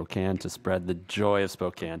events in Spokane to spread the joy of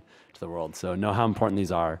Spokane to the world. So know how important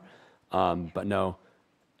these are, but know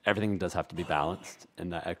everything does have to be balanced,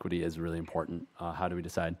 and that equity is really important. How do we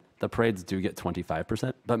decide? The parades do get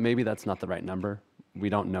 25%, but maybe that's not the right number. We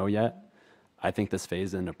don't know yet. I think this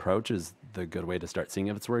phase-in approach is the good way to start seeing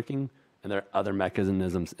if it's working, and there are other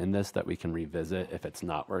mechanisms in this that we can revisit if it's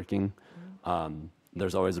not working.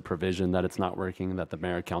 There's always a provision that it's not working that the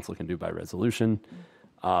mayor and council can do by resolution.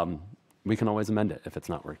 We can always amend it if it's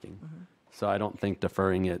not working. So I don't think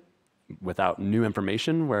deferring it without new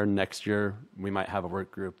information, where next year we might have a work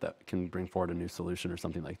group that can bring forward a new solution or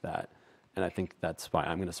something like that. And I think that's why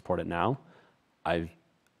I'm going to support it now. I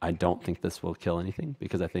don't think this will kill anything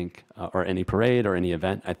because I think, or any parade or any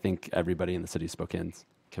event, I think everybody in the city of Spokane's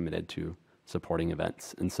committed to supporting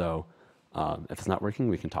events. And so if it's not working,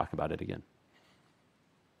 we can talk about it again.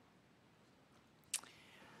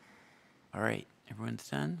 All right, everyone's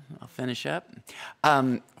done. I'll finish up.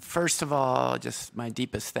 First of all, just my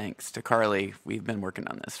deepest thanks to Carly. We've been working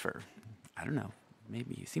on this for, I don't know,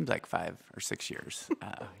 maybe it seems like 5 or 6 years.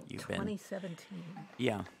 You've 2017.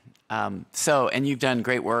 Yeah. And you've done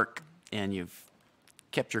great work, and you've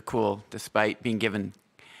kept your cool despite being given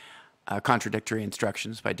contradictory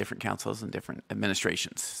instructions by different councils and different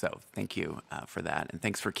administrations. So thank you for that, and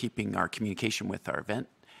thanks for keeping our communication with our event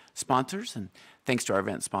sponsors, and thanks to our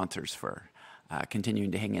event sponsors for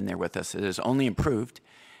continuing to hang in there with us. It has only improved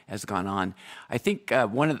as gone on. I think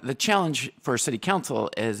one of the challenge for City Council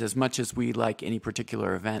is, as much as we like any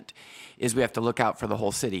particular event, is we have to look out for the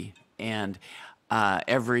whole city. And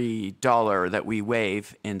every dollar that we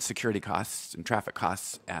waive in security costs and traffic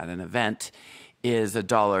costs at an event is a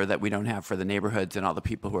dollar that we don't have for the neighborhoods and all the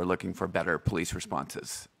people who are looking for better police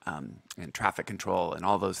responses and traffic control and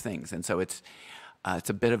all those things. And so it's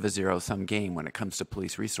a bit of a zero-sum game when it comes to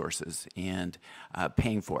police resources and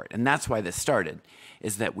paying for it. And that's why this started,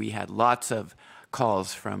 is that we had lots of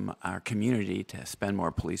calls from our community to spend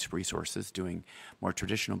more police resources doing more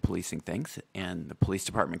traditional policing things. And the police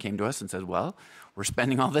department came to us and said, well, we're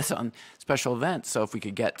spending all this on special events, so if we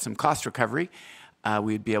could get some cost recovery,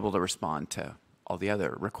 we'd be able to respond to all the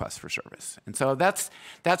other requests for service. And so that's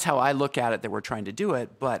how I look at it, that we're trying to do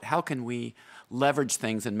it, but how can we leverage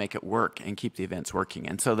things and make it work and keep the events working?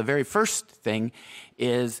 And so the very first thing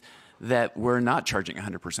is that we're not charging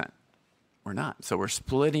 100%. We're not. So we're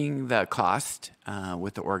splitting the cost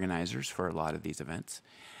with the organizers for a lot of these events.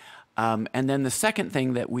 And then the second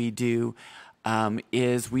thing that we do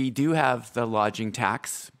is we do have the lodging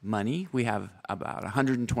tax money. We have about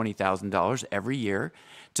 $120,000 every year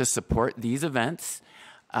to support these events.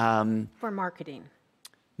 For marketing.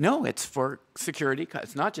 No, it's for security.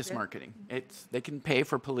 It's not just marketing. They can pay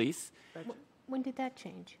for police. When did that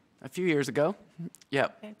change? A few years ago.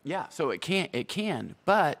 Yep. Okay. Yeah, so it can.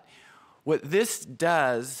 But what this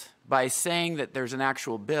does, by saying that there's an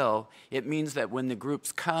actual bill, it means that when the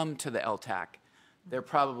groups come to the LTAC, they're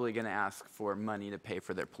probably going to ask for money to pay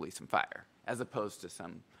for their police and fire, as opposed to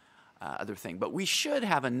some other thing. But we should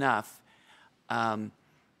have enough in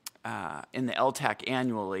the LTAC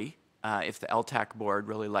annually, if the LTAC board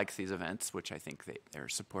really likes these events, which I think they're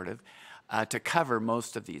supportive, to cover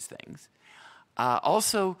most of these things.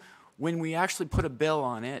 Also, when we actually put a bill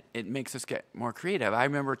on it, it makes us get more creative. I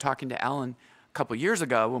remember talking to Alan a couple years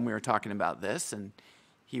ago when we were talking about this, and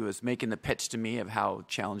he was making the pitch to me of how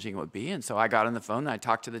challenging it would be. And so I got on the phone and I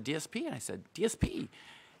talked to the DSP and I said, DSP,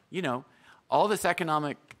 you know, all this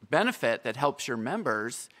economic benefit that helps your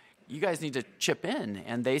members, you guys need to chip in.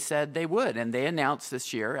 And they said they would. And they announced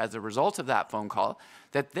this year, as a result of that phone call,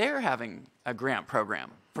 that they're having a grant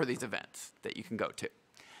program for these events that you can go to.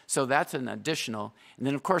 So that's an additional. And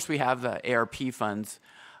then, of course, we have the ARP funds,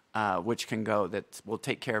 which can go, that will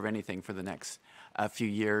take care of anything for the next few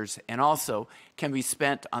years, and also can be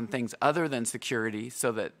spent on things other than security,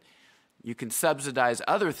 so that you can subsidize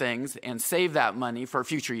other things and save that money for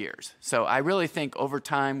future years. So I really think over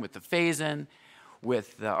time, with the phase-in,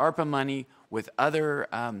 with the ARPA money, with other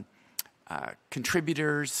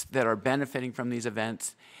contributors that are benefiting from these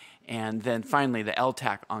events, and then finally the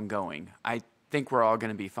LTAC ongoing, I think we're all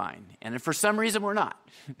going to be fine. And if for some reason we're not,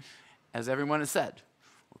 as everyone has said,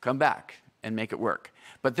 we'll come back and make it work.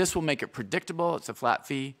 But this will make it predictable. It's a flat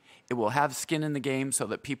fee. It will have skin in the game so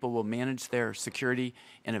that people will manage their security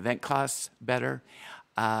and event costs better,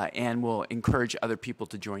 and will encourage other people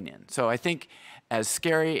to join in. So I think, as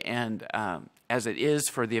scary and as it is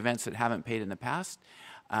for the events that haven't paid in the past,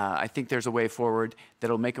 I think there's a way forward that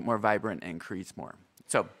will make it more vibrant and increase more.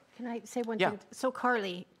 So, can I say one yeah. thing? So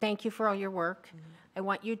Carly, thank you for all your work. I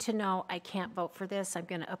want you to know I can't vote for this. I'm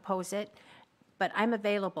going to oppose it. But I'm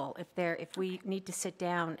available if we need to sit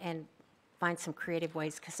down and find some creative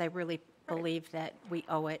ways, because I really believe that we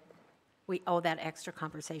owe that extra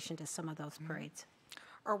conversation to some of those parades.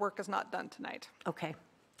 Our work is not done tonight. Okay,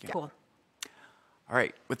 Yeah. cool. All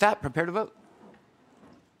right, with that, prepare to vote.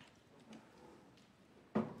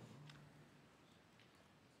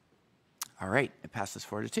 All right, it passes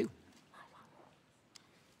 4-2.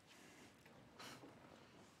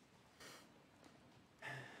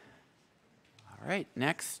 All right,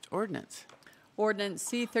 next ordinance. Ordinance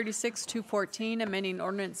C 36-214, amending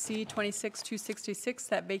Ordinance C 26-266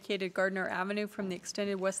 that vacated Gardner Avenue from the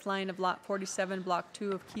extended west line of Lot 47, Block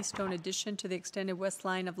 2 of Keystone Addition to the extended west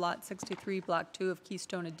line of Lot 63, Block 2 of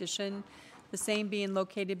Keystone Addition, the same being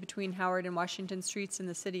located between Howard and Washington Streets in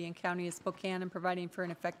the city and county of Spokane, and providing for an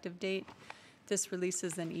effective date. This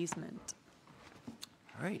releases an easement.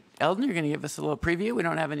 All right, Eldon, you're going to give us a little preview. We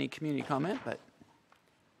don't have any community comment, but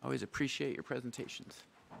always appreciate your presentations.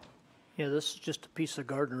 Yeah, this is just a piece of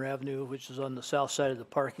Gardner Avenue, which is on the south side of the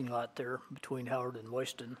parking lot there between Howard and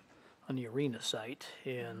Weston on the arena site.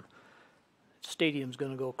 And the stadium's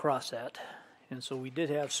going to go across that. And so we did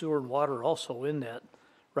have sewer and water also in that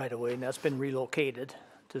right away, and that's been relocated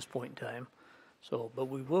at this point in time. So, but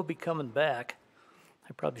we will be coming back.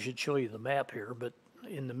 I probably should show you the map here, but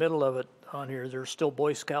in the middle of it on here, there's still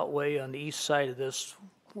Boy Scout Way on the east side of this,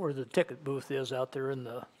 where the ticket booth is out there in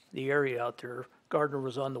the area out there. Gardner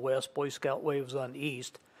was on the west, Boy Scout Way was on the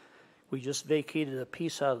east. We just vacated a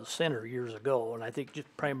piece out of the center years ago, and I think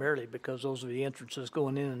just primarily because those are the entrances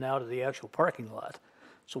going in and out of the actual parking lot.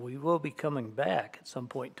 So we will be coming back at some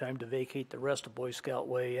point in time to vacate the rest of Boy Scout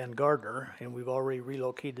Way and Gardner, and we've already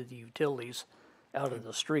relocated the utilities out of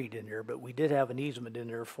the street in there, but we did have an easement in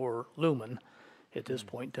there for Lumen at this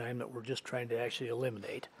point in time that we're just trying to actually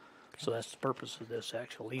eliminate. Okay. So that's the purpose of this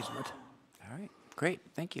actual easement. All right, great,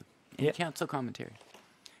 thank you. Any council commentary?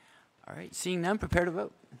 All right, seeing none, prepare to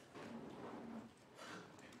vote.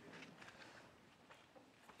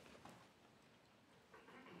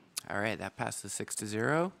 All right, that passes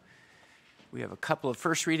 6-0. We have a couple of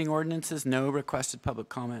first reading ordinances, no requested public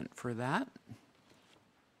comment for that.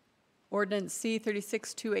 Ordinance C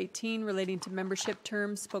 36-218 relating to membership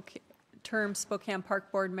terms, Spokane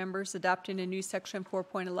Park Board members, adopting a new section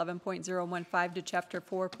 4.11.015 to chapter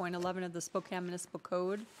 4.11 of the Spokane Municipal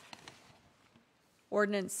Code.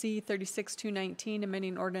 Ordinance C 36-219,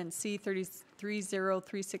 amending Ordinance C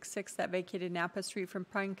 30366 that vacated Napa Street from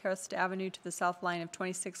Pinecrest Avenue to the south line of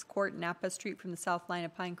 26th Court, Napa Street from the south line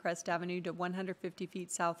of Pinecrest Avenue to 150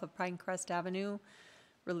 feet south of Pinecrest Avenue.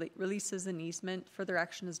 Releases an easement. Further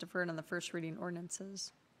action is deferred on the first reading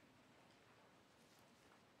ordinances.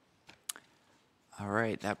 All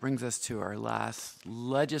right, that brings us to our last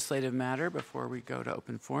legislative matter before we go to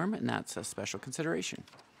open forum, and that's a special consideration.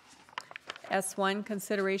 S1,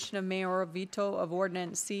 consideration of mayoral veto of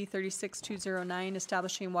Ordinance C 36209,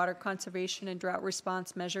 establishing water conservation and drought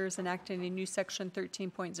response measures, enacting a new section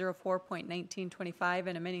 13.04.1925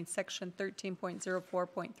 and amending section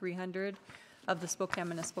 13.04.300 of the Spokane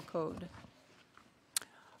Municipal Code.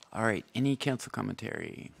 All right, any council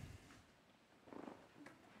commentary?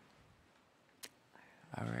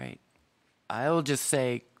 All right. I will just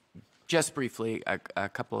say, just briefly, a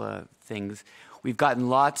couple of things. We've gotten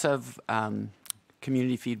lots of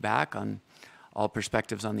community feedback on all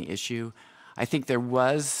perspectives on the issue. I think there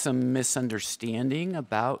was some misunderstanding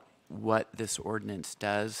about what this ordinance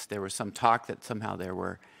does. There was some talk that somehow there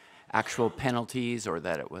were actual penalties or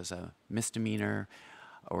that it was a misdemeanor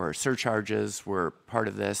or surcharges were part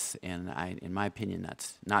of this, and in my opinion,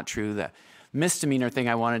 that's not true. The misdemeanor thing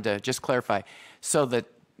I wanted to just clarify. So that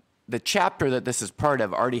the chapter that this is part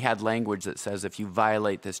of already had language that says if you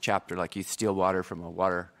violate this chapter, like you steal water from a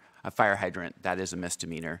fire hydrant, that is a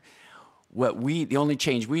misdemeanor. The only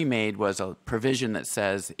change we made was a provision that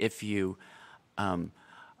says if you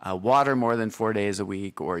water more than 4 days a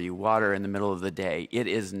week or you water in the middle of the day, it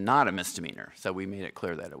is not a misdemeanor. So we made it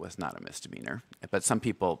clear that it was not a misdemeanor. But some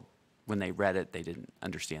people, when they read it, they didn't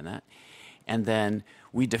understand that. And then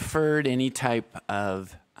we deferred any type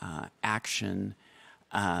of action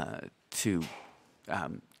to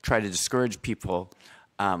try to discourage people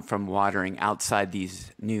from watering outside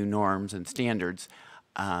these new norms and standards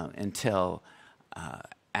until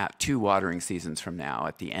at 2 watering seasons from now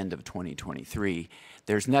at the end of 2023.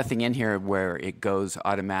 There's nothing in here where it goes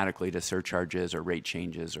automatically to surcharges or rate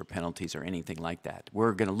changes or penalties or anything like that.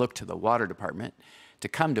 We're going to look to the water department to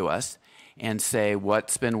come to us and say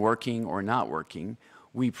what's been working or not working.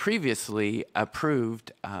 We previously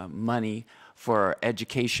approved money for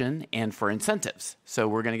education and for incentives. So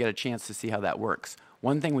we're going to get a chance to see how that works.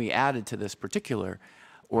 One thing we added to this particular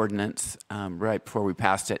ordinance right before we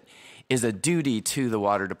passed it is a duty to the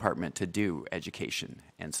water department to do education.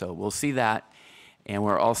 And so we'll see that. And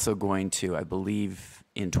we're also going to, I believe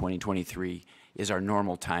in 2023 is our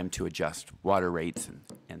normal time to adjust water rates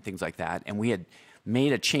and things like that. And we had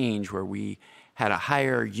made a change where we had a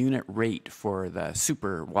higher unit rate for the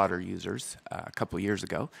super water users a couple of years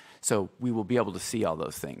ago. So we will be able to see all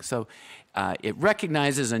those things. So it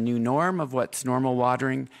recognizes a new norm of what's normal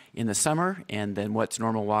watering in the summer and then what's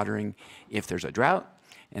normal watering if there's a drought,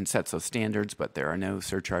 and sets those standards, but there are no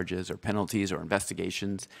surcharges or penalties or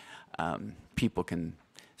investigations. People can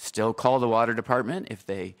still call the water department if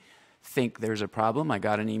they think there's a problem. I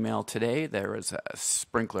got an email today. There was a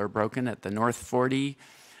sprinkler broken at the North 40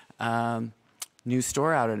 new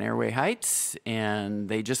store out in Airway Heights, and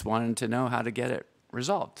they just wanted to know how to get it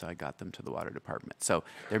resolved. So I got them to the water department. So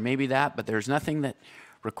there may be that, but there's nothing that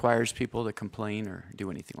requires people to complain or do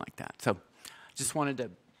anything like that. So just wanted to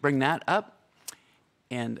bring that up.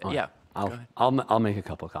 And yeah, I'll make a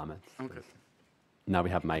couple comments. Okay. Now we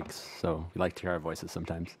have mics, so we like to hear our voices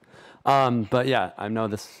sometimes. But yeah, I know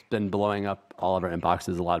this has been blowing up all of our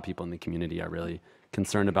inboxes. A lot of people in the community are really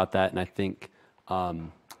concerned about that, and I think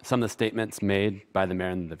some of the statements made by the mayor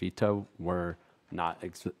and the veto were not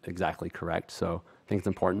exactly correct. So I think it's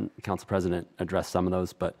important Council President address some of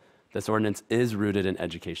those, but this ordinance is rooted in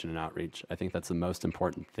education and outreach. I think that's the most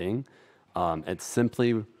important thing. It's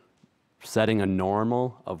simply setting a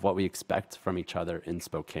normal of what we expect from each other in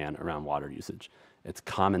Spokane around water usage. It's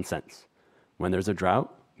common sense. When there's a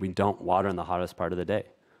drought, we don't water in the hottest part of the day.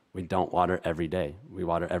 We don't water every day. We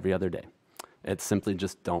water every other day. It's simply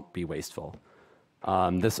just don't be wasteful.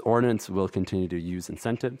 This ordinance will continue to use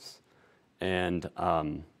incentives, and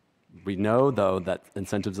we know, though, that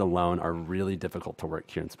incentives alone are really difficult to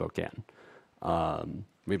work here in Spokane.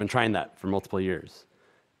 We've been trying that for multiple years,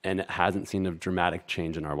 and it hasn't seen a dramatic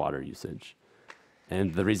change in our water usage.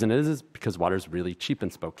 And the reason is because water is really cheap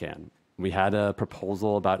in Spokane. We had a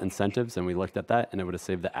proposal about incentives, and we looked at that, and it would have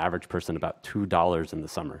saved the average person about $2 in the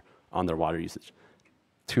summer on their water usage.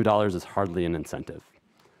 $2 is hardly an incentive.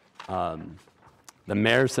 The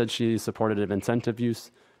mayor said she supported incentive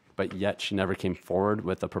use. but yet she never came forward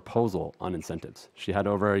with a proposal on incentives. She had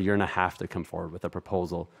over a year and a half to come forward with a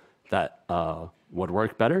proposal that would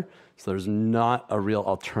work better. So there's not a real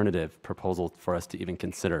alternative proposal for us to even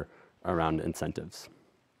consider around incentives.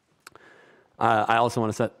 I also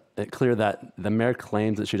want to set it clear that the mayor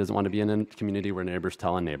claims that she doesn't want to be in a community where neighbors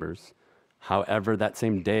tell on neighbors. However, that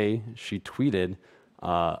same day, she tweeted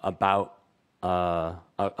about,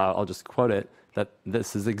 I'll just quote it, that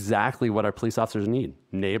this is exactly what our police officers need.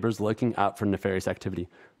 Neighbors looking out for nefarious activity,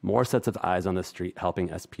 more sets of eyes on the street helping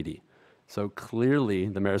SPD. So clearly,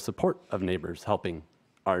 the mayor's support of neighbors helping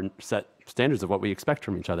our set standards of what we expect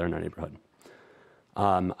from each other in our neighborhood.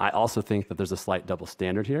 I also think that there's a slight double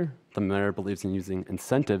standard here. The mayor believes in using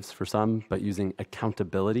incentives for some, but using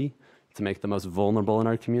accountability to make the most vulnerable in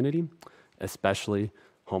our community, especially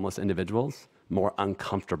homeless individuals, more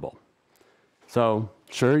uncomfortable. So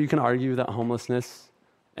sure, you can argue that homelessness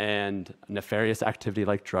and nefarious activity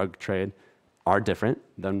like drug trade are different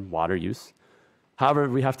than water use. However,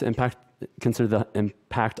 we have to consider the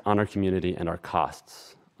impact on our community and our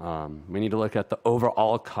costs. We need to look at the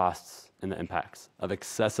overall costs and the impacts of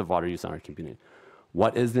excessive water use on our community.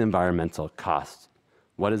 What is the environmental cost?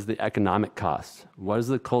 What is the economic cost? What is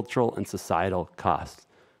the cultural and societal cost?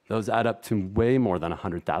 Those add up to way more than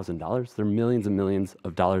 $100,000. They're millions and millions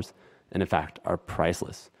of dollars, and in fact, are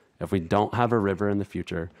priceless. If we don't have a river in the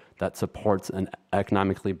future that supports an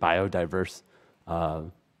economically biodiverse,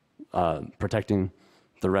 protecting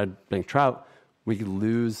the red-banked trout, we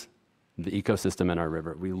lose the ecosystem in our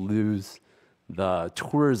river. We lose the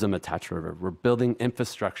tourism attached to the river. We're building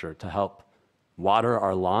infrastructure to help water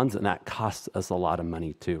our lawns, and that costs us a lot of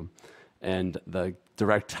money too. And the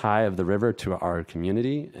direct tie of the river to our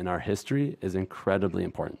community and our history is incredibly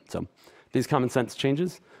important. So these common sense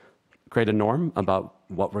changes create a norm about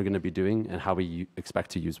what we're going to be doing and how we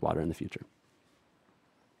expect to use water in the future.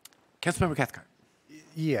 Councilmember Cathcart.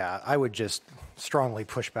 Yeah, I would just strongly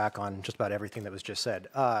push back on just about everything that was just said.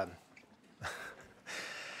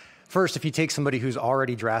 First, if you take somebody who's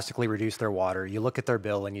already drastically reduced their water, you look at their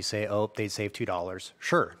bill and you say, oh, they'd save $2.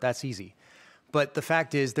 Sure, that's easy. But the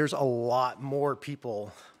fact is, there's a lot more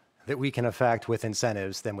people that we can affect with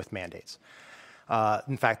incentives than with mandates.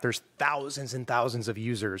 In fact, there's thousands and thousands of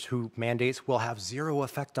users who mandates will have zero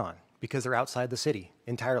effect on because they're outside the city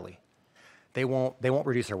entirely. They won't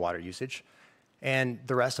reduce their water usage, and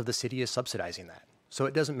the rest of the city is subsidizing that. So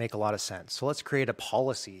it doesn't make a lot of sense. So let's create a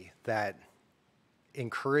policy that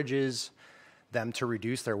encourages them to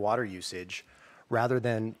reduce their water usage rather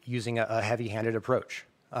than using a heavy-handed approach.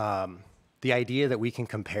 The idea that we can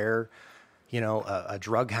compare, a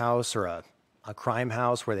drug house or a crime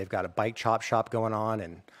house where they've got a bike chop shop going on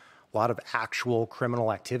and a lot of actual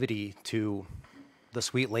criminal activity to the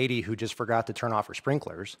sweet lady who just forgot to turn off her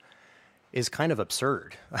sprinklers is kind of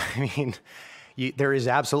absurd. I mean, there is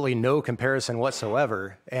absolutely no comparison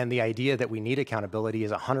whatsoever, and the idea that we need accountability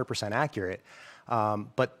is 100% accurate.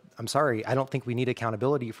 But I'm sorry, I don't think we need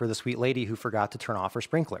accountability for the sweet lady who forgot to turn off her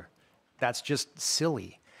sprinkler. That's just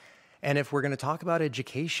silly. And if we're going to talk about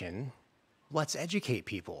education, let's educate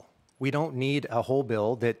people. We don't need a whole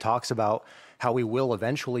bill that talks about how we will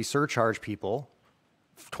eventually surcharge people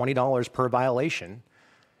 $20 per violation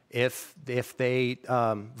if they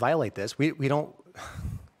violate this. We don't,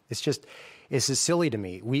 it's just silly to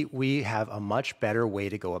me. We have a much better way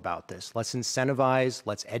to go about this. Let's incentivize,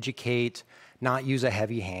 let's educate, not use a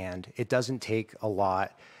heavy hand. It doesn't take a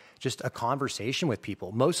lot, just a conversation with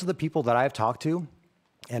people. Most of the people that I've talked to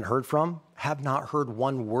and heard from have not heard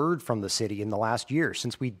one word from the city in the last year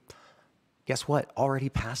since we, guess what, already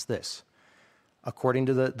passed this. According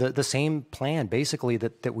to the same plan, basically,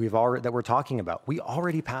 that we're talking about. We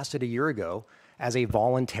already passed it a year ago as a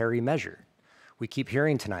voluntary measure. We keep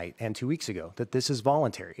hearing tonight and 2 weeks ago that this is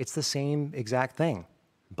voluntary. It's the same exact thing.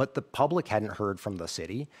 But the public hadn't heard from the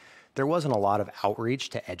city. There wasn't a lot of outreach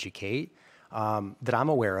to educate that I'm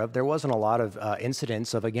aware of. There wasn't a lot of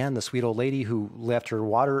incidents of, again, the sweet old lady who left her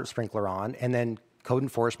water sprinkler on and then code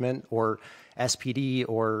enforcement or SPD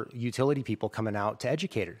or utility people coming out to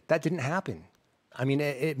educate her. That didn't happen. I mean,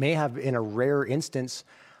 it may have in a rare instance,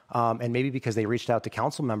 and maybe because they reached out to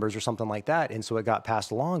council members or something like that, and so it got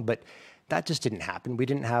passed along, but that just didn't happen. We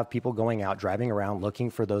didn't have people going out, driving around, looking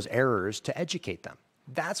for those errors to educate them.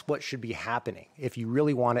 That's what should be happening if you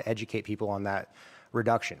really want to educate people on that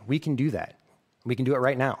reduction. We can do that. We can do it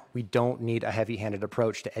right now. We don't need a heavy-handed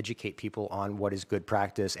approach to educate people on what is good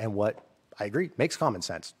practice and what, I agree, makes common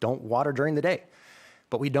sense. Don't water during the day.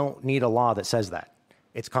 But we don't need a law that says that.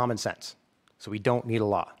 It's common sense. So we don't need a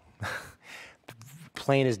law.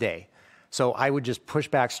 Plain as day. So I would just push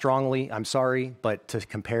back strongly. I'm sorry, but to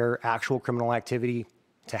compare actual criminal activity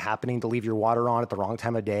to happening to leave your water on at the wrong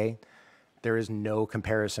time of day, there is no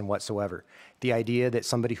comparison whatsoever. The idea that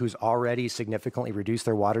somebody who's already significantly reduced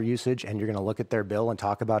their water usage and you're going to look at their bill and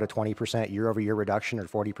talk about a 20% year-over-year reduction or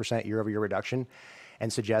 40% year-over-year reduction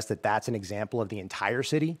and suggest that that's an example of the entire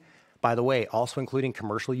city, by the way, also including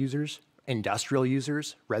commercial users, industrial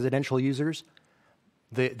users, residential users,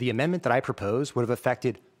 the amendment that I propose would have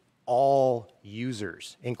affected all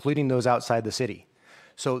users, including those outside the city.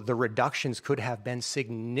 So the reductions could have been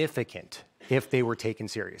significant if they were taken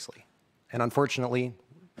seriously. And unfortunately,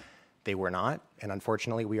 they were not. And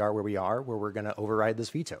unfortunately, we are where we are, where we're going to override this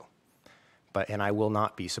veto. And I will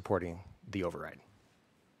not be supporting the override.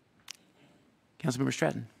 Councilmember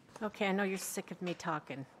Stratton. Okay, I know you're sick of me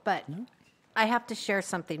talking, but I have to share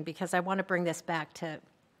something because I want to bring this back to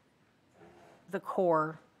the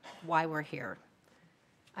core, why we're here.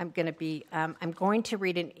 I'm going to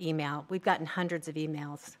read an email. We've gotten hundreds of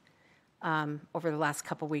emails over the last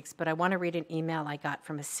couple weeks, but I want to read an email I got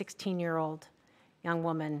from a 16-year-old young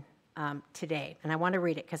woman today, and I want to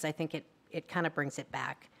read it because I think it kind of brings it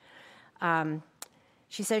back.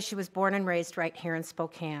 She says she was born and raised right here in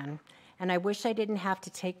Spokane, and I wish I didn't have to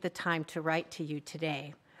take the time to write to you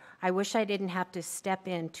today. I wish I didn't have to step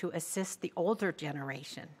in to assist the older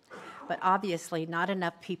generation, but obviously not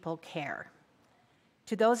enough people care.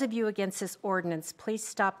 To those of you against this ordinance, please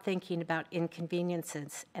stop thinking about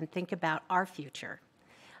inconveniences and think about our future.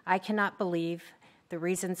 I cannot believe the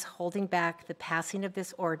reasons holding back the passing of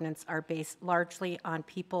this ordinance are based largely on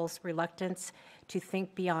people's reluctance to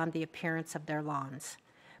think beyond the appearance of their lawns.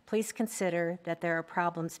 Please consider that there are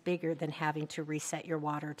problems bigger than having to reset your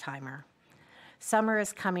water timer. Summer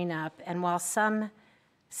is coming up, and while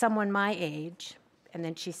someone my age, and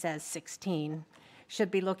then she says 16, should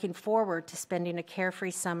be looking forward to spending a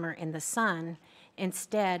carefree summer in the sun,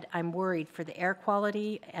 instead, I'm worried for the air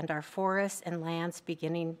quality and our forests and lands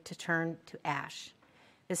beginning to turn to ash.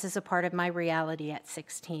 This is a part of my reality at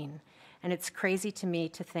 16, and it's crazy to me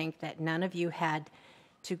to think that none of you had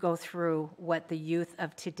to go through what the youth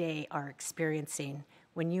of today are experiencing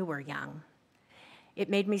when you were young. It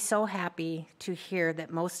made me so happy to hear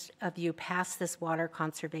that most of you passed this water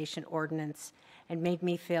conservation ordinance and made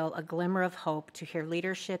me feel a glimmer of hope to hear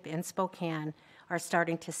leadership in Spokane are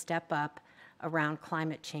starting to step up around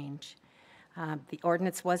climate change. The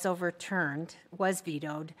ordinance was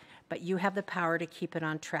vetoed, but you have the power to keep it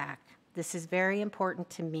on track. This is very important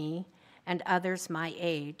to me and others my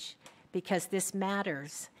age because this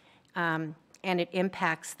matters and it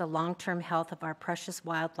impacts the long-term health of our precious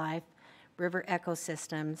wildlife, river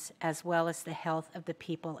ecosystems, as well as the health of the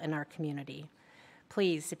people in our community.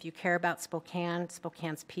 Please, if you care about Spokane,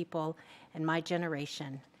 Spokane's people, and my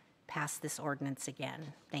generation, pass this ordinance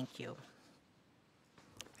again. Thank you.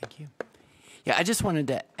 Thank you. Yeah, I just wanted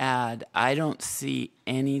to add, I don't see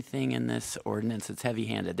anything in this ordinance that's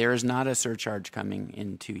heavy-handed. There is not a surcharge coming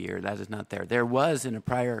in 2 years. That is not there. There was in a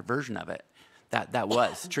prior version of it. That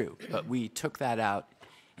was true, but we took that out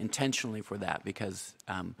intentionally for that because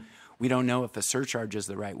we don't know if a surcharge is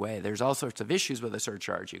the right way. There's all sorts of issues with a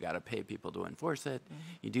surcharge. You got to pay people to enforce it.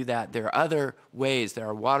 You do that. There are other ways. There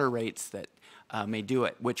are water rates that may do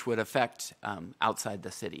it, which would affect outside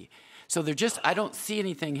the city. So I don't see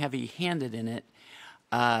anything heavy-handed in it.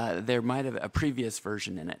 There might have a previous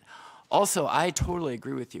version in it. Also, I totally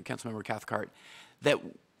agree with you, Councilmember Cathcart, that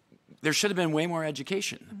there should have been way more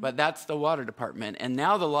education, but that's the water department. And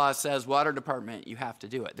now the law says, water department, you have to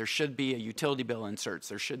do it. There should be a utility bill inserts.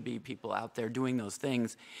 There should be people out there doing those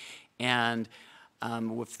things. And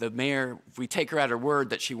with the mayor, if we take her at her word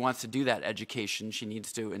that she wants to do that education, she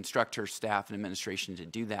needs to instruct her staff and administration to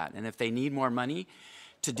do that. And if they need more money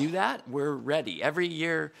to do that, we're ready. Every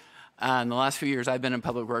year, in the last few years I've been in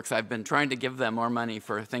Public Works, I've been trying to give them more money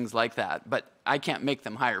for things like that, but I can't make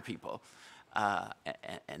them hire people.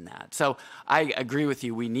 And that. So I agree with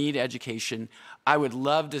you. We need education. I would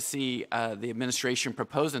love to see the administration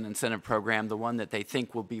propose an incentive program, the one that they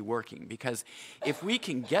think will be working. Because if we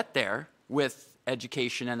can get there with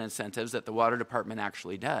education and incentives that the water department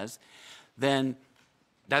actually does, then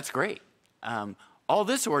that's great. All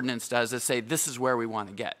this ordinance does is say this is where we want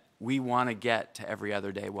to get. We want to get to every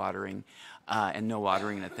other day watering and no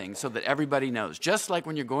watering in a thing so that everybody knows. Just like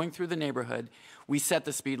when you're going through the neighborhood, we set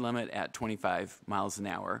the speed limit at 25 miles an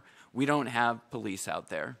hour. We don't have police out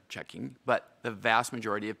there checking, but the vast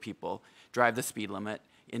majority of people drive the speed limit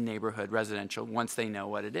in neighborhood residential once they know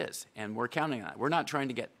what it is. And we're counting on it. We're not trying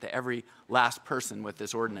to get to every last person with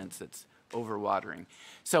this ordinance that's overwatering.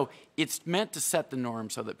 So it's meant to set the norm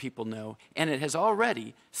so that people know, and it has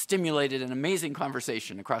already stimulated an amazing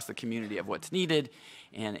conversation across the community of what's needed,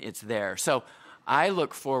 and it's there. So I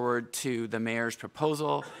look forward to the mayor's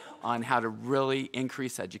proposal on how to really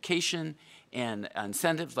increase education and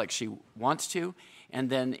incentives like she wants to. And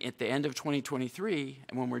then at the end of 2023,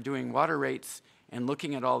 and when we're doing water rates and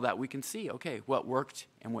looking at all that, we can see, okay, what worked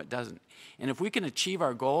and what doesn't. And if we can achieve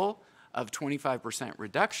our goal of 25%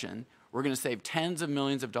 reduction, we're going to save tens of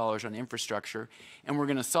millions of dollars on infrastructure, and we're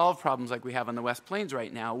going to solve problems like we have on the West Plains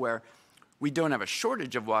right now, where we don't have a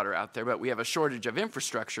shortage of water out there, but we have a shortage of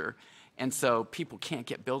infrastructure, and so people can't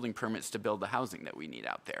get building permits to build the housing that we need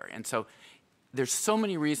out there. And so there's so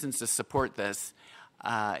many reasons to support this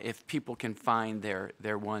if people can find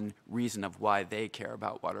their one reason of why they care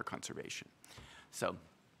about water conservation. So,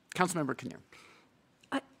 Councilmember Kinnear.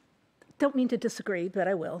 I don't mean to disagree, but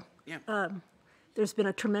I will. Yeah. There's been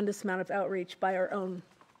a tremendous amount of outreach by our own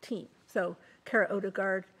team. So Kara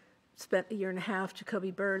Odegaard spent a year and a half,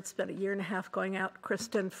 Jacoby Bird spent a year and a half going out,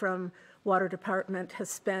 Kristen from Water Department has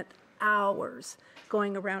spent hours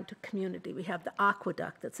going around to community. We have the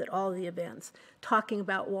aqueduct that's at all the events, talking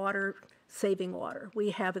about water, saving water. We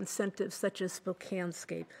have incentives such as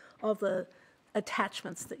Spokanescape, all the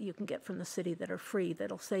attachments that you can get from the city that are free,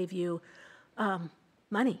 that'll save you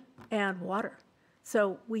money and water.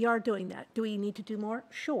 So we are doing that. Do we need to do more?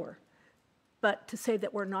 Sure. But to say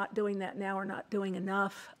that we're not doing that now or not doing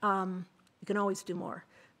enough, you can always do more.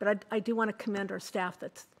 But I do want to commend our staff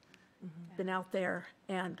that's been out there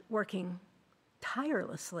and working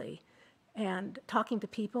tirelessly and talking to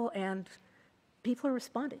people, and people are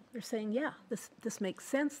responding. They're saying, yeah, this makes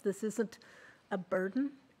sense. This isn't a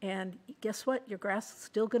burden. And guess what? Your grass is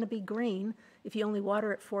still going to be green if you only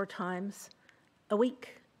water it 4 times a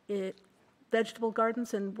week. Vegetable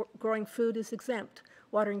gardens and growing food is exempt.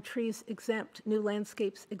 Watering trees exempt. New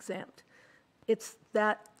landscapes exempt. It's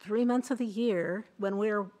that 3 months of the year when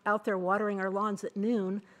we're out there watering our lawns at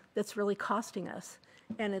noon that's really costing us.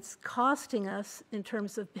 And it's costing us in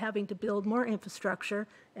terms of having to build more infrastructure,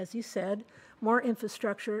 as you said, more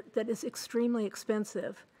infrastructure that is extremely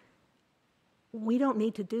expensive. We don't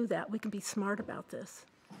need to do that. We can be smart about this.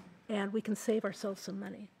 And we can save ourselves some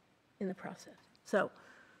money in the process. So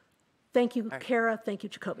thank you, Kara. Thank you,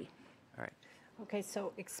 Jacoby. All right. Okay,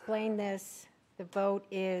 so explain this. The vote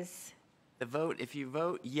is? The vote, if you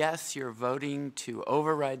vote yes, you're voting to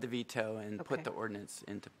override the veto and put the ordinance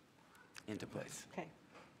into place. Okay.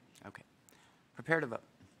 Okay. Prepare to vote.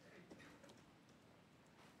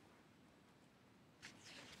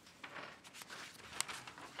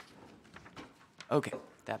 Okay,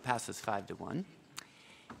 that passes 5-1.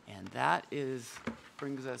 And that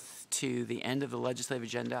brings us to the end of the legislative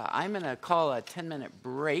agenda. I'm going to call a 10-minute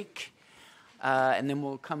break, and then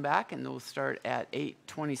we'll come back, and we'll start at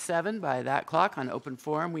 8:27 by that clock on open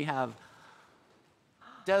forum. We have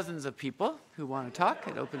dozens of people who want to talk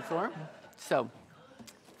at open forum. So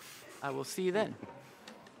I will see you then.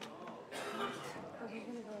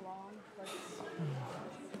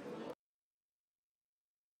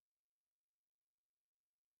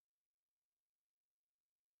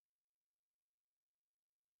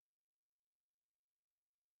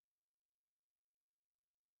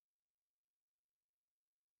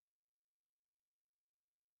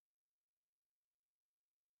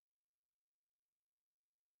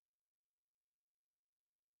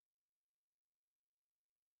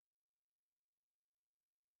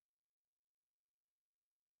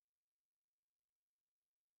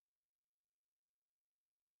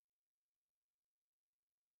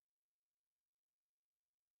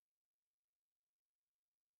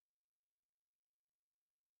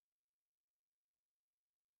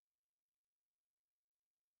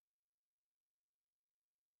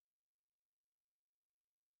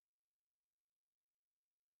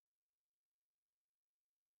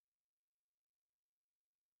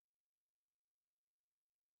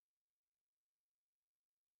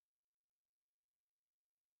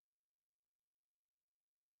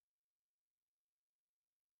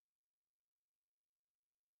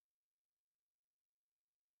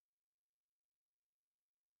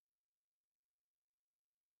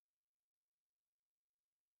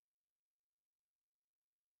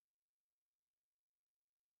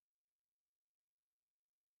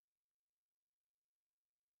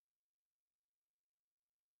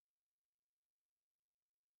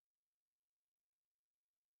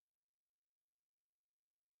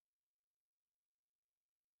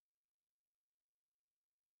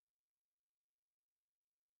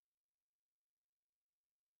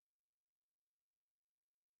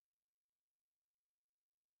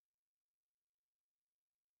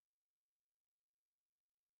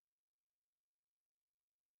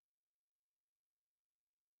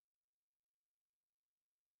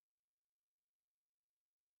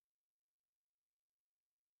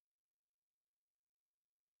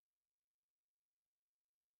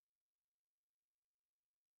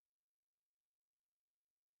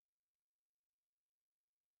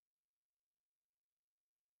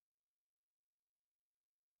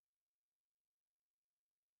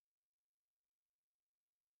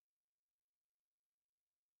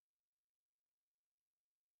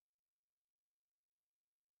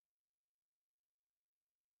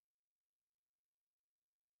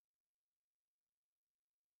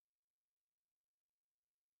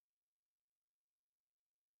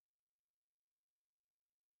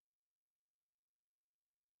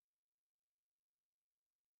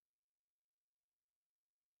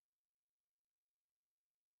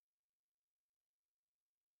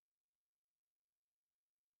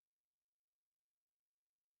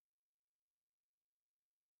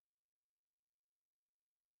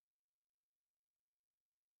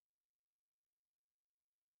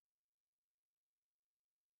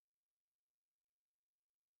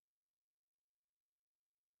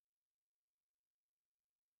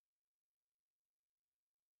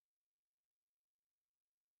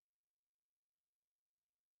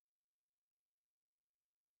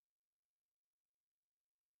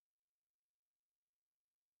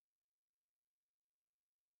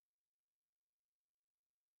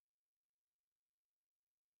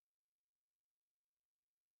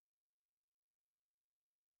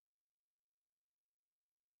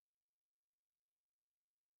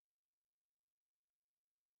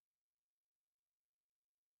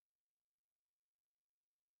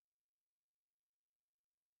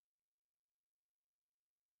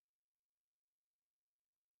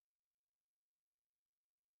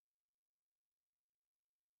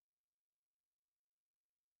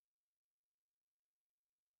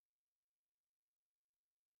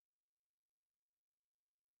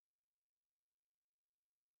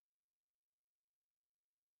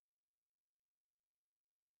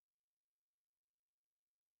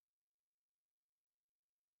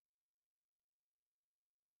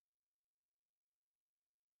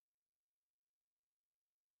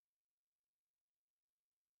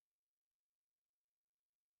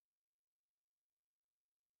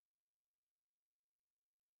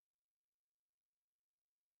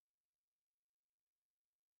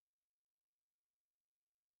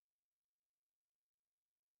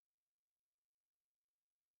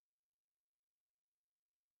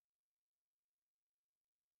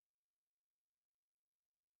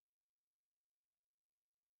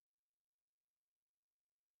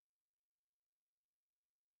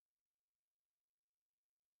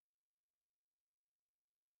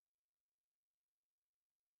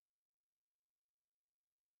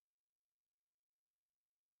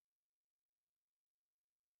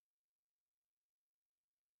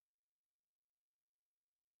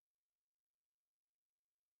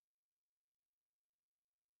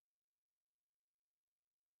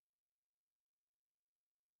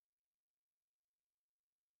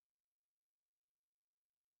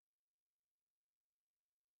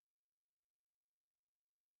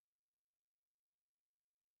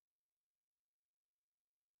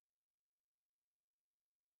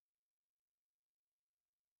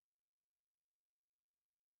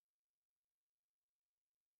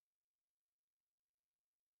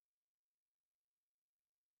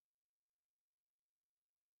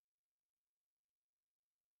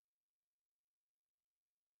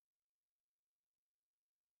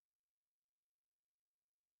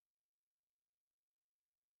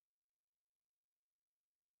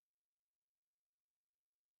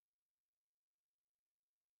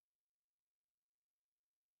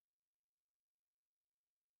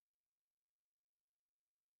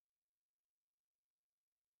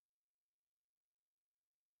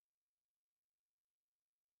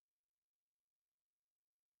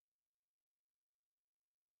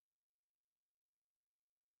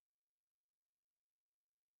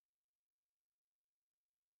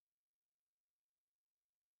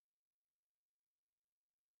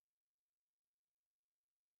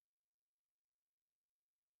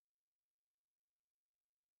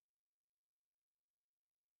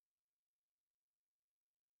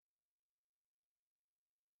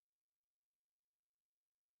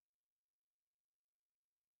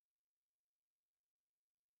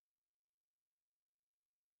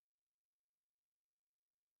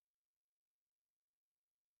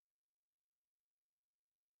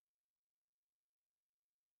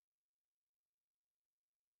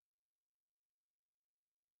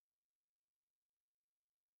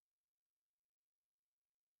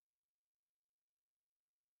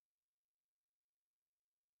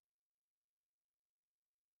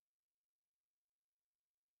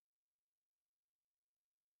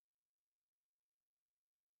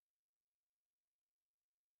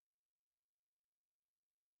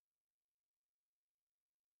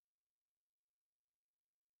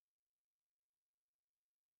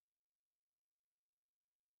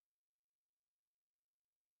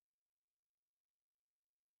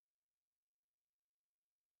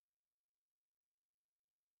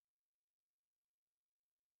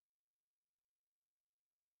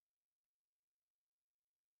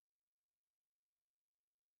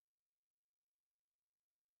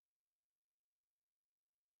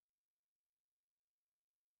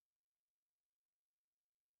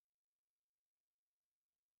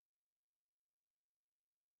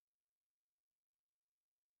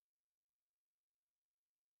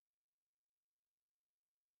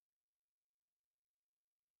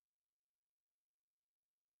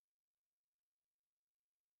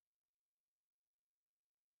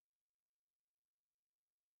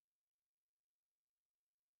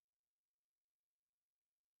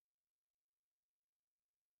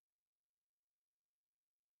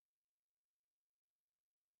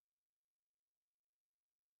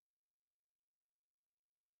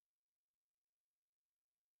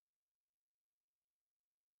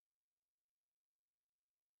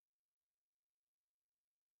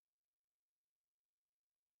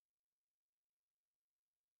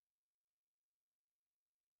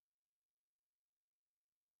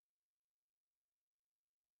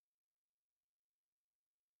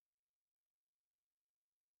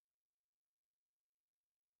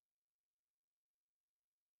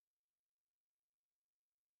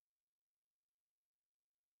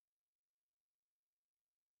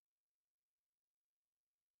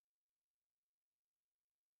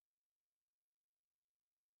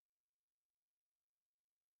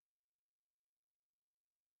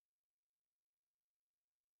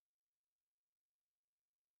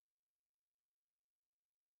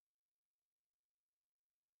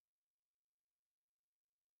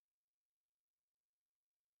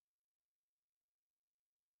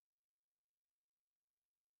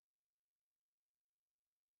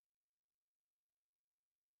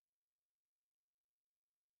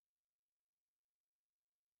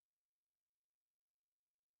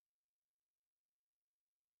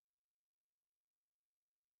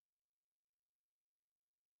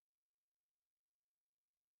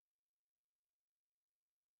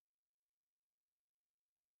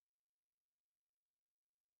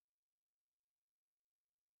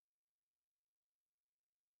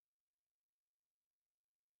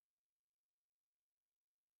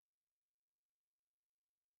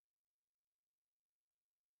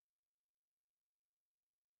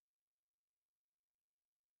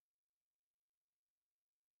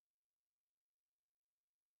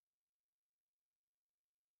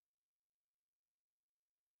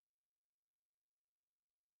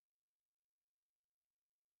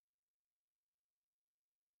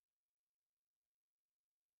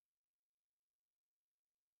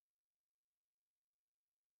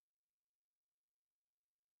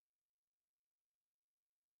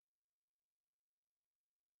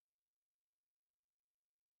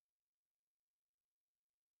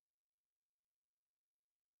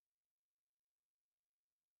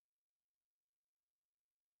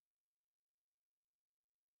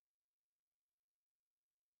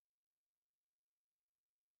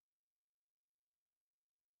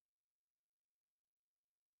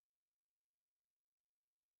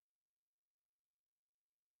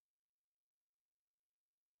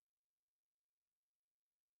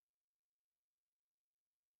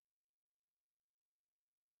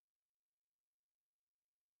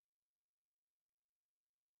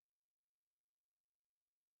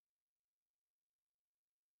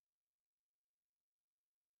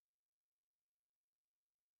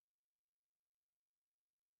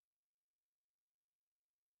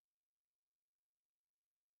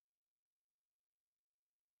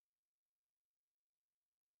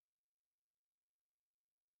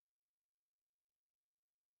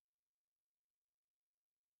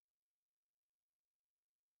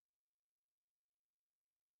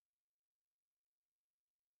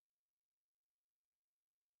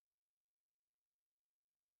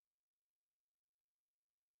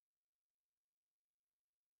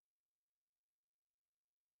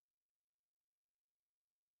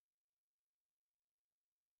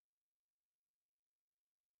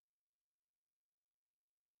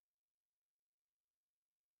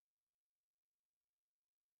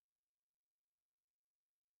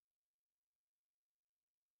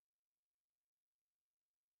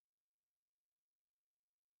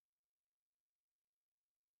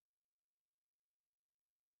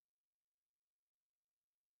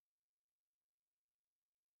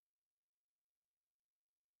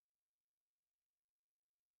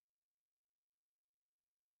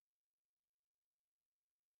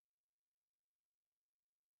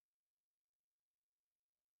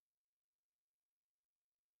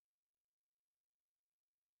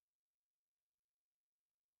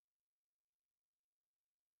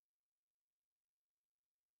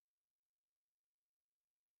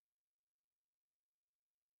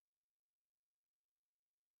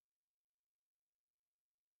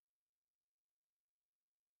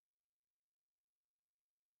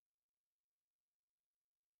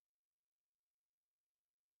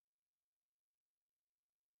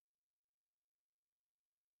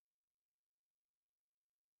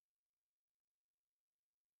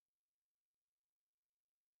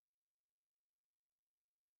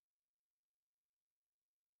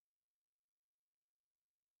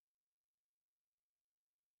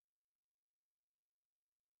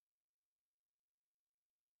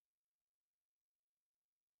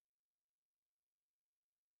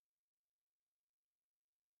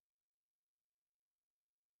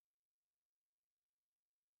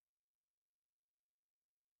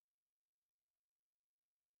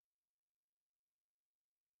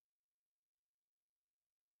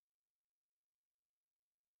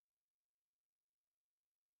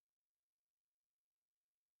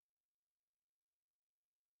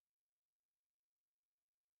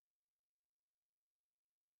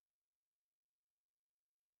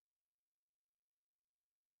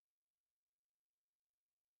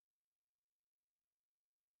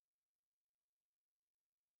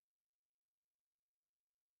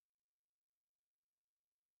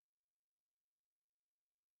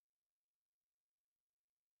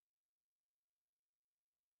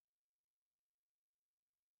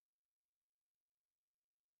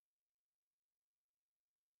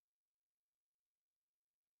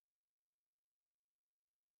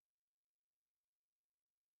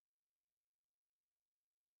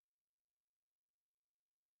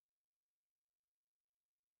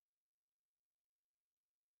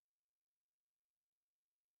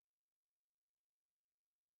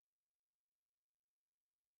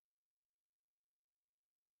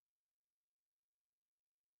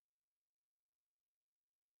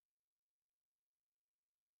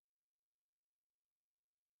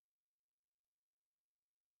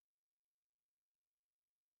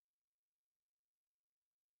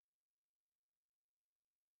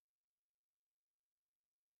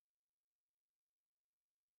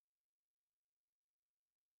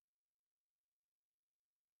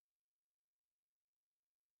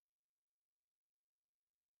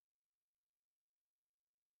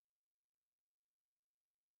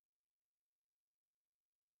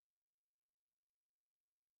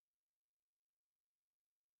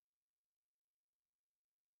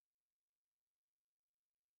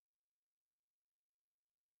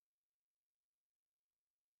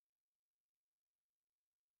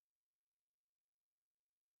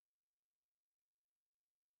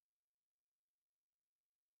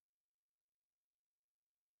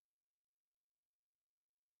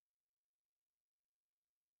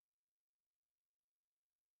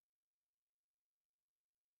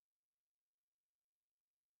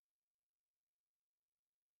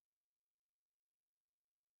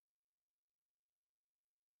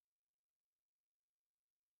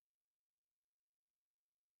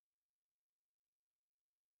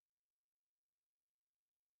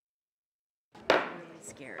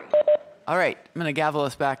 Scary. All right, I'm going to gavel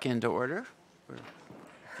us back into order. We're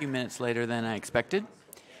a few minutes later than I expected.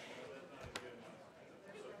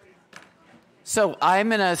 So I'm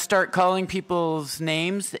going to start calling people's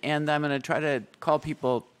names, and I'm going to try to call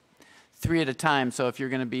people 3 at a time. So if you're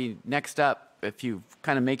going to be next up, if you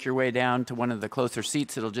kind of make your way down to one of the closer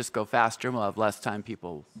seats, it'll just go faster, and we'll have less time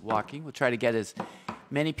people walking. We'll try to get as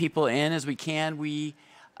many people in as we can. We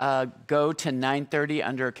go to 9:30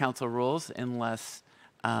 under council rules unless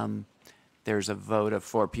there's a vote of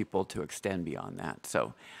 4 people to extend beyond that.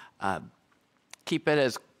 So keep it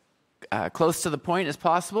as close to the point as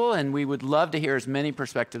possible, and we would love to hear as many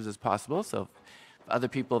perspectives as possible. So if other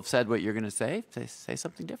people have said what you're going to say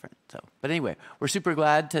something different. So, but anyway, we're super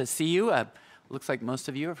glad to see you. Looks like most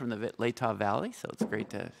of you are from the Latah Valley, so it's great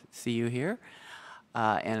to see you here.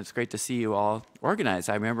 And it's great to see you all organized.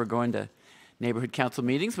 I remember going to neighborhood council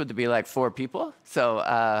meetings would be like 4 people.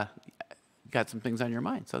 So got some things on your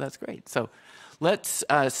mind. So that's great. So let's,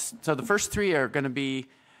 so the first 3 are going to be,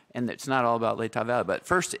 and it's not all about Latah Valley, but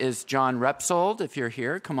first is John Repsold. If you're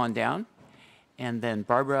here, come on down. And then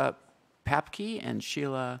Barbara Papke and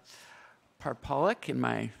Sheila Parpolik. And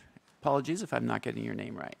my apologies if I'm not getting your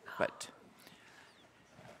name right. But,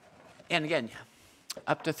 and again,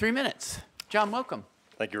 up to 3 minutes. John, welcome.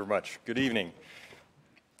 Thank you very much. Good evening.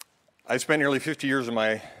 I spent nearly 50 years of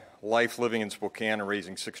my life living in Spokane and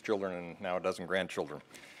raising 6 children and now a dozen grandchildren.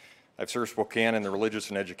 I've served Spokane in the religious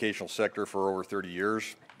and educational sector for over 30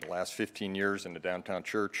 years, the last 15 years in the downtown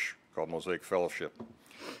church called Mosaic Fellowship.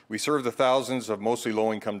 We serve the thousands of mostly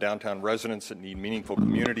low-income downtown residents that need meaningful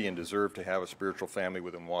community and deserve to have a spiritual family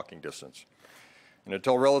within walking distance. And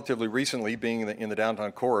until relatively recently, being in the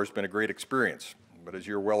downtown core has been a great experience. But as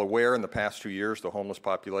you're well aware, in the past 2 years, the homeless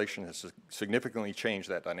population has significantly changed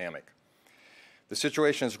that dynamic. The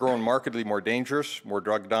situation has grown markedly more dangerous, more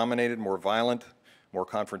drug-dominated, more violent, more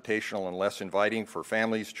confrontational, and less inviting for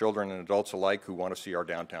families, children, and adults alike who want to see our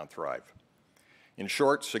downtown thrive. In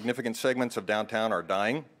short, significant segments of downtown are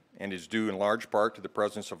dying, and is due in large part to the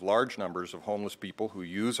presence of large numbers of homeless people who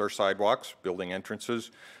use our sidewalks, building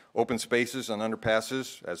entrances, open spaces, and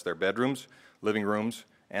underpasses as their bedrooms, living rooms,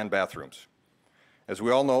 and bathrooms. As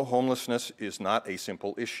we all know, homelessness is not a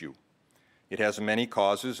simple issue. It has many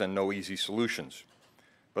causes and no easy solutions.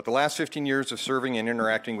 But the last 15 years of serving and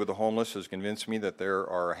interacting with the homeless has convinced me that there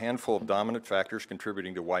are a handful of dominant factors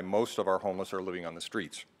contributing to why most of our homeless are living on the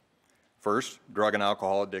streets. First, drug and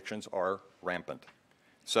alcohol addictions are rampant.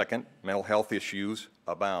 Second, mental health issues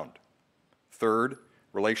abound. Third,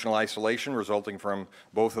 relational isolation resulting from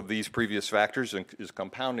both of these previous factors is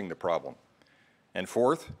compounding the problem. And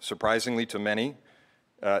fourth, surprisingly to many,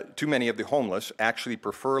 too many of the homeless actually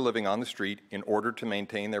prefer living on the street in order to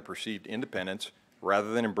maintain their perceived independence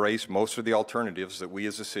rather than embrace most of the alternatives that we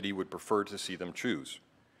as a city would prefer to see them choose.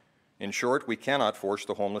 In short, we cannot force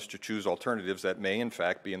the homeless to choose alternatives that may in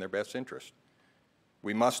fact be in their best interest.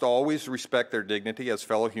 We must always respect their dignity as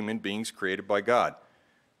fellow human beings created by God,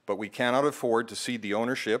 but we cannot afford to cede the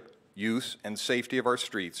ownership, use, and safety of our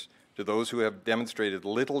streets to those who have demonstrated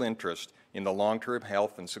little interest in the long-term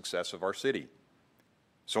health and success of our city.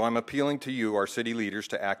 So I'm appealing to you, our city leaders,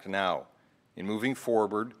 to act now in moving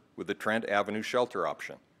forward with the Trent Avenue shelter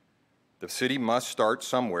option. The city must start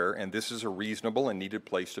somewhere, and this is a reasonable and needed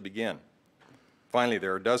place to begin. Finally,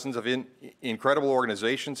 there are dozens of incredible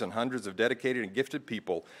organizations and hundreds of dedicated and gifted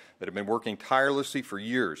people that have been working tirelessly for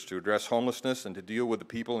years to address homelessness and to deal with the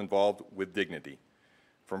people involved with dignity.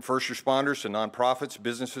 From first responders to nonprofits,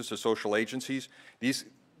 businesses to social agencies,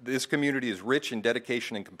 this community is rich in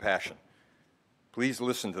dedication and compassion. Please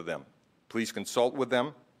listen to them. Please consult with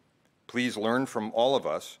them. Please learn from all of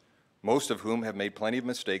us, most of whom have made plenty of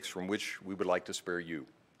mistakes from which we would like to spare you.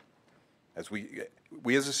 As we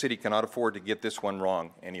as a city cannot afford to get this one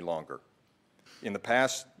wrong any longer. In the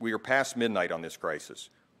past, we are past midnight on this crisis.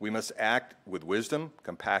 We must act with wisdom,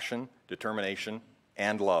 compassion, determination,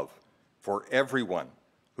 and love for everyone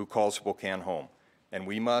who calls Spokane home. And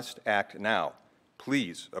we must act now.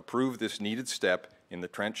 Please approve this needed step in the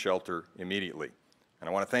Trent shelter immediately. And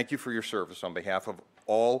I want to thank you for your service on behalf of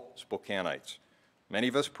all Spokaneites. Many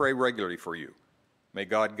of us pray regularly for you. May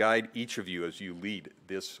God guide each of you as you lead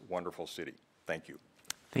this wonderful city. Thank you.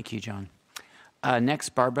 Thank you, John.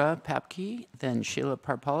 Next, Barbara Papke, then Sheila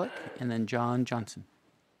Parpolik, and then John Johnson.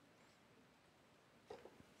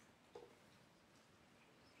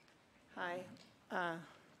 Hi.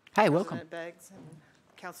 Hi, welcome. President Beggs and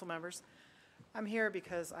council members. I'm here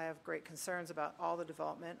because I have great concerns about all the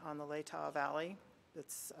development on the Latah Valley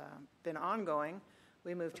that's been ongoing.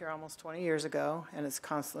 We moved here almost 20 years ago, and it's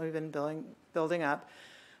constantly been building up.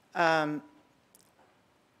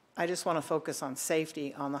 I just want to focus on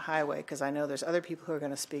safety on the highway because I know there's other people who are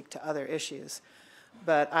going to speak to other issues.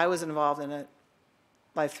 But I was involved in a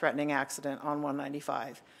life-threatening accident on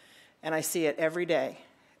 195, and I see it every day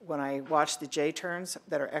when I watch the J-turns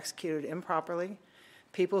that are executed improperly,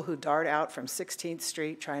 people who dart out from 16th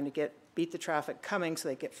Street trying to beat the traffic coming so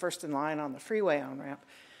they get first in line on the freeway on-ramp.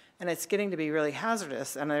 And it's getting to be really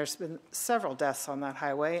hazardous, and there's been several deaths on that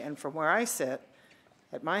highway, and from where I sit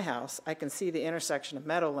at my house, I can see the intersection of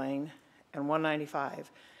Meadow Lane and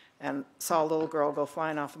 195, and saw a little girl go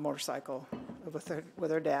flying off a motorcycle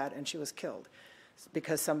with her dad, and she was killed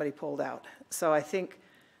because somebody pulled out. So I think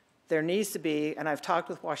there needs to be, and I've talked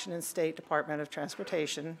with Washington State Department of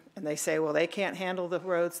Transportation, and they say, well, they can't handle the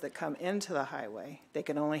roads that come into the highway. They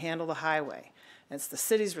can only handle the highway. And it's the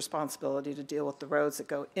city's responsibility to deal with the roads that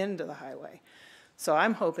go into the highway. So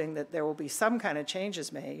I'm hoping that there will be some kind of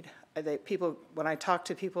changes made. When I talk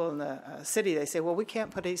to people in the city, they say, well, we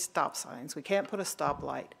can't put any stop signs. We can't put a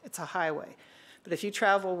stoplight. It's a highway. But if you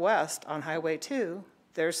travel west on Highway 2,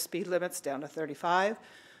 there's speed limits down to 35.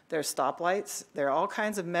 There's stoplights. There are all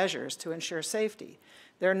kinds of measures to ensure safety.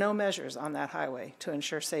 There are no measures on that highway to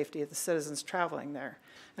ensure safety of the citizens traveling there.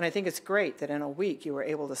 And I think it's great that in a week you were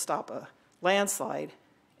able to stop a landslide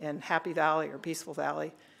in Happy Valley or Peaceful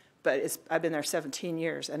Valley, but I've been there 17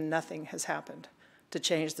 years and nothing has happened to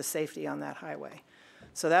change the safety on that highway.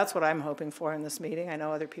 So that's what I'm hoping for in this meeting. I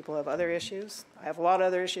know other people have other issues. I have a lot of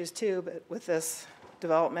other issues too, but with this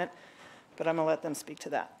development, but I'm gonna let them speak to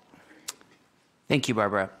that. Thank you,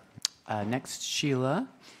 Barbara. Next, Sheila,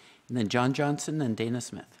 and then John Johnson, then Dana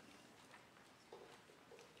Smith.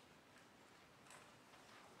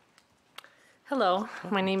 Hello,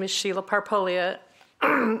 my name is Sheila Parpolia.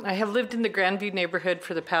 I have lived in the Grandview neighborhood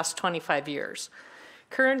for the past 25 years.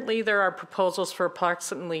 Currently, there are proposals for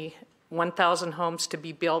approximately 1,000 homes to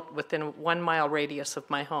be built within a 1 mile radius of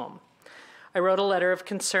my home. I wrote a letter of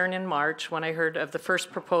concern in March when I heard of the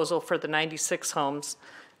first proposal for the 96 homes,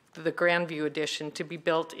 the Grandview addition, to be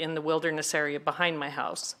built in the wilderness area behind my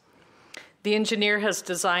house. The engineer has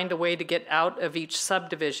designed a way to get out of each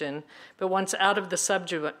subdivision, but once out of the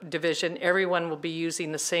subdivision, everyone will be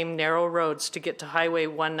using the same narrow roads to get to Highway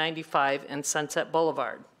 195 and Sunset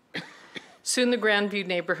Boulevard. Soon the Grandview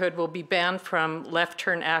neighborhood will be banned from left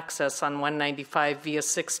turn access on 195 via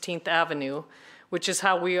 16th Avenue, which is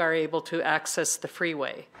how we are able to access the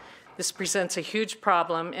freeway. This presents a huge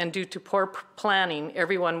problem, and due to poor planning,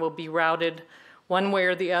 everyone will be routed one way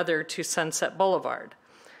or the other to Sunset Boulevard.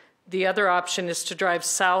 The other option is to drive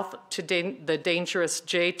south to the dangerous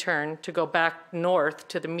J-turn to go back north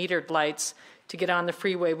to the metered lights to get on the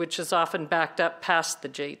freeway, which is often backed up past the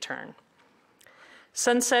J-turn.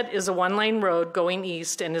 Sunset is a one-lane road going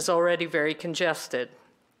east and is already very congested.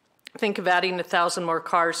 Think of adding 1,000 more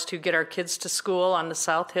cars to get our kids to school on the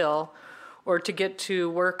South Hill or to get to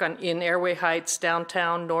work in Airway Heights,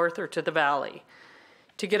 downtown, north, or to the valley.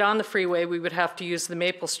 To get on the freeway, we would have to use the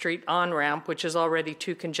Maple Street on-ramp, which is already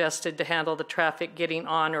too congested to handle the traffic getting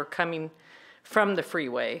on or coming from the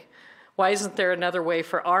freeway. Why isn't there another way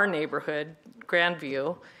for our neighborhood,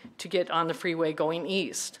 Grandview, to get on the freeway going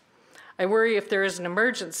east? I worry if there is an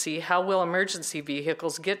emergency, how will emergency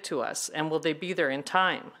vehicles get to us, and will they be there in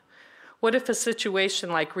time? What if a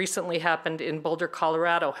situation like recently happened in Boulder,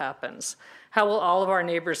 Colorado happens? How will all of our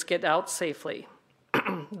neighbors get out safely?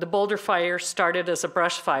 The Boulder fire started as a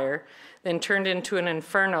brush fire, then turned into an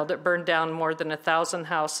inferno that burned down more than 1,000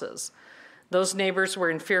 houses. Those neighbors were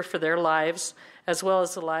in fear for their lives, as well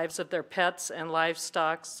as the lives of their pets and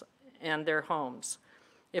livestock and their homes.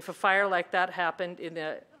 If a fire like that happened in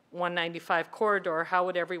the 195 corridor, how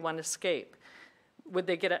would everyone escape? Would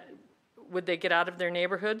they get out of their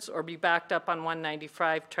neighborhoods or be backed up on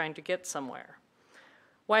 195 trying to get somewhere?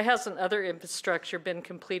 Why hasn't other infrastructure been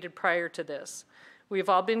completed prior to this? We've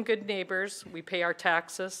all been good neighbors. We pay our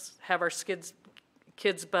taxes, have our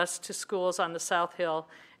kids bused to schools on the South Hill,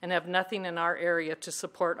 and have nothing in our area to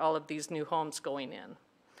support all of these new homes going in.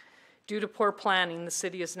 Due to poor planning, the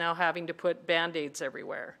city is now having to put Band-Aids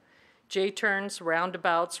everywhere. J-turns,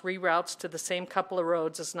 roundabouts, reroutes to the same couple of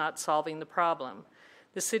roads is not solving the problem.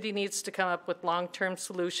 The city needs to come up with long-term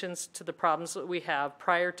solutions to the problems that we have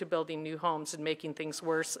prior to building new homes and making things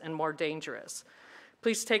worse and more dangerous.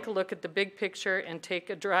 Please take a look at the big picture and take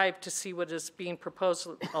a drive to see what is being proposed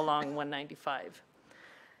along 195.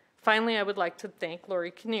 Finally, I would like to thank Lori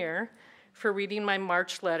Kinnear for reading my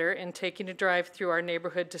March letter and taking a drive through our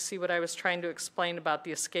neighborhood to see what I was trying to explain about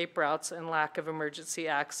the escape routes and lack of emergency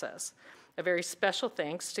access. A very special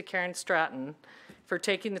thanks to Karen Stratton for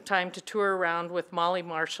taking the time to tour around with Molly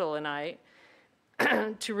Marshall and I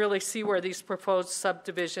to really see where these proposed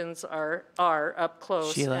subdivisions are up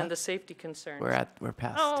close Sheila, and the safety concerns. We're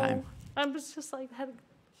past Oh, time. I was just like,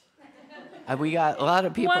 We got a lot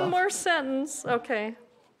of people. one more sentence. Okay.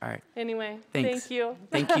 All right. Anyway, Thanks. thank you.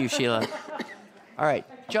 Thank you, Sheila. All right,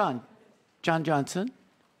 John Johnson,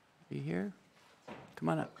 are you here? Come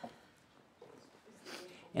on up.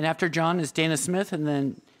 And after John is Dana Smith, and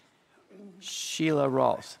then Sheila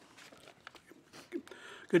Rawls.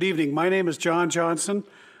 Good evening. My name is John Johnson.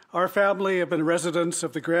 Our family have been residents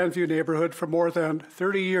of the Grandview neighborhood for more than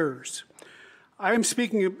 30 years. I am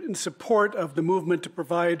speaking in support of the movement to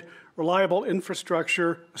provide reliable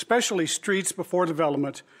infrastructure, especially streets before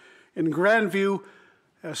development. In Grandview,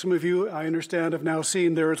 as some of you, I understand, have now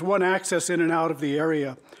seen, there is one access in and out of the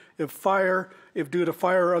area. If due to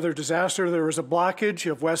fire or other disaster, there is a blockage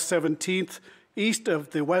of West 17th east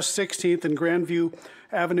of the West 16th and Grandview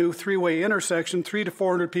Avenue three-way intersection, 300 to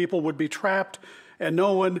 400 people would be trapped and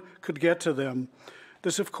no one could get to them.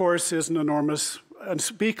 This, of course, is an enormous,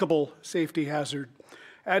 unspeakable safety hazard.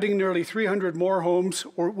 Adding nearly 300 more homes,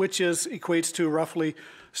 which equates to roughly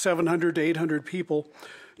 700 to 800 people,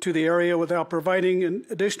 to the area without providing an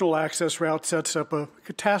additional access route sets up a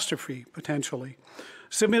catastrophe, potentially.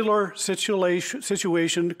 Similar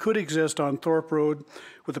situation could exist on Thorpe Road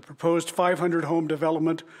with a proposed 500 home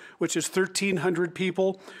development, which is 1,300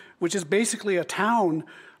 people, which is basically a town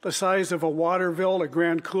the size of a Waterville, a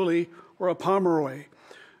Grand Coulee, or a Pomeroy.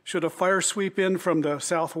 Should a fire sweep in from the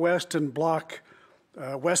southwest and block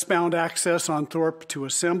westbound access on Thorpe to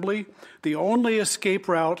Assembly, the only escape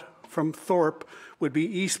route from Thorpe would be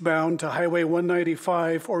eastbound to Highway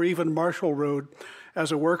 195 or even Marshall Road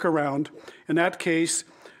as a workaround. In that case,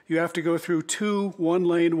 you have to go through two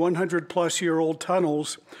one-lane, 100-plus-year-old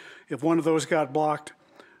tunnels. If one of those got blocked,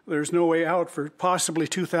 there's no way out for possibly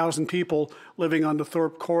 2,000 people living on the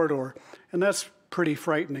Thorpe corridor, and that's pretty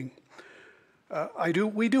frightening.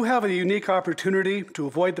 We do have a unique opportunity to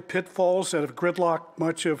avoid the pitfalls that have gridlocked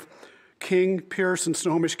much of King, Pierce, and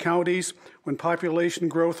Snohomish counties when population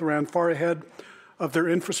growth ran far ahead of their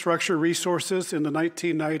infrastructure resources in the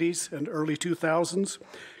 1990s and early 2000s.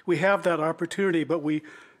 We have that opportunity, but we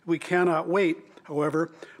cannot wait,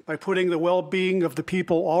 however, by putting the well-being of the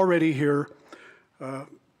people already here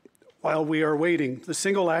while we are waiting. The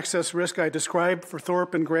single access risk I described for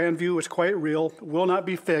Thorpe and Grandview is quite real, will not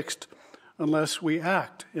be fixed unless we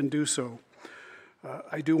act and do so.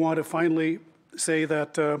 I do want to finally say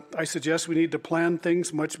that I suggest we need to plan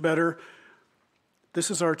things much better. This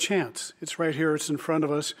is our chance. It's right here. It's in front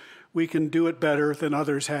of us. We can do it better than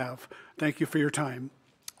others have. Thank you for your time.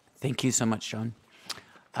 Thank you so much, John.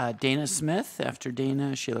 Dana Smith, after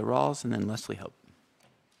Dana, Sheila Rawls, and then Leslie Hope.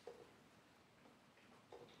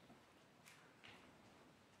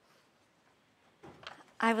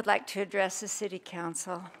 I would like to address the City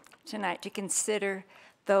Council tonight to consider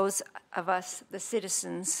those of us, the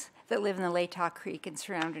citizens that live in the Latah Creek and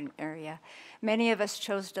surrounding area. Many of us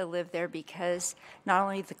chose to live there because not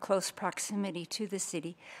only the close proximity to the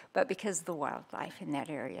city, but because of the wildlife in that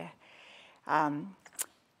area.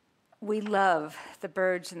 We love the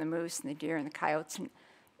birds and the moose and the deer and the coyotes and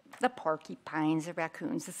the porcupines, the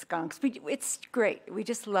raccoons, the skunks. It's great. We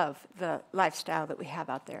just love the lifestyle that we have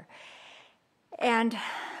out there. And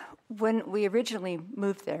when we originally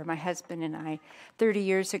moved there, my husband and I, 30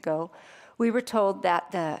 years ago, we were told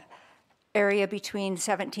that the area between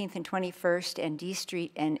 17th and 21st and D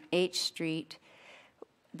Street and H Street,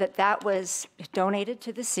 that was donated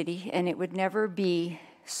to the city and it would never be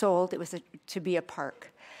sold. It was to be a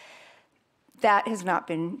park. That has not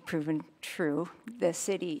been proven true. The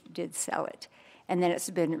city did sell it, and then it's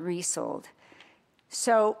been resold.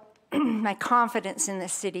 So my confidence in the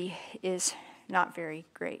city is not very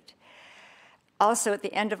great. Also, at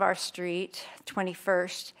the end of our street,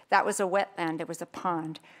 21st, that was a wetland. It was a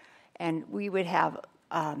pond. And we would have,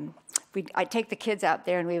 I'd take the kids out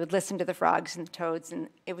there and we would listen to the frogs and the toads, and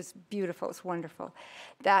it was beautiful. It was wonderful.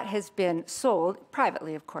 That has been sold,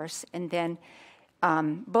 privately, of course, and then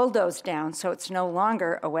bulldozed down, so it's no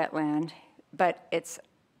longer a wetland, but it's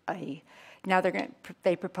now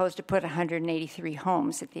they propose to put 183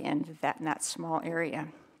 homes at the end of that in that small area.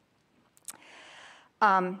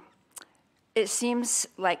 It seems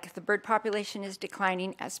like the bird population is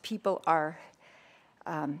declining as people are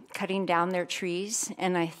cutting down their trees,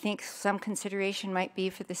 and I think some consideration might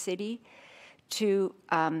be for the city to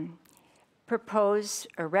propose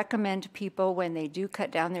or recommend to people when they do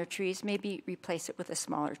cut down their trees, maybe replace it with a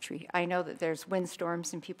smaller tree. I know that there's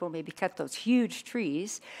windstorms and people maybe cut those huge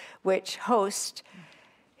trees, which host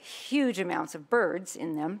huge amounts of birds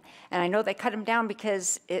in them, and I know they cut them down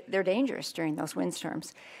because they're dangerous during those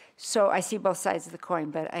windstorms. So I see both sides of the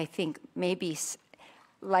coin, but I think maybe,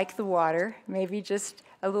 like the water, maybe just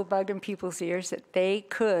a little bug in people's ears that they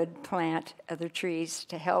could plant other trees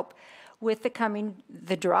to help with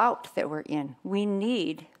the drought that we're in. We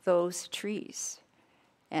need those trees,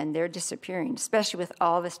 and they're disappearing, especially with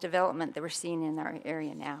all this development that we're seeing in our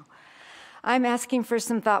area now. I'm asking for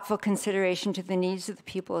some thoughtful consideration to the needs of the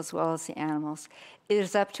people as well as the animals. It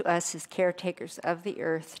is up to us as caretakers of the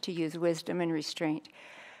earth to use wisdom and restraint.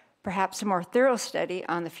 Perhaps a more thorough study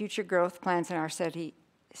on the future growth plans in our city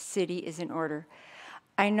is in order.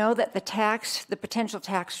 I know that the potential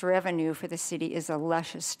tax revenue for the city is a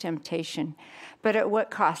luscious temptation, but at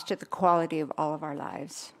what cost to the quality of all of our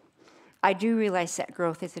lives? I do realize that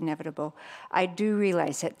growth is inevitable. I do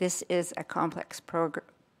realize that this is a complex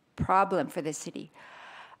problem for the city.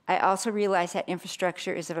 I also realize that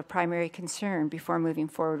infrastructure is of a primary concern before moving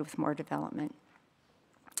forward with more development.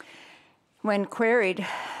 When queried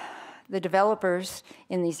the developers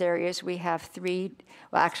in these areas, we have Dana,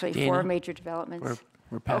 4 major developments.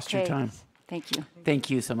 We're past your time. Thank you. Thank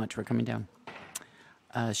you so much for coming down.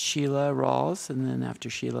 Sheila Rawls, and then after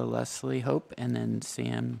Sheila, Leslie Hope, and then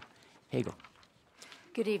Sam Hagel.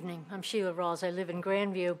 Good evening. I'm Sheila Rawls. I live in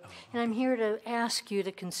Grandview, and I'm here to ask you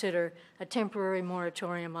to consider a temporary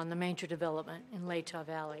moratorium on the major development in Latah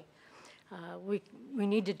Valley. We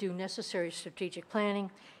need to do necessary strategic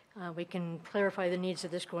planning. We can clarify the needs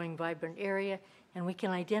of this growing vibrant area, and we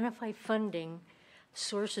can identify funding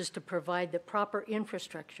sources to provide the proper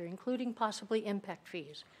infrastructure, including possibly impact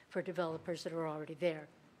fees for developers that are already there.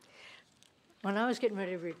 When I was getting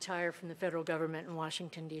ready to retire from the federal government in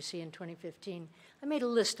Washington, D.C. in 2015, I made a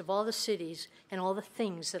list of all the cities and all the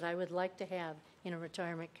things that I would like to have in a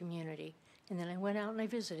retirement community. And then I went out and I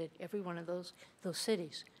visited every one of those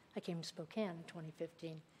cities. I came to Spokane in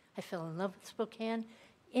 2015. I fell in love with Spokane.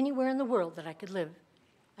 Anywhere in the world that I could live,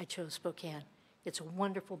 I chose Spokane. It's a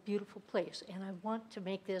wonderful, beautiful place, and I want to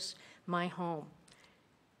make this my home.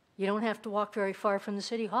 You don't have to walk very far from the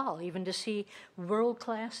city hall, even to see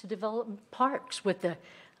world-class development parks with the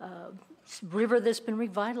river that's been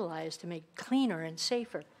revitalized to make cleaner and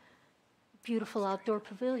safer. Beautiful outdoor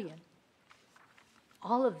pavilion.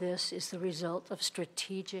 All of this is the result of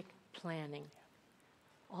strategic planning.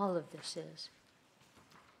 All of this is.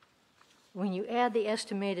 When you add the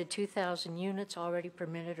estimated 2,000 units already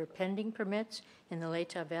permitted or pending permits in the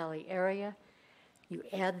Latah Valley area, you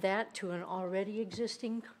add that to an already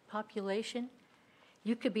existing population,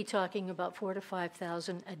 you could be talking about 4,000 to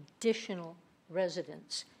 5,000 additional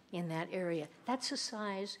residents in that area. That's the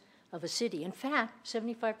size of a city. In fact,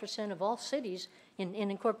 75% of all cities in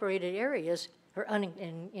incorporated areas or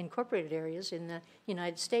unincorporated areas in the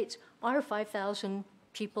United States are 5,000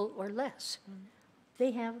 people or less.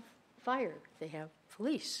 They have fire, they have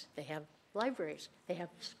police, they have libraries, they have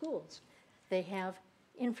schools, they have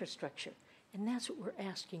infrastructure. And that's what we're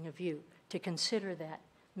asking of you, to consider that,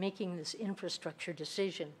 making this infrastructure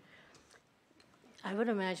decision. I would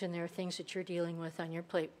imagine there are things that you're dealing with on your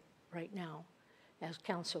plate right now as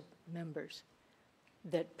council members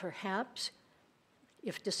that perhaps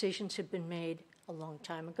if decisions had been made a long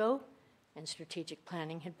time ago and strategic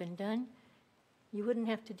planning had been done, you wouldn't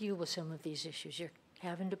have to deal with some of these issues. You're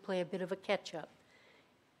having to play a bit of a catch-up.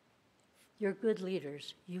 You're good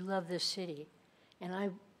leaders. You love this city. And I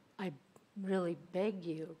really beg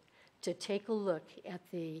you to take a look at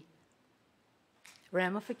the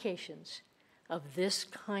ramifications of this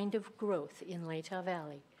kind of growth in Latah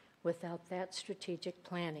Valley without that strategic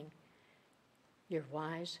planning. You're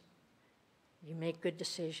wise. You make good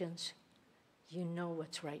decisions. You know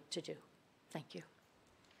what's right to do. Thank you.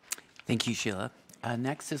 Thank you, Sheila.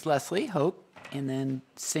 Next is Leslie Hope, and then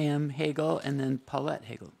Sam Hagel, and then Paulette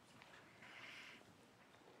Hagel.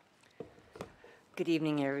 Good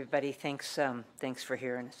evening, everybody. Thanks for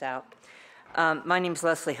hearing us out. My name's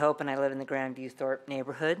Leslie Hope, and I live in the Grandview Thorpe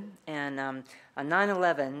neighborhood. And on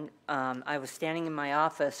 9/11, I was standing in my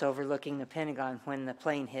office overlooking the Pentagon when the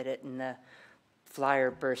plane hit it and the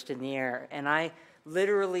flyer burst in the air. And I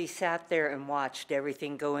literally sat there and watched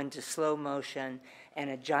everything go into slow motion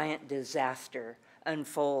and a giant disaster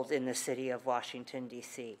unfold in the city of Washington,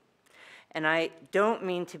 D.C. And I don't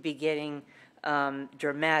mean to be getting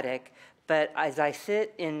dramatic, but as I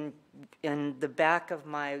sit in the back of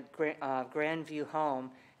my Grandview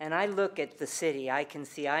home and I look at the city, I can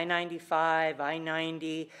see I-95,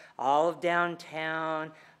 I-90, all of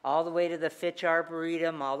downtown, all the way to the Fitch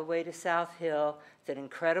Arboretum, all the way to South Hill. It's an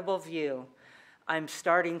incredible view. I'm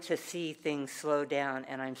starting to see things slow down,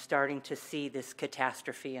 and I'm starting to see this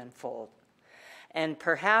catastrophe unfold. And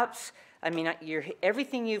perhaps, I mean,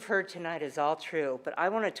 everything you've heard tonight is all true, but I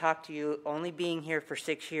want to talk to you, only being here for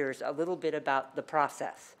 6 years, a little bit about the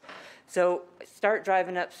process. So I start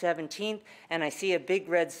driving up 17th, and I see a big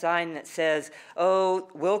red sign that says, oh,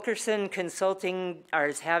 Wilkerson Consulting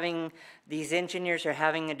these engineers are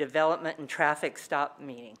having a development and traffic stop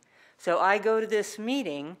meeting. So I go to this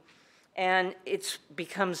meeting, and it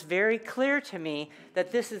becomes very clear to me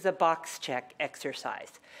that this is a box check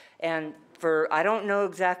exercise. And I don't know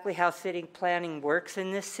exactly how city planning works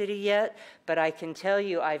in this city yet, but I can tell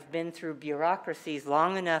you I've been through bureaucracies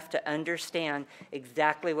long enough to understand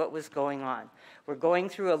exactly what was going on. We're going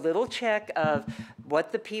through a little check of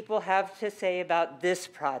what the people have to say about this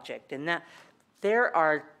project, and that there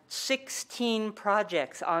are 16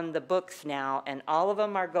 projects on the books now, and all of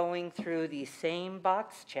them are going through these same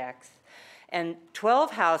box checks. And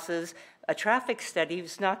 12 houses, a traffic study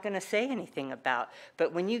is not going to say anything about.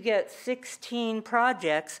 But when you get 16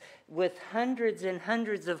 projects with hundreds and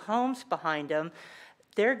hundreds of homes behind them,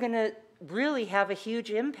 they're going to really have a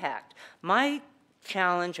huge impact. My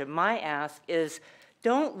challenge and my ask is,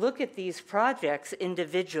 don't look at these projects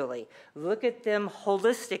individually. Look at them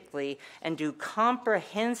holistically and do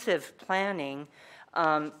comprehensive planning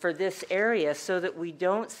for this area so that we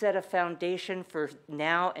don't set a foundation for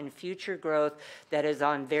now and future growth that is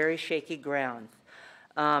on very shaky ground.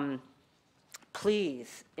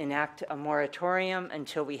 Please enact a moratorium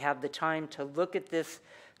until we have the time to look at this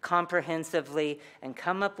comprehensively and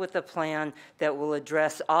come up with a plan that will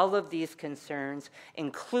address all of these concerns,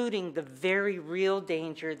 including the very real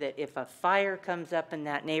danger that if a fire comes up in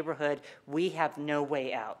that neighborhood, we have no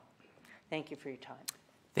way out. Thank you for your time.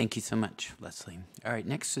 Thank you so much, Leslie. All right,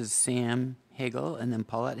 next is Sam Hagel, and then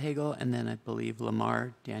Paulette Hagel, and then I believe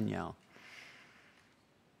Lamar Danielle.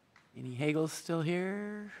 Any Hagels still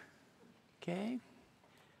here? Okay.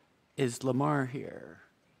 Is Lamar here?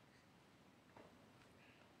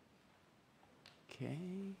 Okay.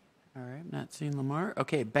 All right, I'm not seeing Lamar.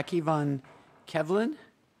 Okay, Becky Von Kevlin.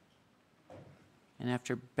 And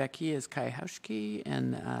after Becky is Kai Hauschke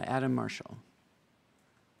and Adam Marshall.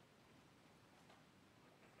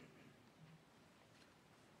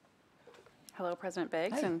 Hello, President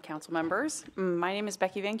Beggs and council members. My name is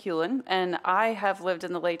Becky Van Keulen, and I have lived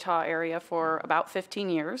in the Latah area for about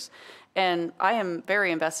 15 years, and I am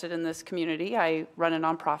very invested in this community. I run a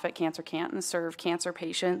nonprofit, Cancer Can't, and serve cancer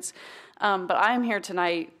patients, but I am here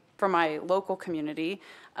tonight for my local community.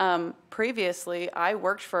 Previously, I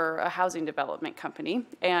worked for a housing development company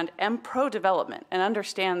and am pro-development and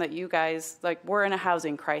understand that you guys, we're in a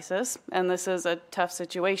housing crisis, and this is a tough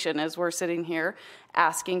situation as we're sitting here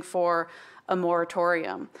asking for a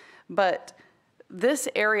moratorium. But this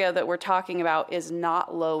area that we're talking about is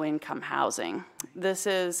not low-income housing. This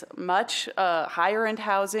is much higher-end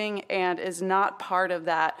housing and is not part of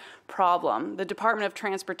that problem. The Department of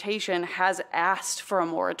Transportation has asked for a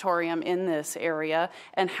moratorium in this area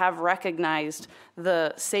and have recognized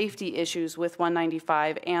the safety issues with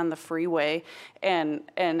 195 and the freeway and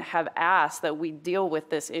have asked that we deal with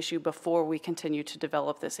this issue before we continue to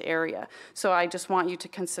develop this area. So I just want you to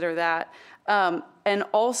consider that. And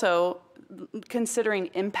also, considering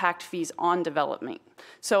impact fees on development.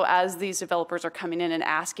 So as these developers are coming in and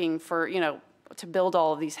asking for, to build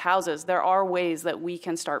all of these houses, there are ways that we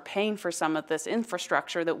can start paying for some of this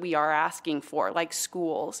infrastructure that we are asking for, like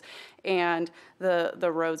schools and the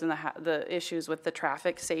roads and the issues with the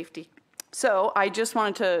traffic safety. So I just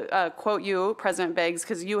wanted to quote you, President Beggs,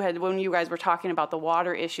 because when you guys were talking about the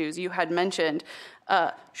water issues, you had mentioned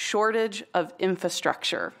shortage of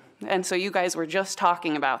infrastructure. And so you guys were just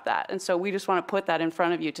talking about that. And so we just want to put that in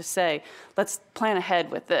front of you to say, let's plan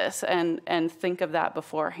ahead with this and think of that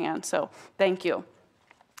beforehand. So thank you.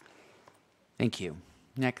 Thank you.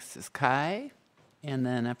 Next is Kai. And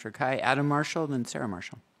then after Kai, Adam Marshall, then Sarah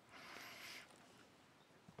Marshall.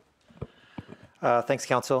 Thanks,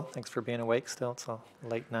 Council. Thanks for being awake still. It's a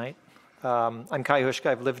late night. I'm Kai Hauschke.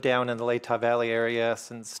 I've lived down in the Latah Valley area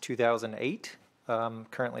since 2008.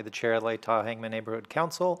 Currently the chair of Latah Hangman Neighborhood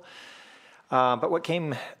Council. But what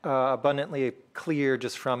came abundantly clear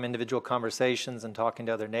just from individual conversations and talking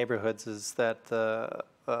to other neighborhoods is that the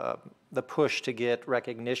push to get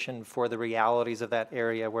recognition for the realities of that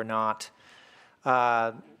area were not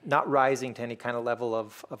rising to any kind of level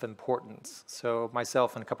of importance. So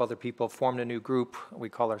myself and a couple other people formed a new group. We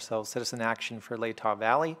call ourselves Citizen Action for Latah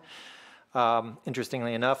Valley.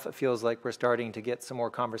 Interestingly enough, it feels like we're starting to get some more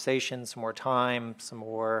conversation, some more time, some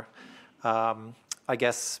more, I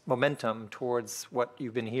guess, momentum towards what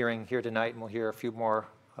you've been hearing here tonight, and we'll hear a few more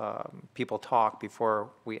people talk before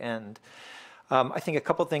we end. I think a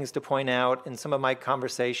couple things to point out in some of my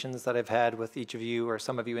conversations that I've had with each of you or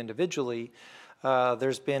some of you individually.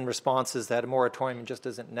 There's been responses that a moratorium just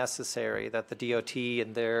isn't necessary, that the DOT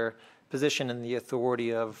and their position in the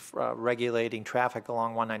authority of regulating traffic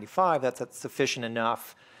along 195, that's sufficient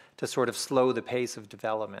enough to sort of slow the pace of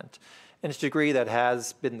development. And to a degree that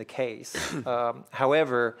has been the case.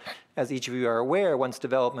 However, as each of you are aware, once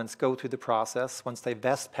developments go through the process, once they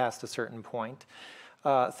vest past a certain point,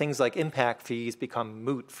 things like impact fees become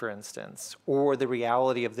moot, for instance, or the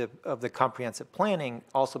reality of the comprehensive planning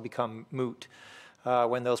also become moot.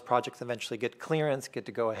 When those projects eventually get clearance, get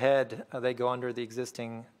to go ahead, they go under the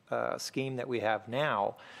existing scheme that we have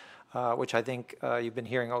now, which I think you've been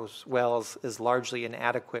hearing as well is largely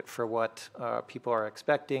inadequate for what people are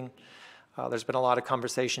expecting. There's been a lot of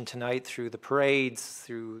conversation tonight through the parades,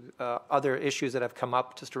 through other issues that have come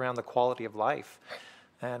up just around the quality of life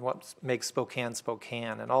and what makes Spokane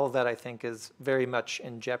Spokane. And all of that, I think, is very much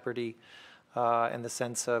in jeopardy in the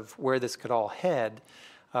sense of where this could all head.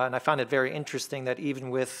 And I found it very interesting that even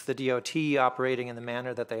with the DOT operating in the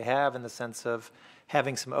manner that they have, in the sense of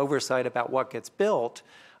having some oversight about what gets built,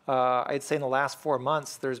 I'd say in the last 4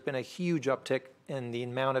 months, there's been a huge uptick in the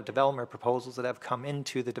amount of development proposals that have come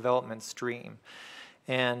into the development stream.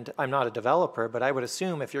 And I'm not a developer, but I would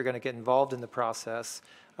assume if you're going to get involved in the process,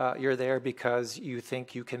 you're there because you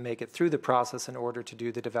think you can make it through the process in order to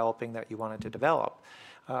do the developing that you wanted to develop.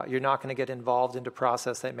 You're not going to get involved into a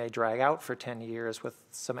process that may drag out for 10 years with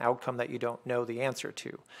some outcome that you don't know the answer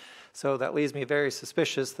to. So that leaves me very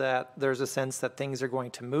suspicious that there's a sense that things are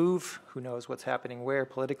going to move. Who knows what's happening where,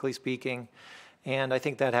 politically speaking. And I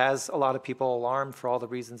think that has a lot of people alarmed for all the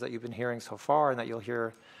reasons that you've been hearing so far and that you'll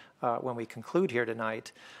hear when we conclude here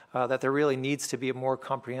tonight, that there really needs to be a more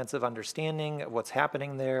comprehensive understanding of what's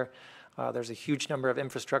happening there. There's a huge number of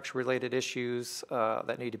infrastructure-related issues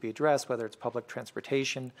that need to be addressed, whether it's public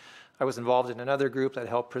transportation. I was involved in another group that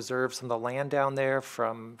helped preserve some of the land down there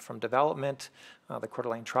from development. The Coeur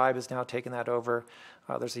d'Alene tribe has now taken that over.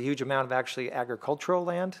 There's a huge amount of actually agricultural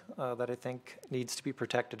land that I think needs to be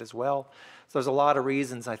protected as well. So there's a lot of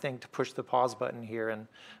reasons, I think, to push the pause button here, and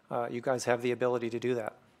you guys have the ability to do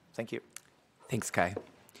that. Thank you. Thanks, Kai.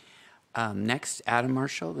 Next, Adam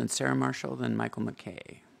Marshall, then Sarah Marshall, then Michael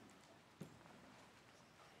McKay.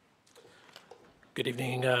 Good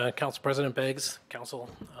evening, Council President Beggs, Council.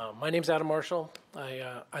 My name's Adam Marshall.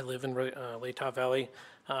 I live in Latah Valley.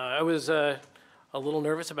 I was a little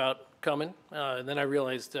nervous about coming, and then I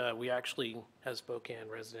realized we actually, as Spokane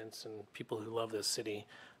residents and people who love this city,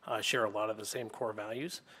 share a lot of the same core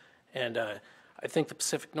values. And I think the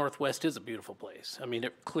Pacific Northwest is a beautiful place. I mean,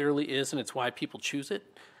 it clearly is, and it's why people choose it.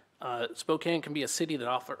 Spokane can be a city that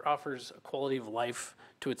offers a quality of life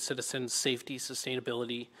to its citizens, safety,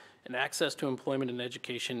 sustainability, and access to employment and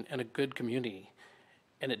education, and a good community.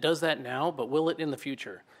 And it does that now, but will it in the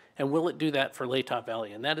future? And will it do that for Latah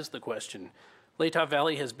Valley? And that is the question. Latah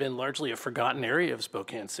Valley has been largely a forgotten area of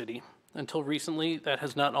Spokane City. Until recently, that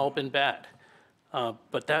has not all been bad.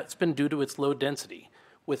 But that's been due to its low density.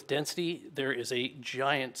 With density, there is a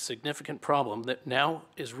giant, significant problem that now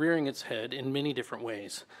is rearing its head in many different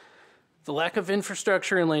ways. The lack of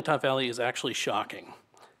infrastructure in Latah Valley is actually shocking.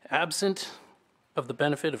 Absent of the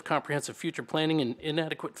benefit of comprehensive future planning and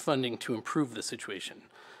inadequate funding to improve the situation.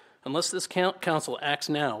 Unless this council acts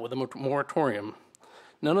now with a moratorium,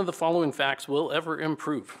 none of the following facts will ever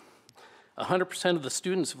improve. 100% of the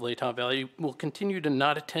students of Latah Valley will continue to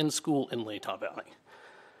not attend school in Latah Valley,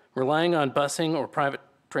 relying on busing or private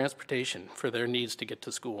transportation for their needs to get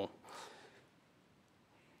to school.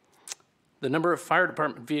 The number of fire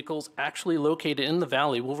department vehicles actually located in the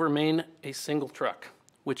valley will remain a single truck,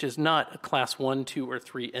 which is not a class 1, 2, or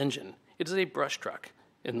 3 engine. It is a brush truck,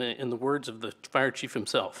 in the words of the fire chief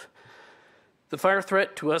himself. The fire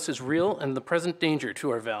threat to us is real and the present danger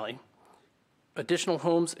to our valley. Additional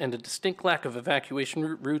homes and a distinct lack of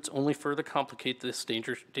evacuation routes only further complicate this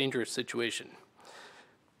dangerous situation.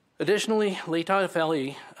 Additionally, Latah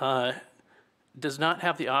Valley does not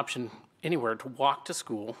have the option anywhere to walk to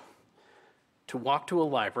school, to walk to a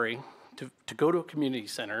library, to go to a community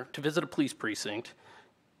center, to visit a police precinct,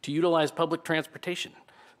 to utilize public transportation.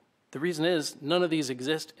 The reason is none of these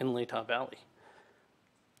exist in Latah Valley.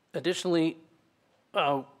 Additionally,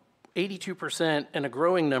 82% and a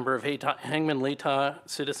growing number of Hangman Latah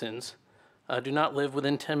citizens do not live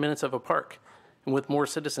within 10 minutes of a park. And with more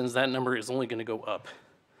citizens, that number is only going to go up.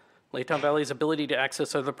 Latah Valley's ability to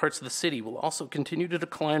access other parts of the city will also continue to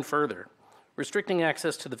decline further. Restricting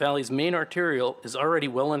access to the valley's main arterial is already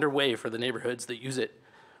well underway for the neighborhoods that use it,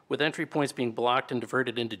 with entry points being blocked and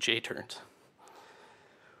diverted into J-turns.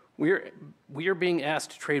 We are being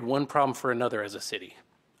asked to trade one problem for another as a city.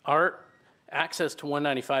 Our access to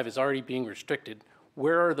 195 is already being restricted.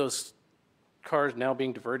 Where are those cars now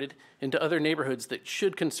being diverted? Into other neighborhoods that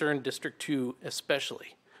should concern District 2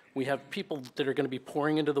 especially. We have people that are going to be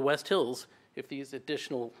pouring into the West Hills if these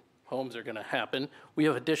additional homes are going to happen. We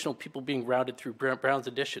have additional people being routed through Brown's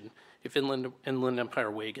Addition if Inland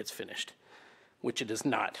Empire Way gets finished, which it is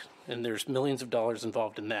not, and there's millions of dollars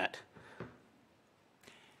involved in that.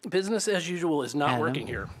 Business as usual is not Adam, working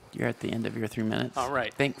here. You're at the end of your 3 minutes. All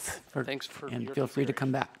right. Thanks for and your feel free to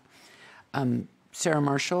come back. Sarah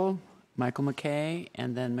Marshall, Michael McKay,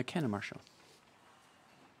 and then McKenna Marshall.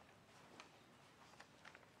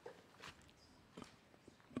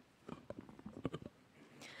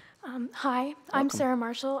 Hi, I'm Sarah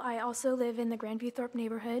Marshall. I also live in the Grandview Thorpe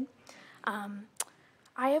neighborhood.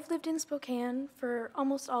 I have lived in Spokane for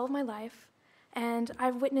almost all of my life, and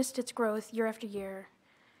I've witnessed its growth year after year.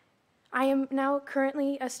 I am now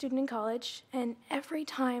currently a student in college, and every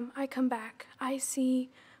time I come back, I see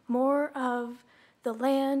more of the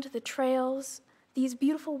land, the trails, these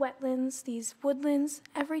beautiful wetlands, these woodlands.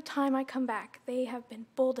 Every time I come back, they have been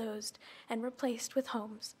bulldozed and replaced with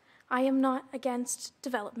homes. I am not against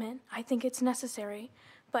development. I think it's necessary,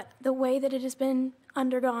 but the way that it has been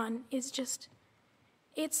undergone is just,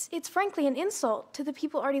 it's frankly an insult to the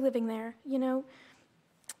people already living there. You know,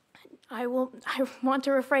 I want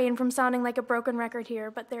to refrain from sounding like a broken record here,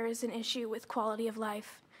 but there is an issue with quality of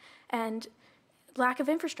life and lack of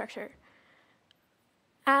infrastructure.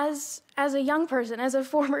 As a young person, as a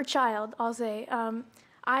former child, I'll say,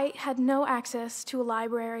 I had no access to a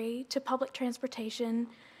library, to public transportation.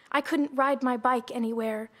 I couldn't ride my bike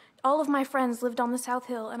anywhere. All of my friends lived on the South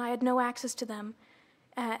Hill, and I had no access to them.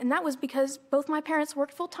 And that was because both my parents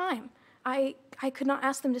worked full time. I could not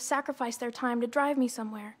ask them to sacrifice their time to drive me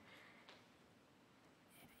somewhere.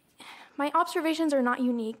 My observations are not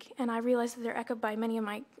unique, and I realize that they're echoed by many of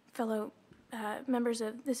my fellow members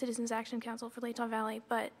of the Citizens Action Council for Latah Valley,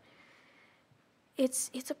 but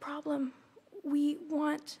it's a problem. We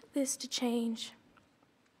want this to change.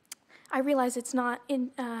 I realize it's not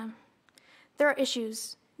in, there are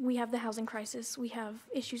issues. We have the housing crisis. We have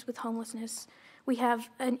issues with homelessness. We have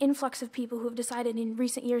an influx of people who have decided in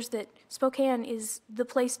recent years that Spokane is the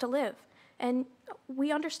place to live. And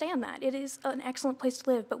we understand that. It is an excellent place to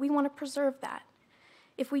live, but we want to preserve that.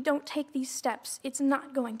 If we don't take these steps, it's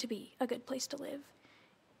not going to be a good place to live.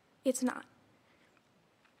 It's not.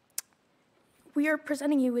 We are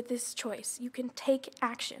presenting you with this choice. You can take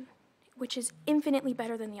action, which is infinitely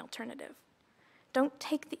better than the alternative. Don't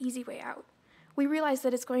take the easy way out. We realize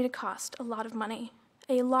that it's going to cost a lot of money,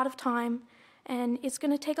 a lot of time, and it's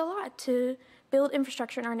going to take a lot to build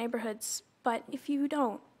infrastructure in our neighborhoods. But if you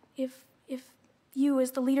don't, if you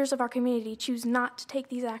as the leaders of our community choose not to take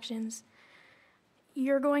these actions,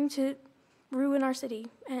 you're going to ruin our city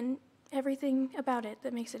and everything about it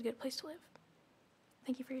that makes it a good place to live.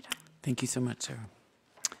 Thank you for your time. Thank you so much,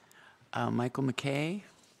 Sarah. Michael McKay.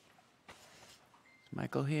 Is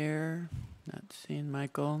Michael here? Not seeing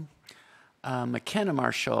Michael. McKenna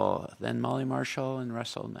Marshall, then Molly Marshall and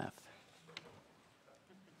Russell Neff.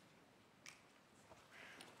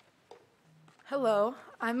 Hello,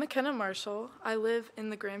 I'm McKenna Marshall. I live in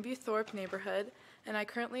the Grandview Thorpe neighborhood, and I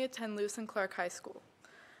currently attend Lewis and Clark High School.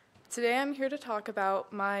 Today I'm here to talk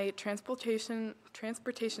about my transportation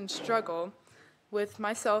struggle with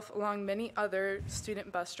myself along many other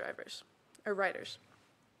student bus drivers, or riders.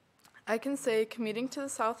 I can say commuting to the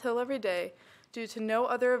South Hill every day due to no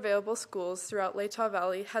other available schools throughout Latah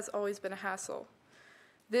Valley has always been a hassle.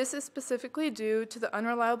 This is specifically due to the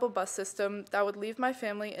unreliable bus system that would leave my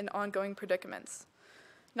family in ongoing predicaments.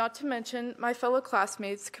 Not to mention my fellow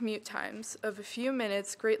classmates' commute times of a few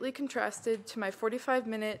minutes greatly contrasted to my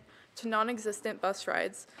 45-minute to non-existent bus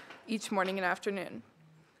rides each morning and afternoon.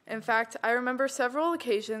 In fact, I remember several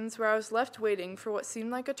occasions where I was left waiting for what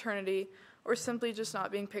seemed like eternity or simply just not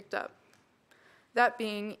being picked up. That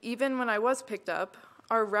being, even when I was picked up,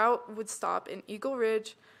 our route would stop in Eagle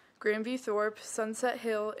Ridge, Grandview Thorpe, Sunset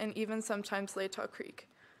Hill, and even sometimes Latah Creek,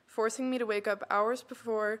 forcing me to wake up hours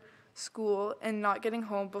before school and not getting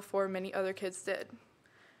home before many other kids did.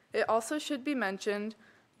 It also should be mentioned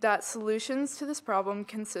that solutions to this problem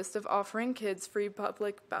consist of offering kids free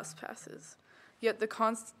public bus passes, yet the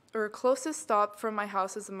closest stop from my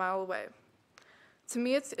house is a mile away. To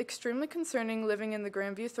me, it's extremely concerning living in the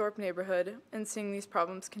Grandview Thorpe neighborhood and seeing these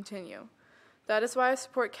problems continue. That is why I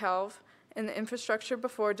support CALV and the infrastructure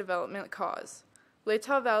before development cause.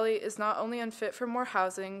 Latah Valley is not only unfit for more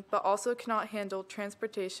housing, but also cannot handle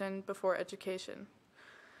transportation before education.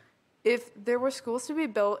 If there were schools to be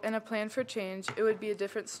built and a plan for change, it would be a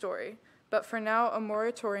different story. But for now, a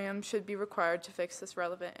moratorium should be required to fix this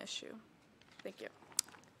relevant issue. Thank you.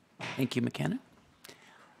 Thank you, McKenna.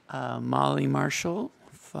 Molly Marshall,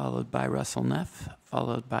 followed by Russell Neff,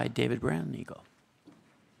 followed by David Brown Eagle.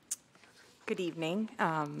 Good evening.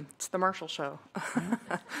 It's the Marshall Show.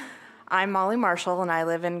 I'm Molly Marshall, and I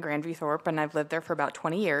live in Grandview Thorpe, and I've lived there for about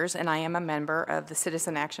 20 years, and I am a member of the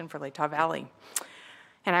Citizen Action for Latah Valley.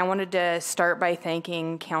 And I wanted to start by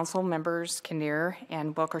thanking Council members Kinnear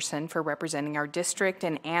and Wilkerson for representing our district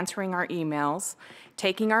and answering our emails,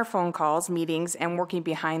 taking our phone calls, meetings, and working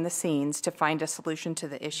behind the scenes to find a solution to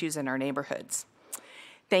the issues in our neighborhoods.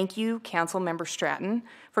 Thank you, Councilmember Stratton,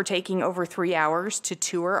 for taking over 3 hours to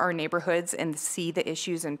tour our neighborhoods and see the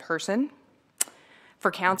issues in person.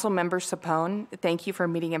 For Councilmember Sapone, thank you for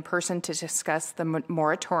meeting in person to discuss the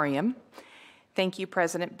moratorium. Thank you,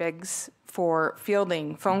 President Biggs, for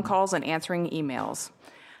fielding phone calls and answering emails.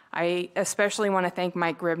 I especially want to thank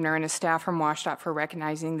Mike Gribner and his staff from WashDOT for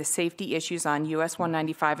recognizing the safety issues on US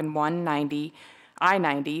 195 and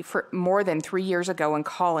I-90 for more than 3 years ago and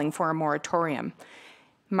calling for a moratorium.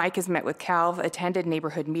 Mike has met with CALV, attended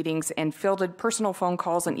neighborhood meetings, and fielded personal phone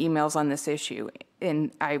calls and emails on this issue, and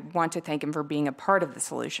I want to thank him for being a part of the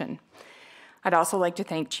solution. I'd also like to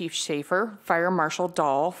thank Chief Schaefer, Fire Marshal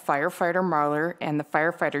Dahl, Firefighter Marler, and the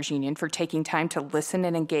Firefighters Union for taking time to listen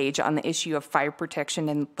and engage on the issue of fire protection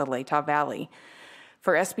in the Latah Valley.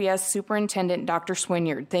 For SBS Superintendent Dr.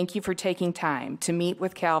 Swinyard, thank you for taking time to meet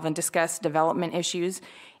with CALV and discuss development issues,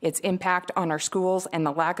 its impact on our schools, and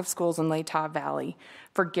the lack of schools in Latah Valley.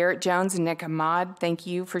 For Garrett Jones and Nick Ahmad, thank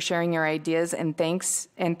you for sharing your ideas and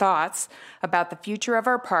thoughts about the future of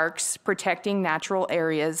our parks, protecting natural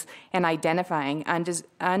areas, and identifying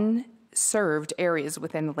unserved areas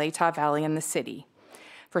within the Latah Valley and the city.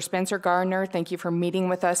 For Spencer Gardner, thank you for meeting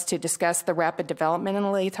with us to discuss the rapid development in the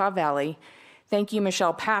Latah Valley. Thank you,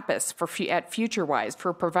 Michelle Pappas, at FutureWise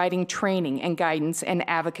for providing training and guidance and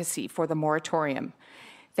advocacy for the moratorium.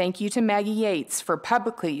 Thank you to Maggie Yates for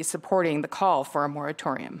publicly supporting the call for a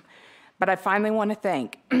moratorium. But I finally want to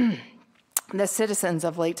thank the citizens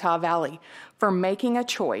of Latah Valley for making a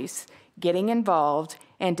choice, getting involved,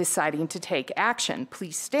 and deciding to take action.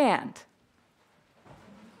 Please stand.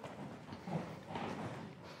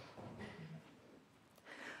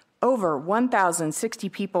 Over 1,060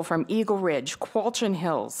 people from Eagle Ridge, Qualchin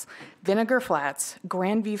Hills, Vinegar Flats,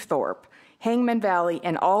 Grandview Thorpe, Hangman Valley,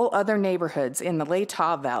 and all other neighborhoods in the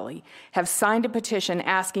Latah Valley have signed a petition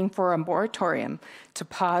asking for a moratorium to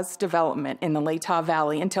pause development in the Latah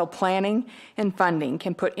Valley until planning and funding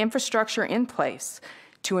can put infrastructure in place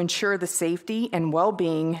to ensure the safety and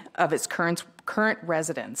well-being of its current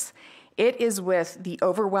residents. It is with the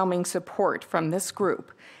overwhelming support from this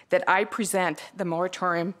group that I present the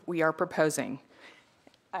moratorium we are proposing.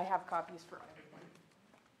 I have copies for everyone.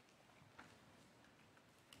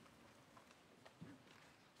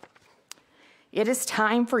 It is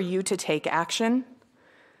time for you to take action.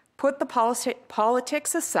 Put the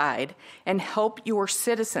politics aside and help your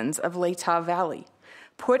citizens of Latah Valley.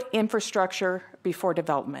 Put infrastructure before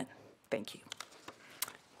development. Thank you.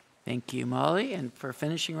 Thank you, Molly, and for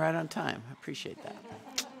finishing right on time. I appreciate that.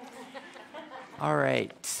 All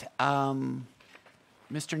right.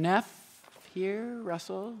 Mr. Neff here,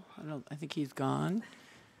 Russell, I think he's gone.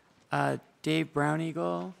 Dave Brown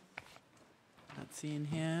Eagle, not seeing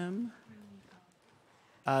him.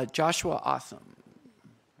 Joshua Awesome,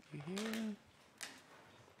 are you here?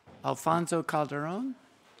 Alfonso Calderon.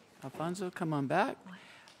 Alfonso, come on back.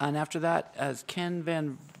 And after that, as Ken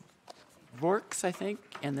Van Vorks, I think,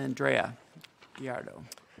 and then Drea Giardo.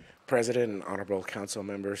 President and honorable council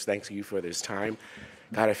members, thank you for this time.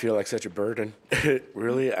 God, I feel like such a burden.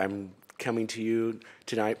 Really, I'm coming to you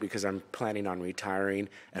tonight because I'm planning on retiring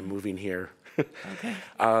and moving here. Okay.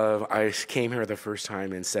 I came here the first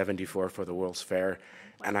time in '74 for the World's Fair,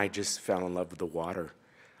 and I just fell in love with the water.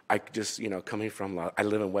 I just, coming from, I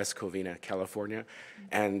live in West Covina, California,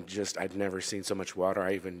 and just, I'd never seen so much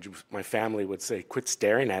water. My family would say, quit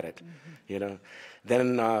staring at it,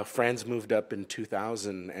 Then friends moved up in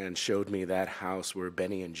 2000 and showed me that house where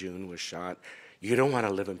Benny and June was shot. You don't want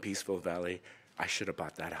to live in Peaceful Valley. I should have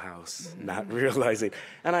bought that house, not realizing.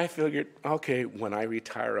 And I figured, okay, when I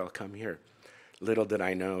retire, I'll come here. Little did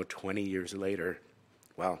I know, 20 years later,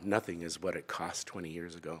 well, nothing is what it cost 20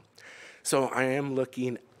 years ago. So I am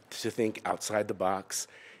looking to think outside the box.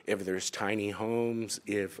 If there's tiny homes,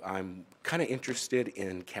 if I'm kind of interested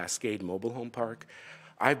in Cascade Mobile Home Park,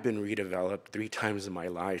 I've been redeveloped 3 times in my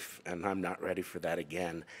life, and I'm not ready for that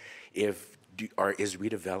again. Is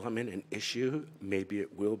redevelopment an issue? Maybe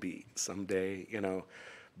it will be someday,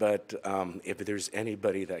 But if there's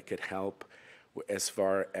anybody that could help as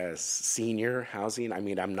far as senior housing, I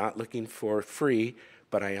mean, I'm not looking for free,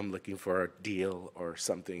 but I am looking for a deal or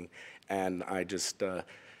something. And I just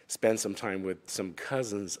spent some time with some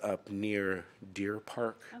cousins up near Deer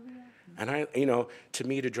Park. Oh, yeah. And to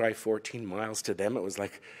me, to drive 14 miles, to them, it was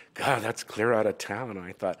like, God, that's clear out of town. And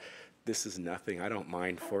I thought, this is nothing. I don't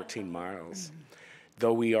mind 14 miles.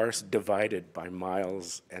 Though we are divided by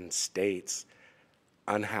miles and states,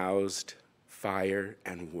 unhoused, fire,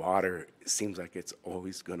 and water, it seems like it's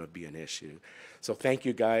always going to be an issue. So thank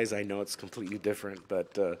you, guys. I know it's completely different,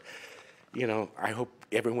 but, I hope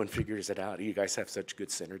everyone figures it out. You guys have such good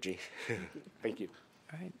synergy. Thank you.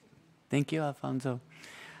 All right. Thank you, Alfonso.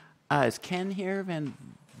 Is Ken here, Van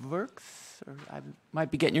Works? Or I might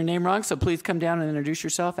be getting your name wrong, so please come down and introduce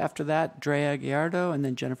yourself. After that, Drea Gallardo, and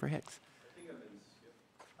then Jennifer Hicks.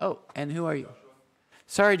 Oh, and who are you?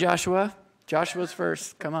 Sorry, Joshua. Joshua's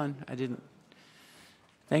first. Come on. I didn't.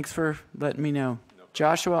 Thanks for letting me know.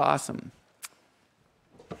 Joshua, awesome.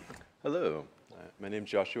 Hello. My name's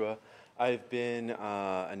Joshua. I've been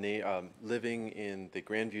living in the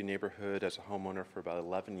Grandview neighborhood as a homeowner for about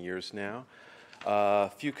 11 years now. A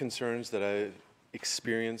few concerns that I've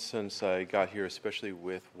experienced since I got here, especially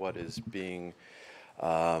with what is being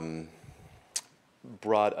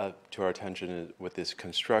brought up to our attention with this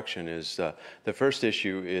construction, is the first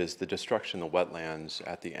issue is the destruction of the wetlands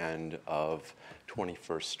at the end of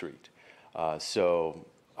 21st Street. So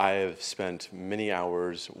I have spent many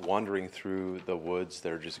hours wandering through the woods.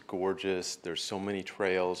 They're just gorgeous. There's so many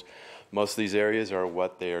trails. Most of these areas are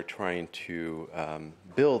what they are trying to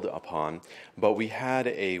build upon. But we had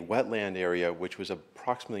a wetland area which was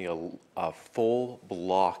approximately a full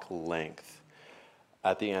block length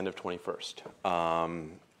at the end of 21st.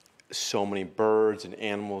 So many birds and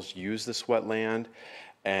animals use this wetland.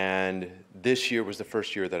 And this year was the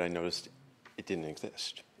first year that I noticed it didn't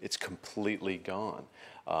exist. It's completely gone.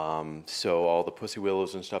 So all the pussy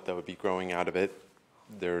willows and stuff that would be growing out of it,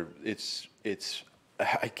 it's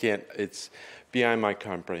beyond my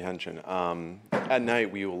comprehension. At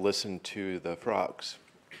night we will listen to the frogs,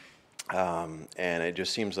 and it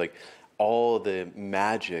just seems like all the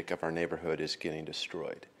magic of our neighborhood is getting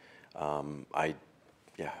destroyed.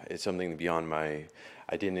 It's something beyond my.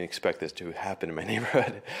 I didn't expect this to happen in my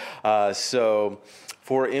neighborhood. So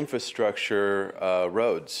for infrastructure,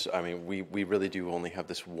 roads, I mean, we really do only have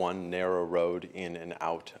this one narrow road in and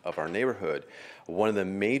out of our neighborhood. One of the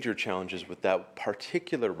major challenges with that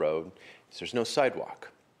particular road is there's no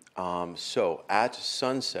sidewalk. So at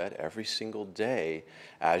sunset every single day,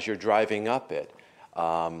 as you're driving up it,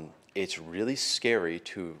 it's really scary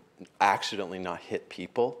to accidentally not hit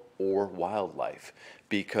people or wildlife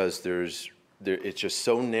because it's just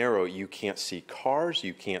so narrow, you can't see cars,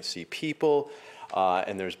 you can't see people,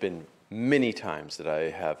 and there's been many times that I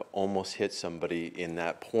have almost hit somebody in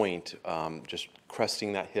that point, just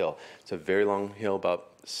cresting that hill. It's a very long hill,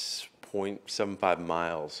 about 0.75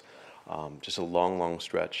 miles, just a long, long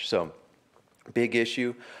stretch. So, big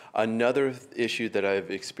issue. Another issue that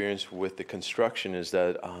I've experienced with the construction is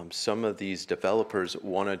that some of these developers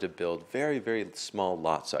wanted to build very, very small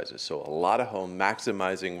lot sizes. So a lot of home,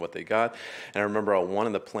 maximizing what they got. And I remember on one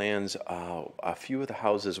of the plans, a few of the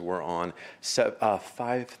houses were on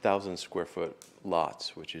 5,000 square foot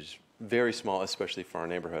lots, which is very small, especially for our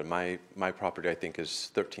neighborhood. My property, I think, is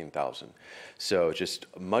 13,000. So just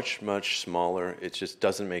much, much smaller. It just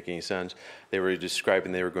doesn't make any sense. They were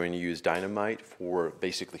describing they were going to use dynamite for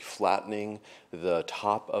basically flattening the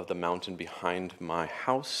top of the mountain behind my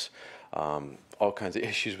house. All kinds of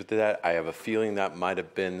issues with that. I have a feeling that might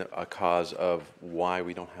have been a cause of why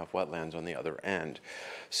we don't have wetlands on the other end.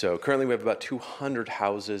 So currently we have about 200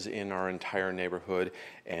 houses in our entire neighborhood,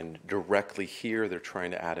 and directly here they're trying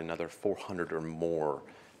to add another 400 or more,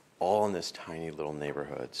 all in this tiny little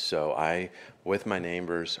neighborhood. So I, with my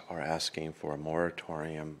neighbors, are asking for a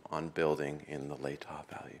moratorium on building in the Latah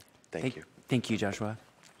Valley. Thank you. Thank you, Joshua.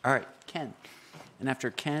 All right, Ken. And after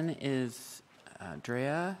Ken is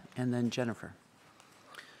Drea and then Jennifer.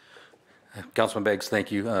 Councilman Beggs, thank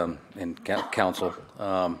you, and council.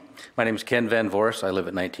 My name is Ken Van Voris. I live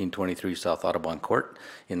at 1923 South Audubon Court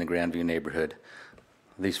in the Grandview neighborhood.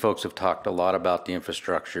 These folks have talked a lot about the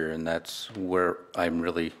infrastructure, and that's where I'm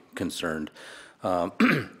really concerned.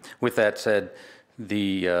 With that said,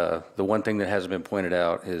 the one thing that hasn't been pointed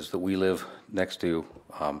out is that we live next to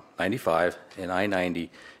 95 and I-90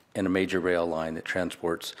 and a major rail line that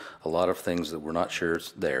transports a lot of things that we're not sure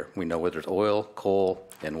is there. We know whether it's oil, coal,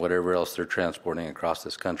 and whatever else they're transporting across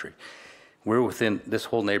this country. We're within, this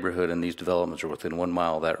whole neighborhood and these developments are within 1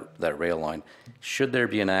 mile of that rail line. Should there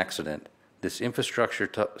be an accident, this infrastructure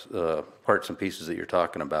parts and pieces that you're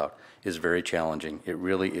talking about is very challenging. It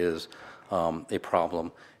really is a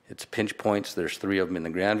problem. It's pinch points. There's 3 of them in the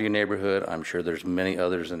Grandview neighborhood. I'm sure there's many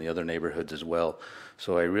others in the other neighborhoods as well.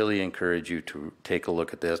 So I really encourage you to take a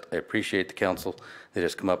look at this. I appreciate the council that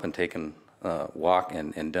has come up and taken a walk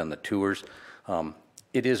and done the tours.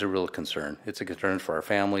 It is a real concern. It's a concern for our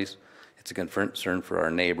families. It's a concern for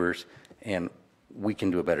our neighbors, and we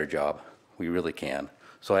can do a better job. We really can.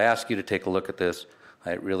 So I ask you to take a look at this.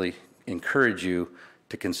 I really encourage you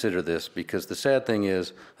to consider this, because the sad thing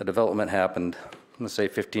is a development happened, let's say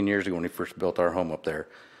 15 years ago when we first built our home up there.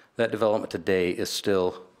 That development today is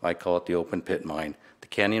still, I call it the open pit mine. The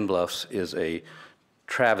Canyon Bluffs is a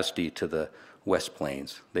travesty to the West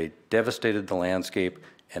Plains. They devastated the landscape,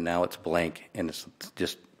 and now it's blank and it's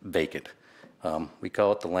just vacant. We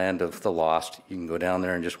call it the land of the lost. You can go down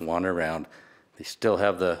there and just wander around. They still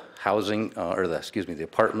have the housing, the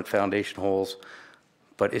apartment foundation holes,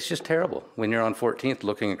 but it's just terrible. When you're on 14th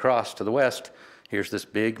looking across to the west, here's this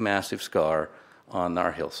big, massive scar on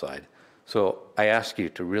our hillside. So I ask you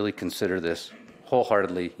to really consider this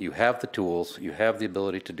wholeheartedly. You have the tools, you have the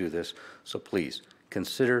ability to do this, so please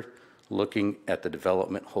consider looking at the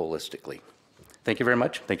development holistically. Thank you very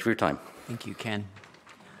much. Thank you for your time. Thank you, Ken.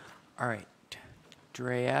 All right,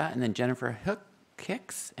 Drea, and then Jennifer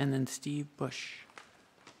Hicks, and then Steve Bush.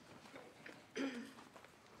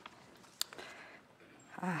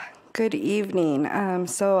 Good evening. I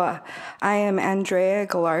am Andrea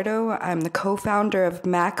Gallardo. I'm the co-founder of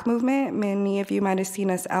MAC Movement. Many of you might have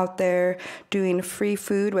seen us out there doing free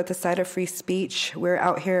food with a side of free speech. We're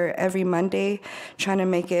out here every Monday trying to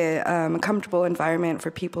make it a comfortable environment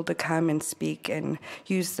for people to come and speak and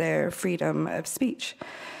use their freedom of speech.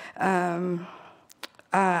 I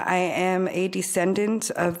am a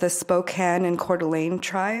descendant of the Spokane and Coeur d'Alene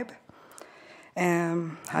tribe.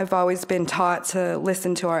 I've always been taught to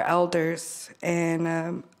listen to our elders,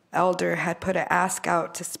 and elder had put an ask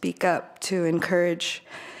out to speak up, to encourage,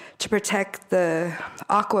 to protect the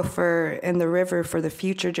aquifer and the river for the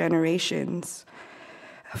future generations.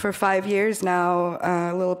 For 5 years now,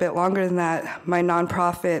 a little bit longer than that, my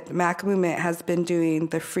nonprofit, MAC Movement, has been doing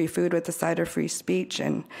the free food with the side of free speech,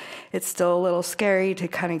 and it's still a little scary to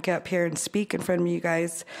kind of get up here and speak in front of you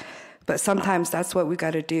guys. But sometimes that's what we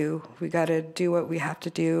got to do. We got to do what we have to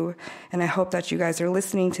do. And I hope that you guys are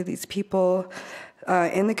listening to these people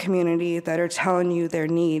in the community that are telling you their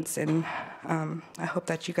needs. And I hope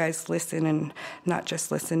that you guys listen, and not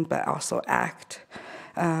just listen, but also act.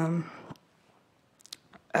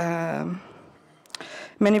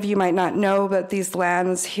 Many of you might not know, but these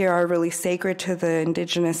lands here are really sacred to the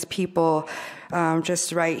indigenous people.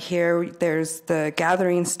 Just right here, there's the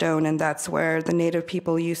gathering stone, and that's where the native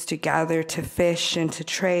people used to gather to fish and to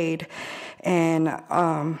trade. And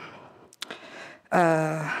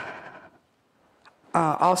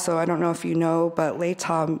also, I don't know if you know, but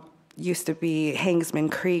Latah used to be Hangsman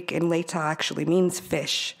Creek, and Latah actually means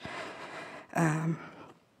fish.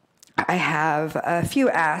 I have a few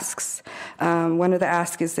asks. One of the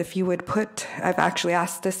asks is if you would put, I've actually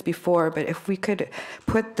asked this before, but if we could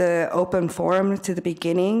put the open forum to the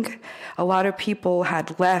beginning. A lot of people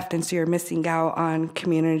had left, and so you're missing out on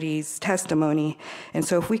community's testimony. And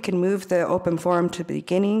so if we can move the open forum to the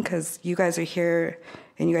beginning, because you guys are here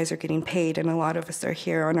and you guys are getting paid, and a lot of us are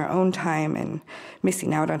here on our own time and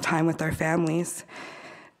missing out on time with our families.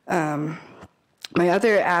 My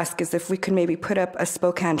other ask is if we could maybe put up a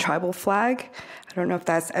Spokane tribal flag. I don't know if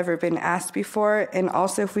that's ever been asked before. And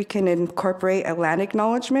also if we can incorporate a land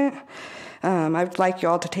acknowledgement. I'd like you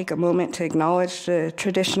all to take a moment to acknowledge the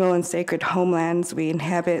traditional and sacred homelands we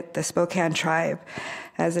inhabit, the Spokane tribe.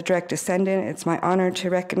 As a direct descendant, it's my honor to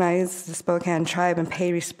recognize the Spokane tribe and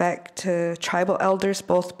pay respect to tribal elders,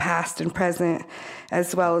 both past and present,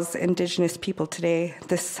 as well as indigenous people today.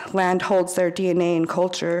 This land holds their DNA and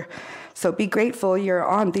culture. So be grateful you're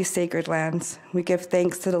on these sacred lands. We give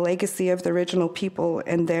thanks to the legacy of the original people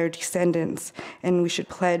and their descendants, and we should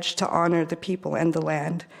pledge to honor the people and the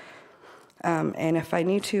land. And if I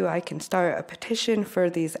need to, I can start a petition for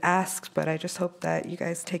these asks, but I just hope that you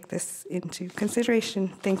guys take this into consideration.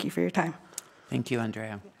 Thank you for your time. Thank you,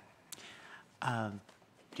 Andrea.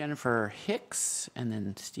 Jennifer Hicks, and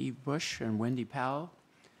then Steve Bush and Wendy Powell.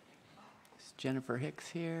 Is Jennifer Hicks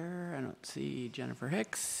here? I don't see Jennifer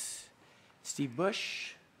Hicks. Steve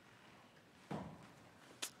Bush.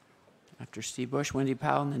 After Steve Bush, Wendy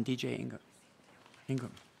Powell, and then DJ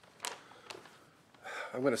Ingram.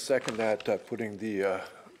 I'm going to second that, putting the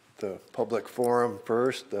public forum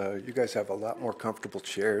first. You guys have a lot more comfortable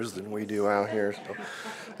chairs than we do out here.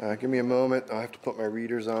 So, give me a moment. I have to put my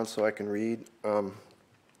readers on so I can read.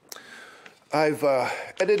 I've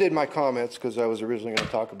edited my comments because I was originally going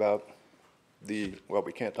to talk about what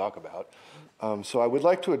we can't talk about. So I would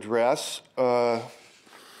like to address 3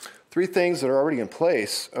 things that are already in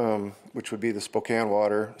place, which would be the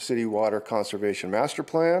Spokane City Water Conservation Master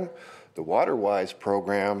Plan, the WaterWise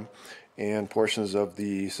program, and portions of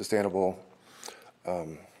the sustainable, I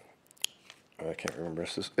can't remember,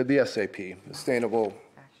 the SAP, Sustainable,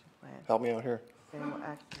 help me out here.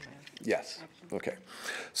 Yes, okay.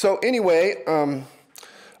 So anyway,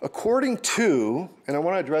 according to, and I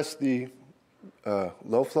want to address the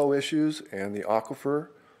low flow issues and the aquifer,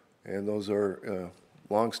 and those are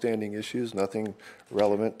long-standing issues, nothing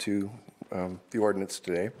relevant to the ordinance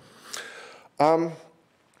today.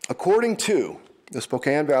 According to the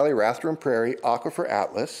Spokane Valley Rathdrum Prairie Aquifer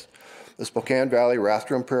Atlas, the Spokane Valley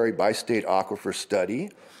Rathdrum Prairie Bi-State Aquifer Study,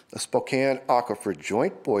 the Spokane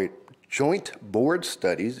Aquifer Joint Board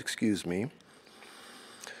Studies,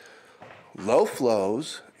 low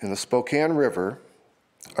flows in the Spokane River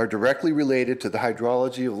are directly related to the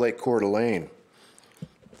hydrology of Lake Coeur d'Alene.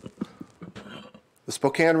 The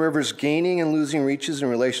Spokane River's gaining and losing reaches in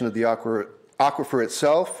relation to the aquifer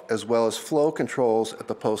itself, as well as flow controls at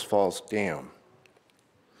the Post Falls Dam.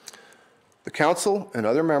 The council and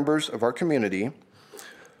other members of our community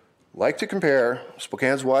like to compare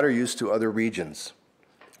Spokane's water use to other regions.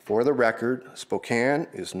 For the record, Spokane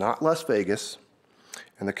is not Las Vegas,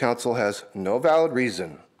 and the council has no valid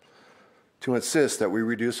reason to insist that we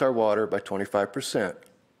reduce our water by 25%,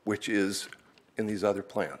 which is in these other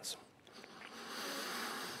plans.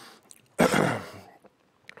 The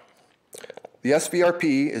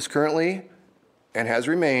SVRP is currently and has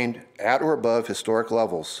remained at or above historic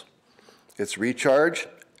levels. It's recharged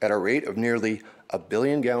at a rate of nearly 1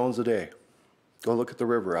 billion gallons a day. Go look at the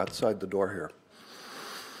river outside the door here.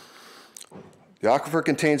 The aquifer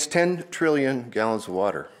contains 10 trillion gallons of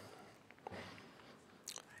water.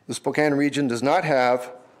 The Spokane region does not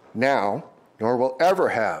have now, nor will ever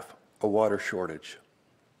have, a water shortage.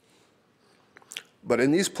 But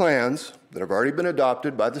in these plans that have already been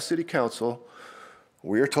adopted by the City Council,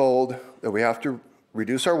 we are told that we have to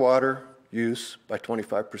reduce our water use by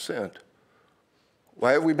 25%.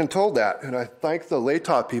 Why have we been told that? And I thank the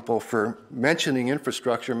Latah people for mentioning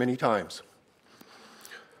infrastructure many times.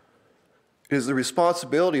 It is the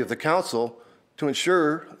responsibility of the council to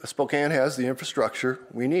ensure that Spokane has the infrastructure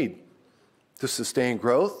we need to sustain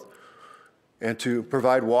growth and to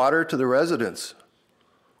provide water to the residents.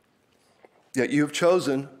 Yet you have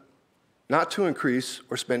chosen not to increase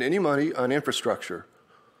or spend any money on infrastructure,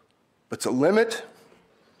 but to limit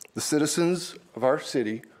the citizens of our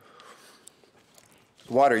city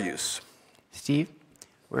water use. Steve,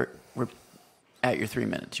 we're at your 3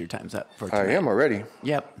 minutes. Your time's up for tonight. I am already.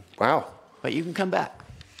 Yep. Wow. But you can come back.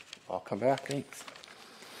 I'll come back. Thanks.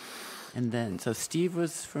 And then, so Steve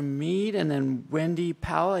was from Meade, and then Wendy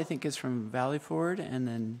Powell, I think, is from Valley Forge, and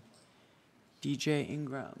then DJ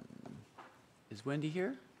Ingram. Is Wendy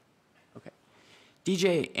here? Okay.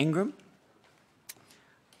 DJ Ingram.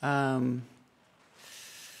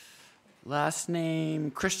 Last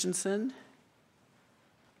name Christensen.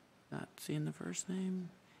 Not seeing the first name.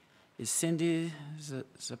 Is Cindy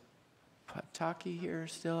Zapataki here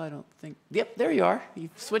still? I don't think. Yep, there you are. You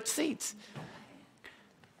switched seats.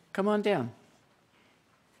 Come on down.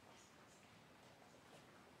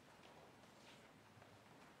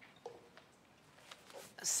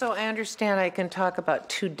 So I understand I can talk about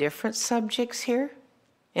 2 different subjects here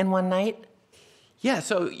in one night? Yeah,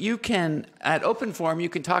 so you can, at open forum, you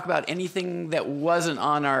can talk about anything that wasn't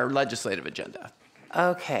on our legislative agenda.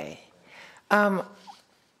 Okay.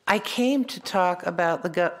 I came to talk about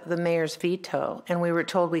the mayor's veto, and we were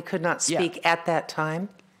told we could not speak at that time.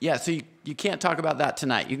 Yeah, so you can't talk about that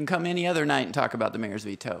tonight. You can come any other night and talk about the mayor's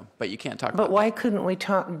veto, but you can't talk about But why couldn't we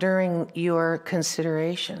talk during your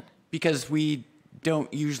consideration? Because we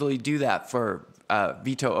don't usually do that for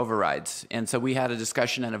veto overrides. And so we had a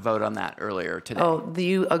discussion and a vote on that earlier today. Oh,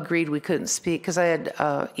 you agreed we couldn't speak, because I had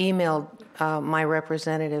emailed my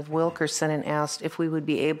representative Wilkerson and asked if we would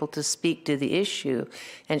be able to speak to the issue,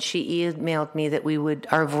 and she emailed me that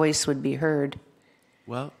our voice would be heard.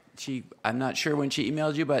 Well, I'm not sure when she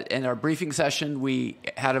emailed you, but in our briefing session, we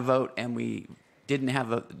had a vote, and we didn't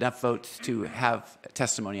have enough votes to have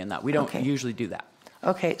testimony on that. We don't usually do that.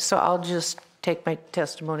 Okay, so I'll just take my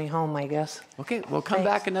testimony home, I guess. Okay, we'll come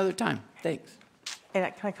back another time. Thanks. And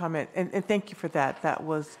can I comment? And thank you for that. That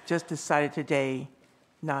was just decided today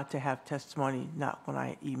not to have testimony, not when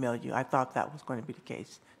I emailed you. I thought that was going to be the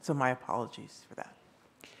case. So my apologies for that.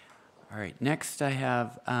 All right, next I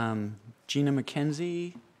have Gina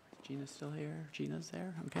McKenzie. Gina's still here? Gina's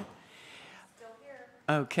there? Okay. Still here.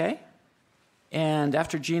 Okay. And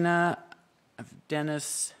after Gina, I have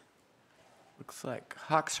Dennis, looks like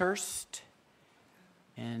Hawkshurst,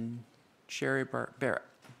 and Sherry Barrett,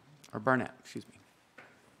 or Barnett, excuse me.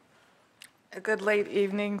 A good late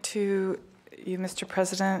evening to you, Mr.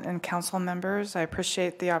 President, and council members. I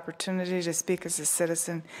appreciate the opportunity to speak as a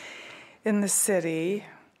citizen in the city.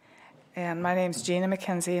 And my name's Gina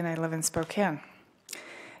McKenzie, and I live in Spokane.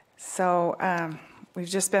 So we've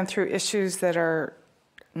just been through issues that are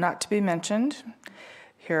not to be mentioned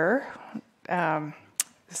here.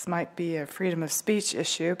 This might be a freedom of speech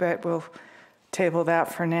issue, but we'll table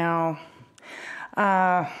that for now.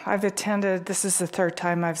 I've attended, this is the third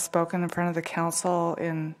time I've spoken in front of the council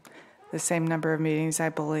in the same number of meetings, I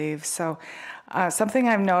believe. So something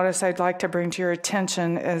I've noticed I'd like to bring to your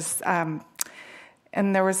attention is,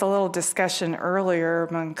 and there was a little discussion earlier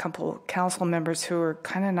among a couple council members who were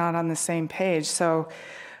kind of not on the same page. So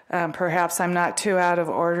perhaps I'm not too out of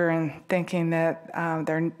order in thinking that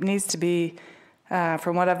there needs to be,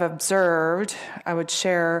 from what I've observed, I would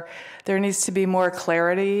share, there needs to be more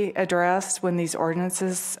clarity addressed when these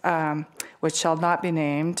ordinances, which shall not be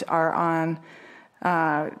named, are on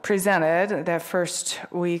presented that first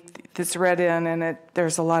week that's read in, and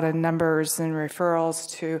there's a lot of numbers and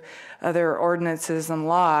referrals to other ordinances and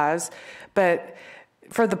laws. But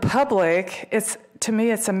for the public, to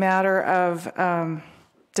me, it's a matter of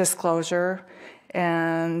disclosure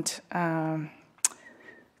and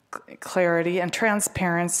clarity and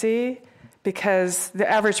transparency, because the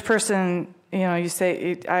average person, you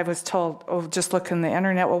say, I was told, oh, just look in the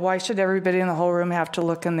internet. Well, why should everybody in the whole room have to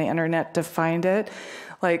look in the internet to find it?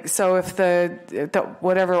 So if the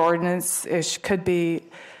whatever ordinance could be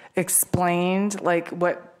explained, like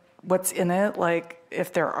what's in it, like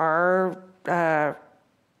if there are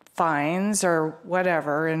fines or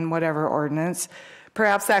whatever in whatever ordinance,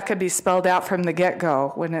 perhaps that could be spelled out from the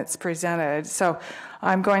get-go when it's presented. So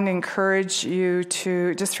I'm going to encourage you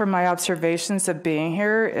to, just from my observations of being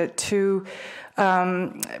here, to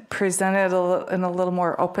present it in a little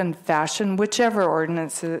more open fashion, whichever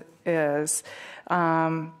ordinance it is.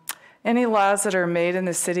 Any laws that are made in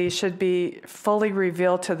the city should be fully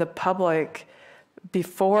revealed to the public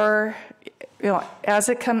before, as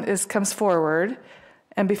it comes forward,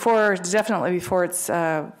 and definitely before it's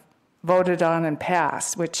voted on and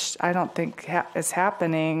passed, which I don't think is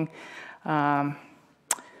happening.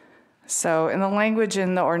 So in the language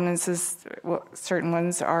in the ordinances, certain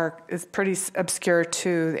ones is pretty obscure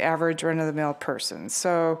to the average run-of-the-mill person.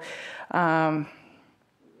 So I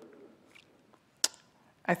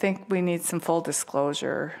think we need some full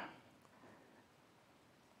disclosure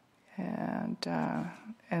and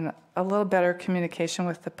a little better communication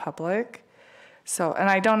with the public. So, and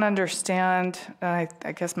I don't understand, I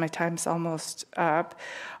guess my time's almost up.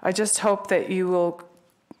 I just hope that you will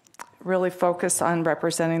really focus on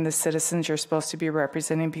representing the citizens you're supposed to be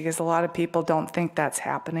representing, because a lot of people don't think that's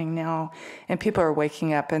happening now, and people are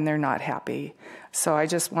waking up and they're not happy. So I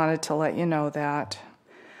just wanted to let you know that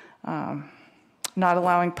not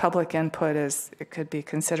allowing public input it could be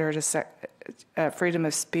considered a freedom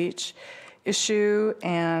of speech issue.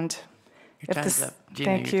 And your time's up. Gina,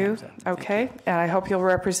 thank you. Okay, and I hope you'll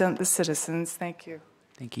represent the citizens. Thank you.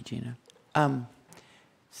 Thank you, Gina.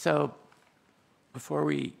 So before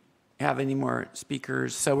we have any more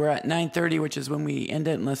speakers, so we're at 9:30, which is when we end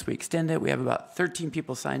it, unless we extend it. We have about 13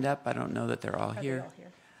 people signed up. I don't know that they're all here.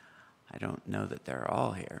 I don't know that they're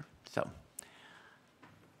all here. So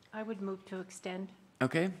I would move to extend.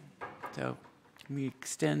 okay, so can we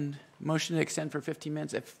motion to extend for 15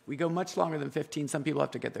 minutes? If we go much longer than 15, some people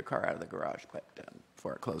have to get their car out of the garage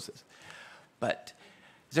before it closes. But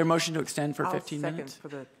is there a motion to extend for 15 minutes? I'll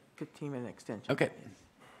second for the 15-minute extension. Okay.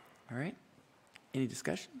 All right. Any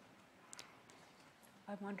discussion?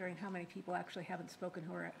 I'm wondering how many people actually haven't spoken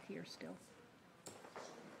who are here still.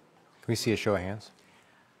 Can we see a show of hands?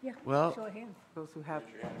 Yeah, Well- show of hands. Those who have.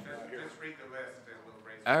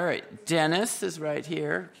 All right. Dennis is right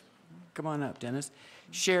here. Come on up, Dennis.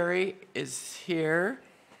 Sherry is here.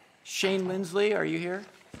 Shane Lindsley, are you here?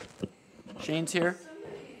 Shane's here.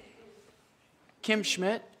 Kim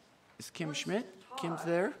Schmidt. Is Kim Schmidt? Kim's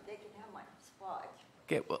there.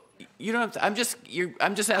 Okay, well, you don't have to, I'm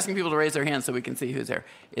just asking people to raise their hands so we can see who's there.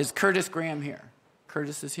 Is Curtis Graham here?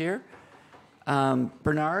 Curtis is here.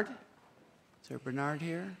 Bernard? Is there Bernard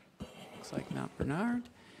here? Looks like not Bernard.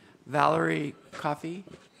 Valerie Coffey?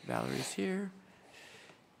 Valerie's here.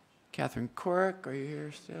 Catherine Corrick, are you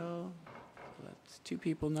here still? That's two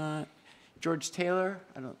people not. George Taylor?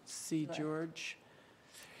 I don't see George.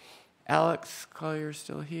 Alex Collier's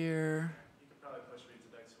still here. You can probably push me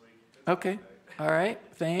to next week. Okay. All right.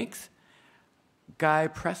 Thanks. Guy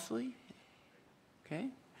Presley. Okay.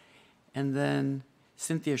 And then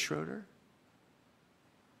Cynthia Schroeder.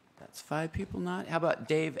 That's 5 people not. How about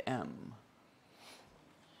Dave M?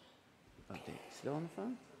 Oh, Dave, still on the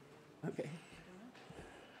phone? Okay.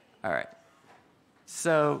 All right.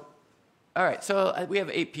 So we have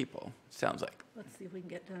 8 people, sounds like. Let's see if we can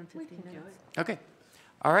get done in 15 minutes. Okay.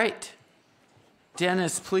 All right.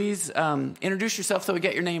 Dennis, please introduce yourself so we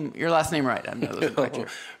get your last name right. I know those are quite clear.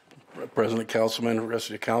 President, Councilman, rest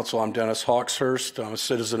of the council, I'm Dennis Hawkshurst. I'm a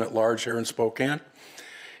citizen at large here in Spokane.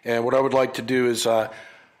 And what I would like to do is, I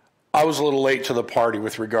was a little late to the party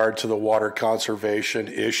with regard to the water conservation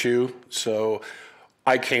issue. So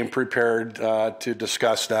I came prepared to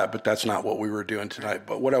discuss that, but that's not what we were doing tonight.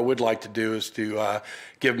 But what I would like to do is to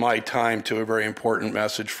give my time to a very important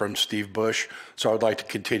message from Steve Bush. So I would like to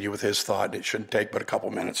continue with his thought. It shouldn't take but a couple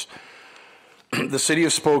minutes. The city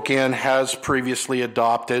of Spokane has previously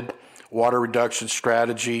adopted water reduction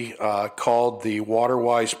strategy called the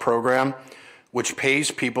WaterWise program, which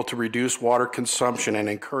pays people to reduce water consumption and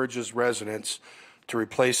encourages residents to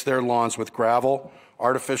replace their lawns with gravel,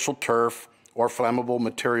 artificial turf, or flammable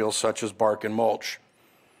materials such as bark and mulch.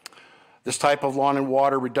 This type of lawn and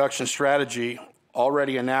water reduction strategy,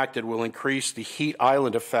 already enacted, will increase the heat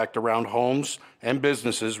island effect around homes and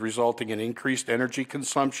businesses, resulting in increased energy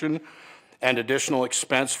consumption and additional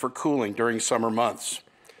expense for cooling during summer months.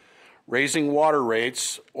 Raising water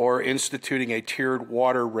rates or instituting a tiered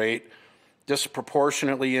water rate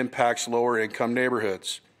disproportionately impacts lower income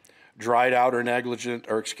neighborhoods. Dried out or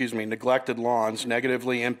neglected lawns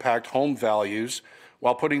negatively impact home values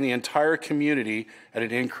while putting the entire community at an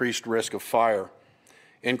increased risk of fire.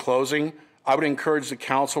 In closing, I would encourage the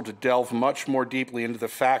council to delve much more deeply into the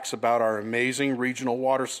facts about our amazing regional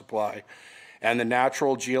water supply and the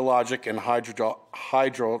natural, geologic, and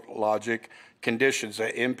hydrologic conditions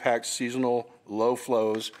that impact seasonal low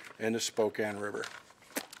flows in the Spokane River.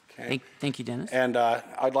 Okay. Thank you, Dennis. And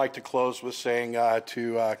I'd like to close with saying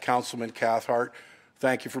to Councilman Cathcart,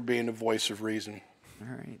 thank you for being the voice of reason.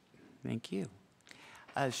 All right. Thank you.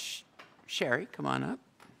 Sherry, come on up.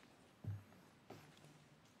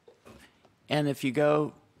 And if you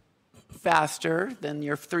go faster than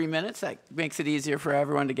your 3 minutes, that makes it easier for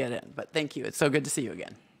everyone to get in. But thank you. It's so good to see you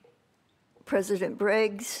again. President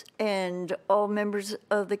Briggs and all members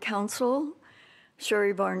of the council,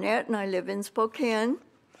 Sherry Barnett, and I live in Spokane.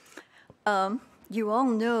 You all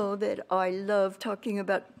know that I love talking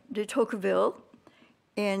about de Tocqueville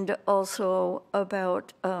and also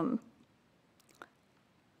about, oh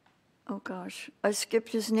gosh, I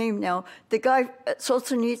skipped his name now, the guy,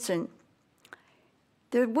 Solzhenitsyn.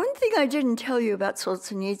 The one thing I didn't tell you about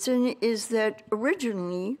Solzhenitsyn is that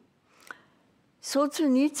originally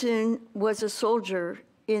Solzhenitsyn was a soldier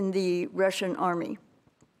in the Russian army.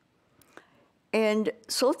 And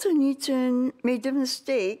Solzhenitsyn made the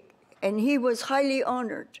mistake, and he was highly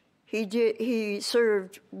honored. He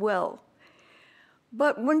served well.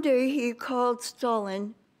 But one day he called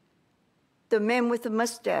Stalin the man with the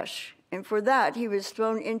mustache, and for that he was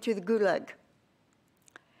thrown into the Gulag.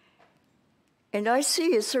 And I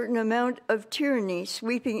see a certain amount of tyranny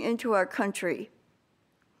sweeping into our country.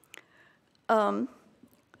 I'm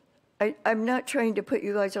not trying to put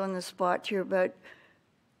you guys on the spot here, but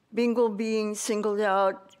Bingle being singled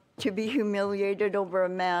out to be humiliated over a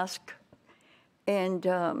mask, and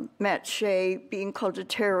Matt Shea being called a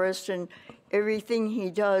terrorist, and everything he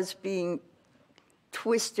does being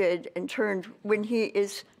twisted and turned when he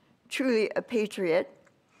is truly a patriot.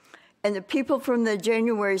 And the people from the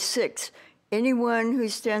January 6th, anyone who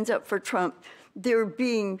stands up for Trump, there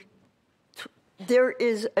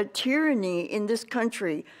is a tyranny in this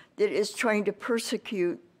country that is trying to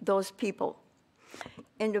persecute those people.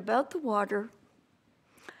 And about the water,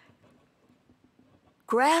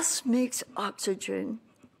 grass makes oxygen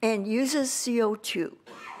and uses CO2.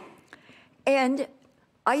 And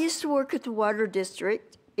I used to work at the water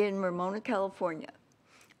district in Ramona, California.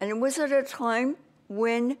 And it was at a time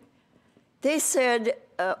when they said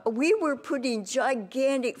we were putting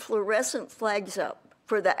gigantic fluorescent flags up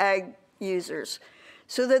for the ag users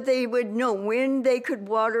so that they would know when they could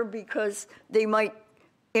water because they might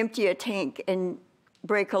empty a tank and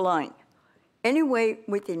break a line. Anyway,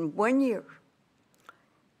 within 1 year,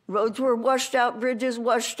 roads were washed out, bridges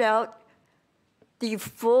washed out, the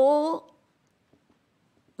full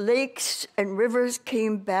lakes and rivers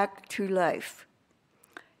came back to life.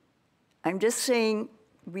 I'm just saying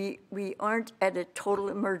we aren't at a total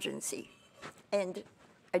emergency. And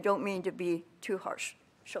I don't mean to be too harsh.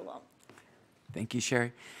 Shalom. Thank you,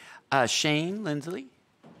 Sherry. Shane Lindsley.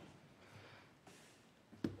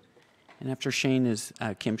 And after Shane is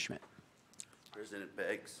Kim Schmidt. President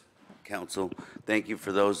Beggs, Council. Thank you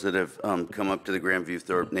for those that have come up to the Grandview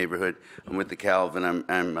Thorpe neighborhood. I'm with the Calvin.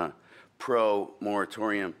 I'm pro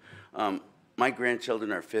moratorium. My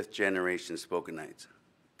grandchildren are 5th generation Spokanites.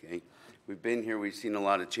 Okay, we've been here. We've seen a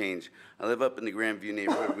lot of change. I live up in the Grandview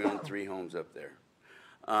neighborhood. We own 3 homes up there.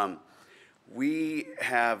 We've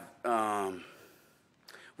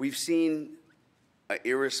seen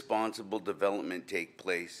irresponsible development take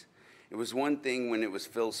place. It was one thing when it was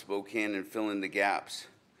fill Spokane and fill in the gaps.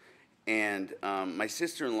 And my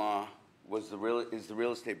sister-in-law is the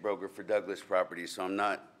real estate broker for Douglas Properties, so I'm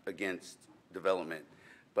not against development.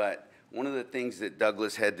 But one of the things that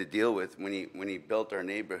Douglas had to deal with when he built our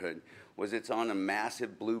neighborhood was it's on a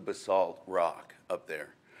massive blue basalt rock up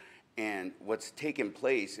there. And what's taken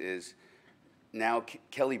place is now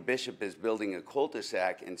Kelly Bishop is building a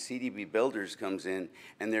cul-de-sac, and CDB Builders comes in,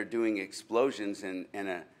 and they're doing explosions, and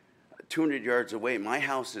 200 yards away, my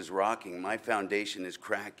house is rocking, my foundation is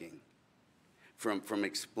cracking from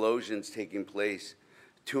explosions taking place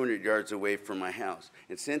 200 yards away from my house.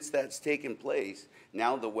 And since that's taken place,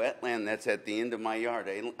 now the wetland that's at the end of my yard,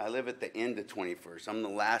 I live at the end of 21st. I'm the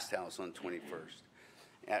last house on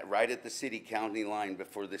 21st, right at the city-county line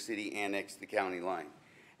before the city annexed the county line.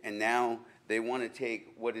 And now they want to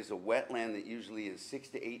take what is a wetland that usually is 6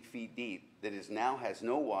 to 8 feet deep, that is now has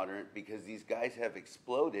no water in it because these guys have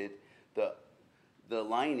exploded the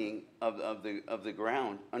lining of the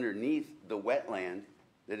ground underneath the wetland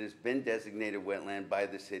that has been designated wetland by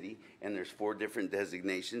the city, and there's 4 different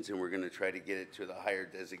designations, and we're going to try to get it to the higher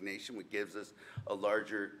designation, which gives us a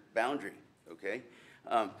larger boundary, okay?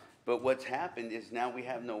 But what's happened is now we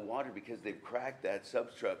have no water because they've cracked that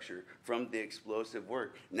substructure from the explosive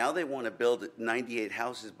work. Now they want to build 98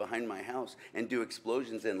 houses behind my house and do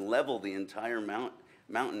explosions and level the entire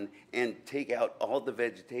mountain and take out all the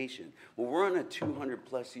vegetation. Well, we're on a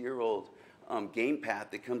 200-plus-year-old game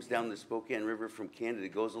path that comes down the Spokane River from Canada,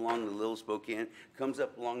 goes along the Little Spokane, comes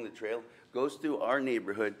up along the trail, goes through our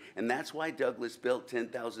neighborhood, and that's why Douglas built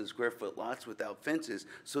 10,000 square foot lots without fences,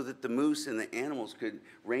 so that the moose and the animals could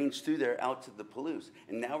range through there out to the Palouse.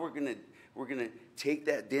 And now we're gonna take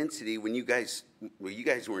that density when you guys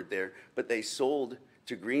weren't there, but they sold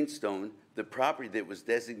to Greenstone the property that was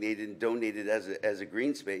designated and donated as a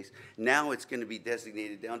green space. Now it's going to be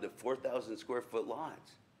designated down to 4,000 square foot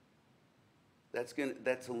lots.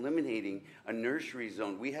 That's eliminating a nursery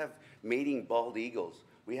zone. We have mating bald eagles.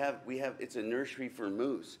 It's a nursery for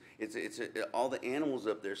moose. It's all the animals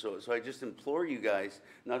up there. So I just implore you guys,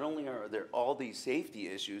 not only are there all these safety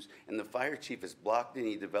issues, and the fire chief has blocked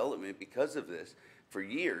any development because of this for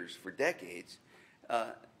years, for decades,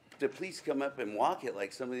 to please come up and walk it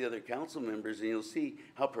like some of the other council members, and you'll see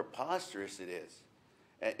how preposterous it is.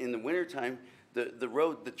 In the wintertime, the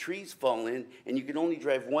road, the trees fall in, and you can only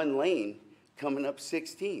drive 1 lane coming up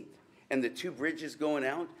 16th. And the 2 bridges going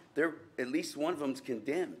out, at least one of them's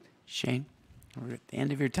condemned. Shane, we're at the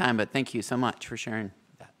end of your time, but thank you so much for sharing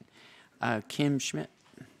that. Kim Schmidt.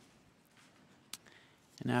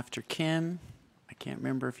 And after Kim, I can't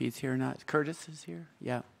remember if he's here or not. Curtis is here?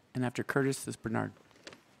 Yeah. And after Curtis is Bernard.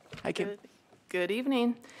 Hi, Kim. Good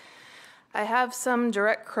evening. I have some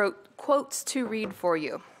direct quotes to read for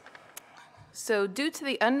you. So, due to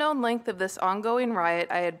the unknown length of this ongoing riot,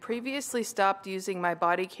 I had previously stopped using my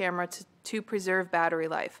body camera to preserve battery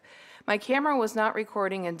life. My camera was not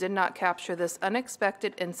recording and did not capture this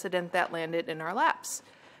unexpected incident that landed in our laps.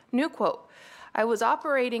 New quote. I was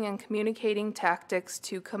operating and communicating tactics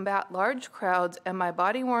to combat large crowds, and my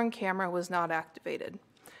body-worn camera was not activated.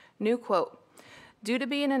 New quote. Due to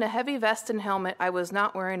being in a heavy vest and helmet, I was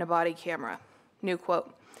not wearing a body camera. New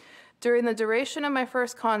quote. During the duration of my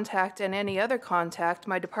first contact and any other contact,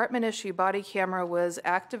 my department-issued body camera was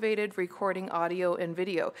activated, recording audio and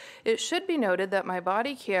video. It should be noted that my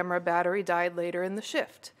body camera battery died later in the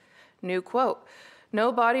shift. New quote.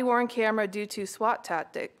 No body-worn camera due to SWAT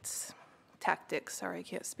tactics. Sorry, I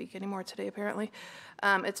can't speak anymore today, apparently.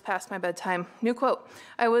 It's past my bedtime. New quote.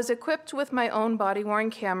 I was equipped with my own body-worn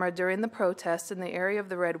camera during the protest in the area of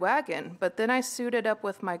the Red Wagon, but then I suited up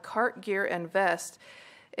with my cart gear and vest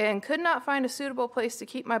and could not find a suitable place to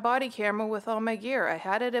keep my body camera with all my gear. I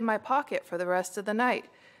had it in my pocket for the rest of the night.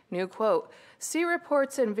 New quote. See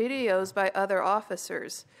reports and videos by other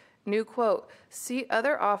officers. New quote. See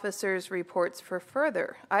other officers' reports for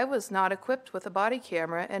further. I was not equipped with a body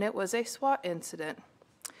camera, and it was a SWAT incident.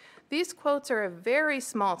 These quotes are a very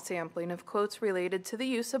small sampling of quotes related to the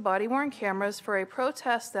use of body-worn cameras for a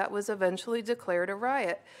protest that was eventually declared a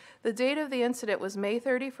riot. The date of the incident was May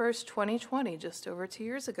 31st, 2020, just over 2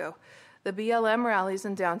 years ago. The BLM rallies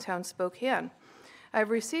in downtown Spokane. I've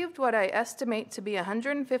received what I estimate to be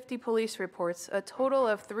 150 police reports, a total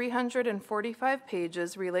of 345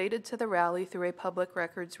 pages related to the rally through a public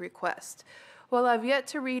records request. While I've yet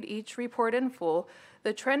to read each report in full,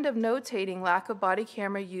 the trend of notating lack of body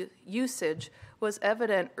camera usage was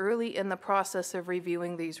evident early in the process of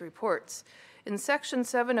reviewing these reports. In Section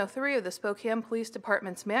 703 of the Spokane Police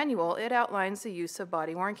Department's manual, it outlines the use of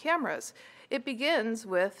body-worn cameras. It begins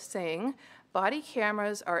with saying, body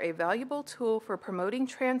cameras are a valuable tool for promoting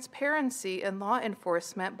transparency in law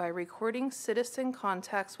enforcement by recording citizen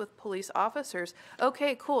contacts with police officers.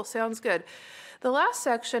 Okay, cool, sounds good. The last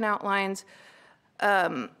section outlines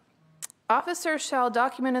officers shall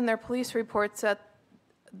document in their police reports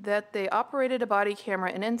that they operated a body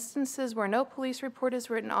camera. In instances where no police report is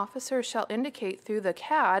written, officers shall indicate through the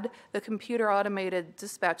CAD, the computer automated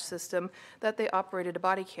dispatch system, that they operated a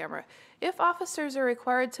body camera. If officers are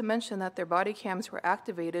required to mention that their body cams were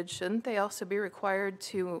activated, shouldn't they also be required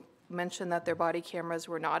to mention that their body cameras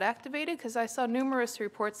were not activated? Because I saw numerous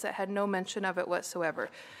reports that had no mention of it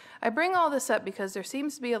whatsoever. I bring all this up because there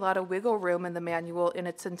seems to be a lot of wiggle room in the manual in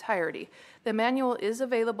its entirety. The manual is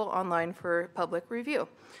available online for public review.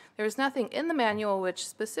 There is nothing in the manual which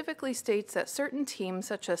specifically states that certain teams,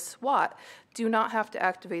 such as SWAT, do not have to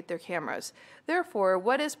activate their cameras. Therefore,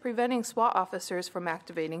 what is preventing SWAT officers from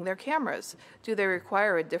activating their cameras? Do they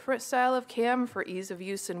require a different style of cam for ease of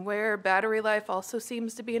use and wear? Battery life also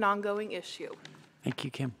seems to be an ongoing issue. Thank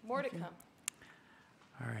you, Kim. More to come.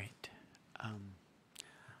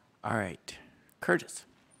 All right. Curtis.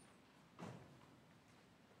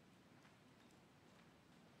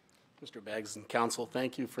 Mr. Beggs and Council,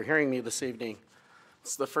 thank you for hearing me this evening.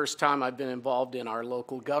 It's the first time I've been involved in our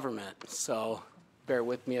local government, so bear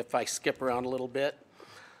with me if I skip around a little bit.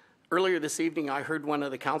 Earlier this evening, I heard one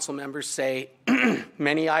of the council members say,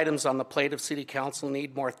 many items on the plate of City Council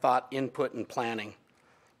need more thought, input, and planning.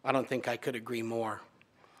 I don't think I could agree more.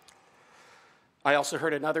 I also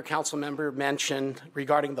heard another council member mention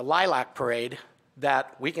regarding the Lilac Parade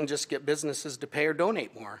that we can just get businesses to pay or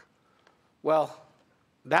donate more. Well,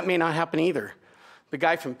 that may not happen either. The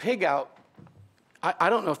guy from Pig Out, I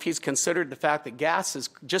don't know if he's considered the fact that gas has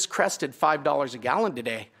just crested $5 a gallon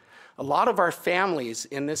today. A lot of our families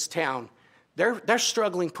in this town, they're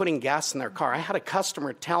struggling putting gas in their car. I had a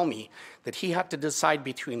customer tell me that he had to decide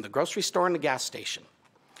between the grocery store and the gas station.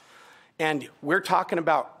 And we're talking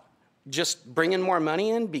about just bringing more money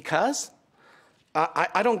in because?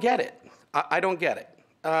 I don't get it. I don't get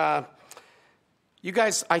it. You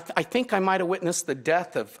guys, I think I might have witnessed the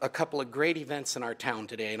death of a couple of great events in our town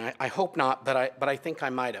today, and I hope not, but I think I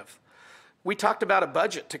might have. We talked about a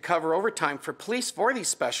budget to cover overtime for police for these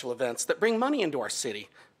special events that bring money into our city,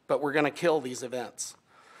 but we're going to kill these events.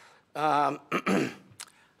 I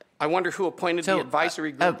wonder who appointed the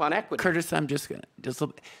advisory group on equity. Curtis, I'm just going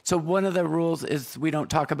to, so one of the rules is we don't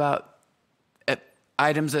talk about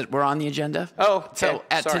items that were on the agenda. Oh, okay. So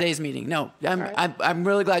at today's meeting, no, I'm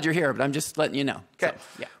really glad you're here, but I'm just letting you know. Okay.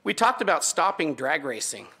 So, yeah. We talked about stopping drag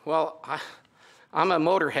racing. Well, I'm a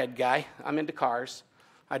motorhead guy. I'm into cars.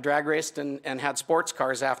 I drag raced and had sports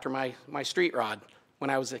cars after my street rod when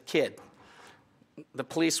I was a kid. The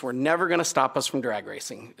police were never going to stop us from drag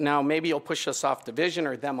racing. Now, maybe you'll push us off division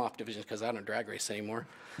or them off division because I don't drag race anymore.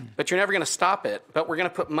 But you're never going to stop it. But we're going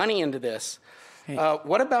to put money into this. Hey.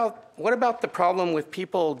 What about the problem with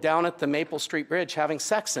people down at the Maple Street Bridge having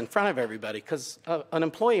sex in front of everybody? Because an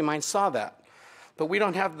employee of mine saw that. But we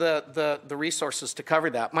don't have the resources to cover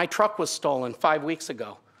that. My truck was stolen 5 weeks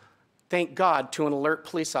ago. Thank God to an alert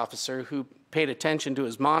police officer who paid attention to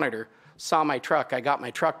his monitor, saw my truck, I got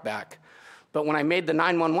my truck back. But when I made the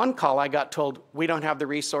 911 call, I got told, we don't have the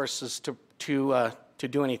resources to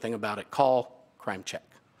do anything about it. Call Crime Check.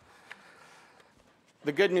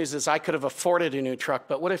 The good news is I could have afforded a new truck,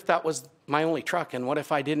 but what if that was my only truck? And what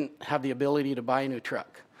if I didn't have the ability to buy a new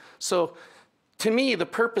truck? So to me, the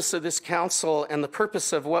purpose of this council and the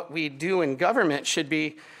purpose of what we do in government should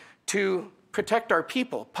be to protect our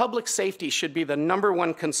people. Public safety should be the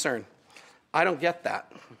 #1 concern. I don't get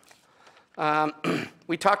that.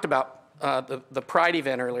 We talked about the Pride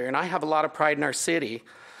event earlier, and I have a lot of pride in our city.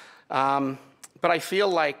 But I feel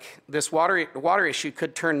like this water issue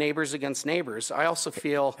could turn neighbors against neighbors. I also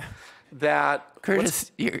feel that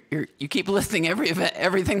Curtis, you keep listing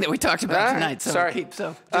everything that we talked about tonight. So sorry.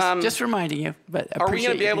 Just reminding you. But are we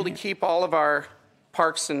going to be able to keep all of our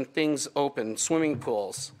parks and things open? Swimming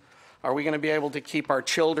pools. Are we going to be able to keep our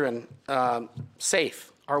children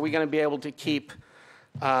safe? Are we going to be able to keep?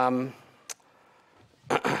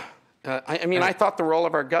 I thought the role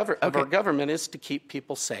of our government is to keep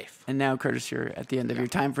people safe. And now, Curtis, you're at the end of your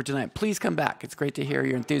time for tonight. Please come back. It's great to hear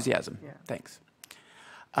your enthusiasm. Yeah. Thanks.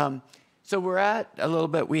 So we're at a little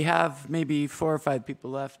bit, we have maybe 4 or 5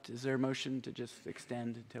 people left. Is there a motion to just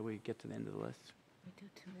extend until we get to the end of the list? We do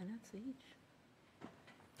 2 minutes each.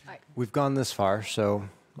 We've gone this far, so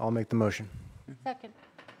I'll make the motion. Second.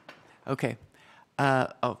 Okay.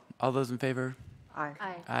 All those in favor? Aye.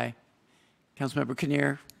 Aye. Councilmember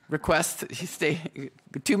Kinnear, request you stay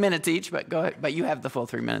 2 minutes each, but go ahead, but you have the full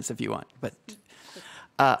 3 minutes if you want. But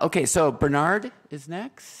okay, so Bernard is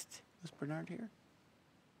next. Is Bernard here?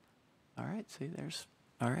 All right, see, there's,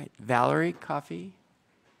 all right. Valerie Coffey.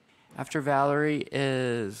 After Valerie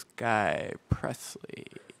is Guy Presley.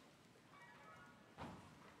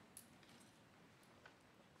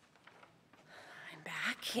 I'm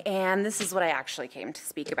back, and this is what I actually came to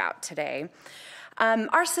speak about today.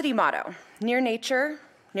 Our city motto, near nature,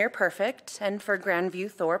 near perfect, and for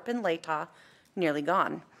Grandview, Thorpe, and Latah, nearly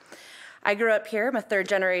gone. I grew up here. I'm a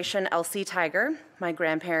third-generation LC Tiger. My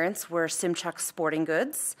grandparents were Simchuk Sporting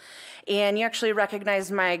Goods, and you actually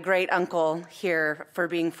recognized my great-uncle here for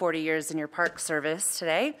being 40 years in your park service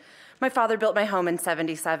today. My father built my home in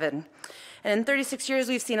 '77, and in 36 years,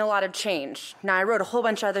 we've seen a lot of change. Now, I wrote a whole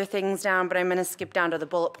bunch of other things down, but I'm going to skip down to the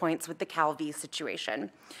bullet points with the Cal-V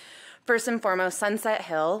situation. First and foremost, Sunset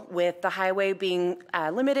Hill, with the highway being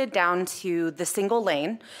limited down to the single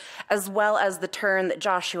lane, as well as the turn that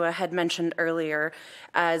Joshua had mentioned earlier,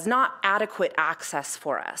 is not adequate access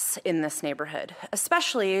for us in this neighborhood,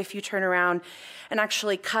 especially if you turn around and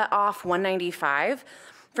actually cut off 195.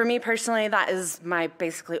 For me personally, that is my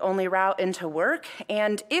basically only route into work,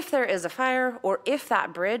 and if there is a fire or if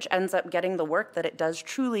that bridge ends up getting the work that it does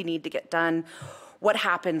truly need to get done, what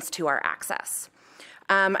happens to our access?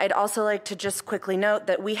 I'd also like to just quickly note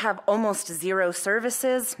that we have almost zero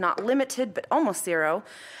services, not limited, but almost zero.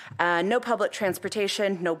 No public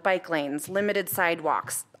transportation, no bike lanes, limited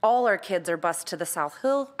sidewalks. All our kids are bused to the South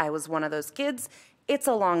Hill. I was one of those kids. It's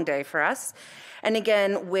a long day for us. And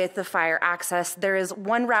again, with the fire access, there is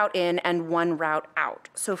one route in and one route out.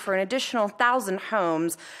 So for an additional 1,000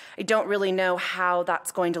 homes, I don't really know how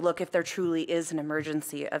that's going to look if there truly is an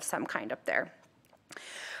emergency of some kind up there.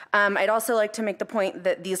 I'd also like to make the point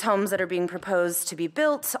that these homes that are being proposed to be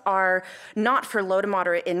built are not for low to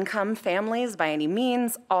moderate income families by any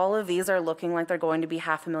means. All of these are looking like they're going to be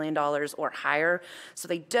 $500,000 or higher, so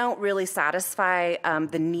they don't really satisfy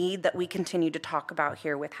the need that we continue to talk about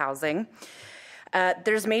here with housing.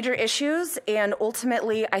 There's major issues, and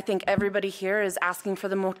ultimately, I think everybody here is asking for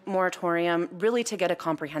the moratorium really to get a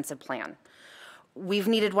comprehensive plan. We've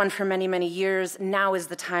needed one for many, many years. Now is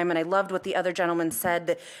the time, and I loved what the other gentleman said,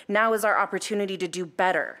 that now is our opportunity to do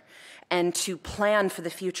better and to plan for the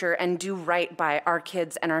future and do right by our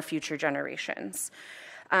kids and our future generations.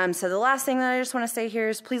 So the last thing that I just want to say here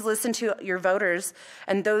is please listen to your voters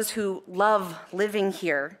and those who love living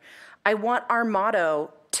here. I want our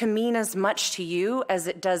motto to mean as much to you as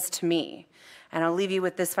it does to me. And I'll leave you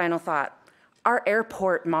with this final thought. Our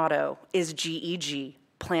airport motto is GEG,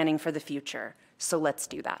 planning for the future. So let's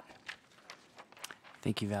do that.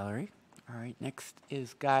 Thank you, Valerie. All right, next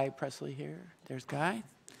is Guy Presley here. There's Guy.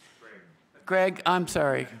 Greg, I'm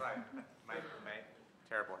sorry. My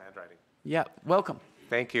terrible handwriting. Yeah, welcome.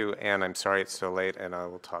 Thank you, and I'm sorry it's so late, and I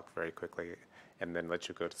will talk very quickly and then let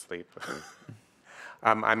you go to sleep.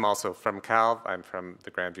 I'm also from Cal. I'm from the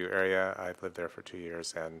Grandview area. I've lived there for 2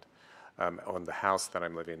 years and owned the house that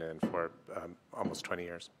I'm living in for almost 20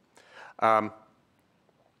 years.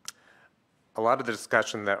 A lot of the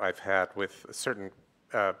discussion that I've had with certain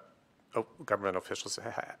government officials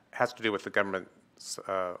has to do with the government's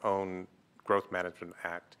own Growth Management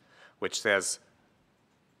Act, which says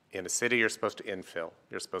in a city you're supposed to infill.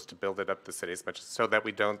 You're supposed to build it up the city as much so that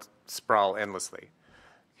we don't sprawl endlessly.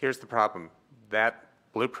 Here's the problem. That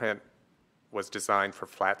blueprint was designed for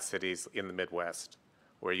flat cities in the Midwest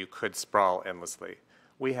where you could sprawl endlessly.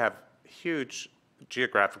 We have huge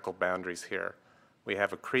geographical boundaries here. We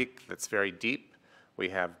have a creek that's very deep. We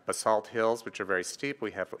have basalt hills, which are very steep.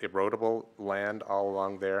 We have erodible land all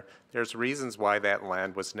along there. There's reasons why that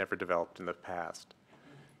land was never developed in the past,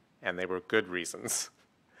 and they were good reasons.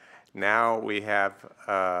 Now we have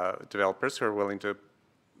developers who are willing to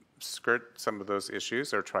skirt some of those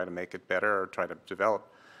issues or try to make it better or try to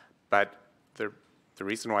develop. But the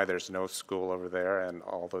reason why there's no school over there and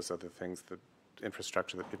all those other things, the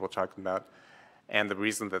infrastructure that people are talking about, and the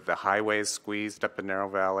reason that the highway is squeezed up in Narrow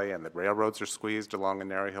Valley and the railroads are squeezed along a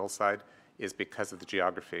narrow hillside is because of the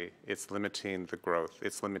geography. It's limiting the growth.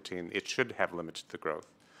 It should have limited the growth.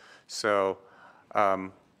 So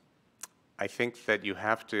I think that you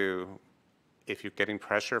have to, if you're getting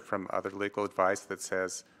pressure from other legal advice that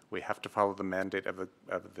says we have to follow the mandate of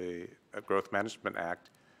the Growth Management Act,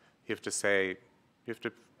 you have to say, You have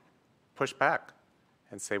to push back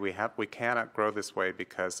and say we cannot grow this way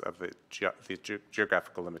because of the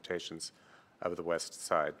geographical limitations of the west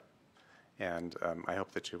side. And I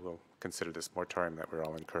hope that you will consider this moratorium that we're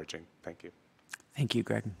all encouraging. Thank you. Thank you,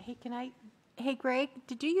 Greg. Hey, Greg,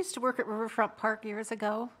 did you used to work at Riverfront Park years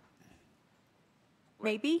ago?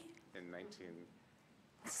 Maybe? In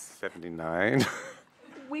 1979.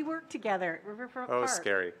 We worked together at Riverfront Park. Oh,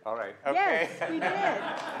 scary. All right. Okay. Yes, we did.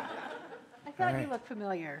 I thought you looked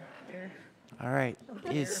familiar. All right.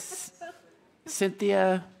 Is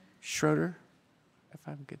Cynthia Schroeder, if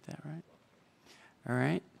I get that right? All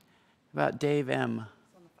right. About Dave M.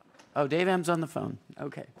 Oh, Dave M's on the phone.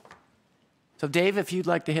 Okay. So, Dave, if you'd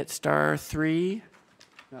like to hit *3.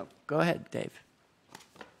 No, go ahead, Dave.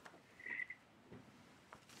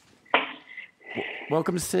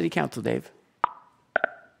 Welcome to City Council, Dave.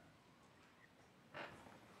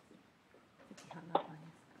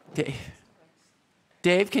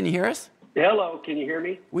 Dave, can you hear us? Hello, can you hear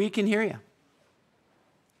me? We can hear you.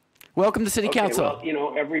 Welcome to City Council.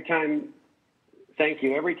 Well, every time, thank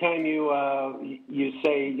you. Every time you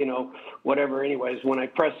say, whatever, anyways, when I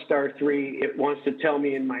press *3, it wants to tell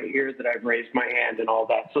me in my ear that I've raised my hand and all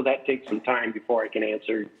that. So that takes some time before I can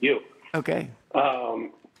answer you. Okay.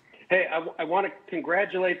 Hey, I want to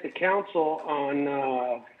congratulate the council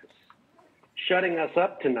on shutting us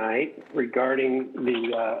up tonight regarding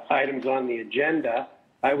the items on the agenda.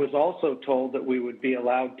 I was also told that we would be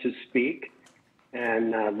allowed to speak,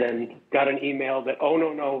 and then got an email that, oh,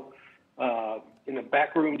 no, in a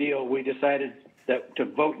backroom deal, we decided to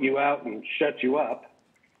vote you out and shut you up.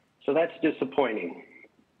 So that's disappointing.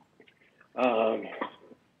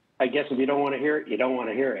 I guess if you don't want to hear it, you don't want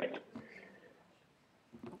to hear it.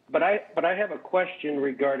 But I have a question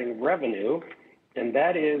regarding revenue, and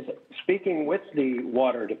that is, speaking with the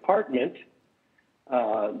water department,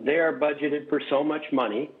 they are budgeted for so much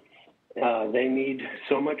money. They need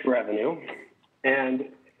so much revenue.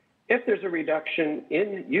 And if there's a reduction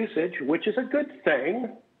in usage, which is a good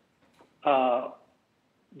thing,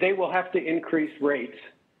 they will have to increase rates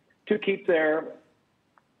to keep their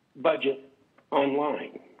budget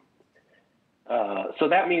online. So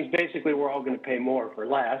that means basically we're all going to pay more for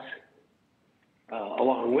less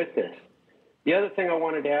along with this. The other thing I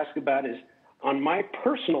wanted to ask about is on my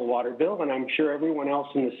personal water bill, and I'm sure everyone else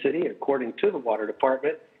in the city, according to the water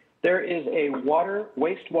department, there is a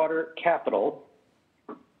wastewater capital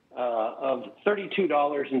of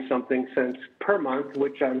 $32 and something cents per month,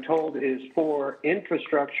 which I'm told is for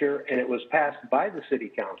infrastructure, and it was passed by the city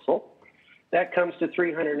council. That comes to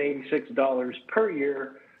 $386 per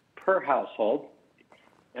year per household.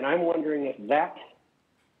 And I'm wondering if that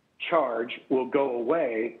charge will go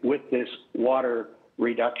away with this water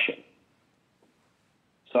reduction.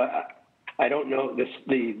 So I don't know.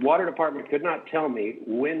 The water department could not tell me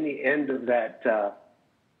when the end of that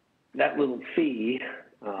that little fee,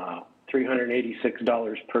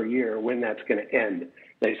 $386 per year, when that's going to end.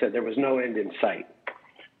 They said there was no end in sight.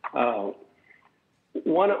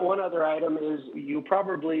 One other item is you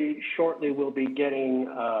probably shortly will be getting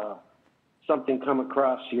something come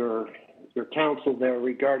across your council there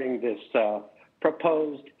regarding this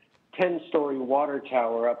proposed 10-story water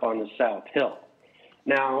tower up on the South Hill.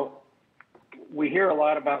 Now, we hear a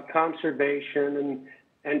lot about conservation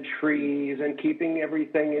and trees and keeping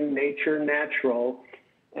everything in nature natural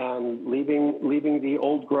and leaving the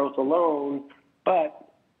old growth alone. But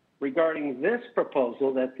regarding this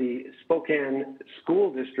proposal that the Spokane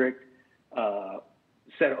School District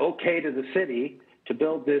said okay to the city to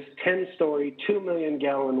build this 10-story,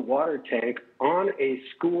 2-million-gallon water tank on a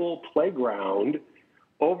school playground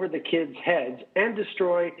over the kids' heads and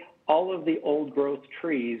destroy all of the old growth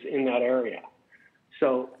trees in that area.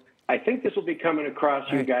 So I think this will be coming across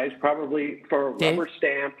you guys probably for a rubber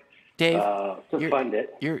stamp to fund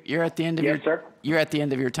it. You're at the end of you're at the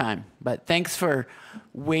end of your time. But thanks for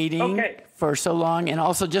waiting for so long. And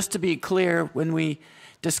also, just to be clear, when we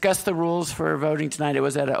discussed the rules for voting tonight, it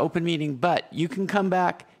was at an open meeting. But you can come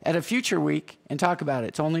back at a future week and talk about it.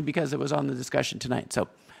 It's only because it was on the discussion tonight. So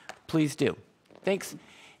please do. Thanks.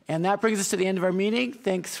 And that brings us to the end of our meeting.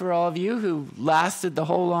 Thanks for all of you who lasted the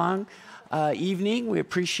whole long evening. We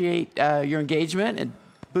appreciate your engagement. It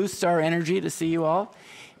boosts our energy to see you all.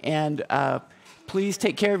 And please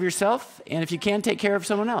take care of yourself. And if you can, take care of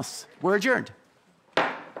someone else. We're adjourned. Take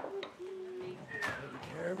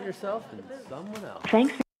care of yourself and someone else.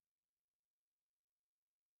 Thanks.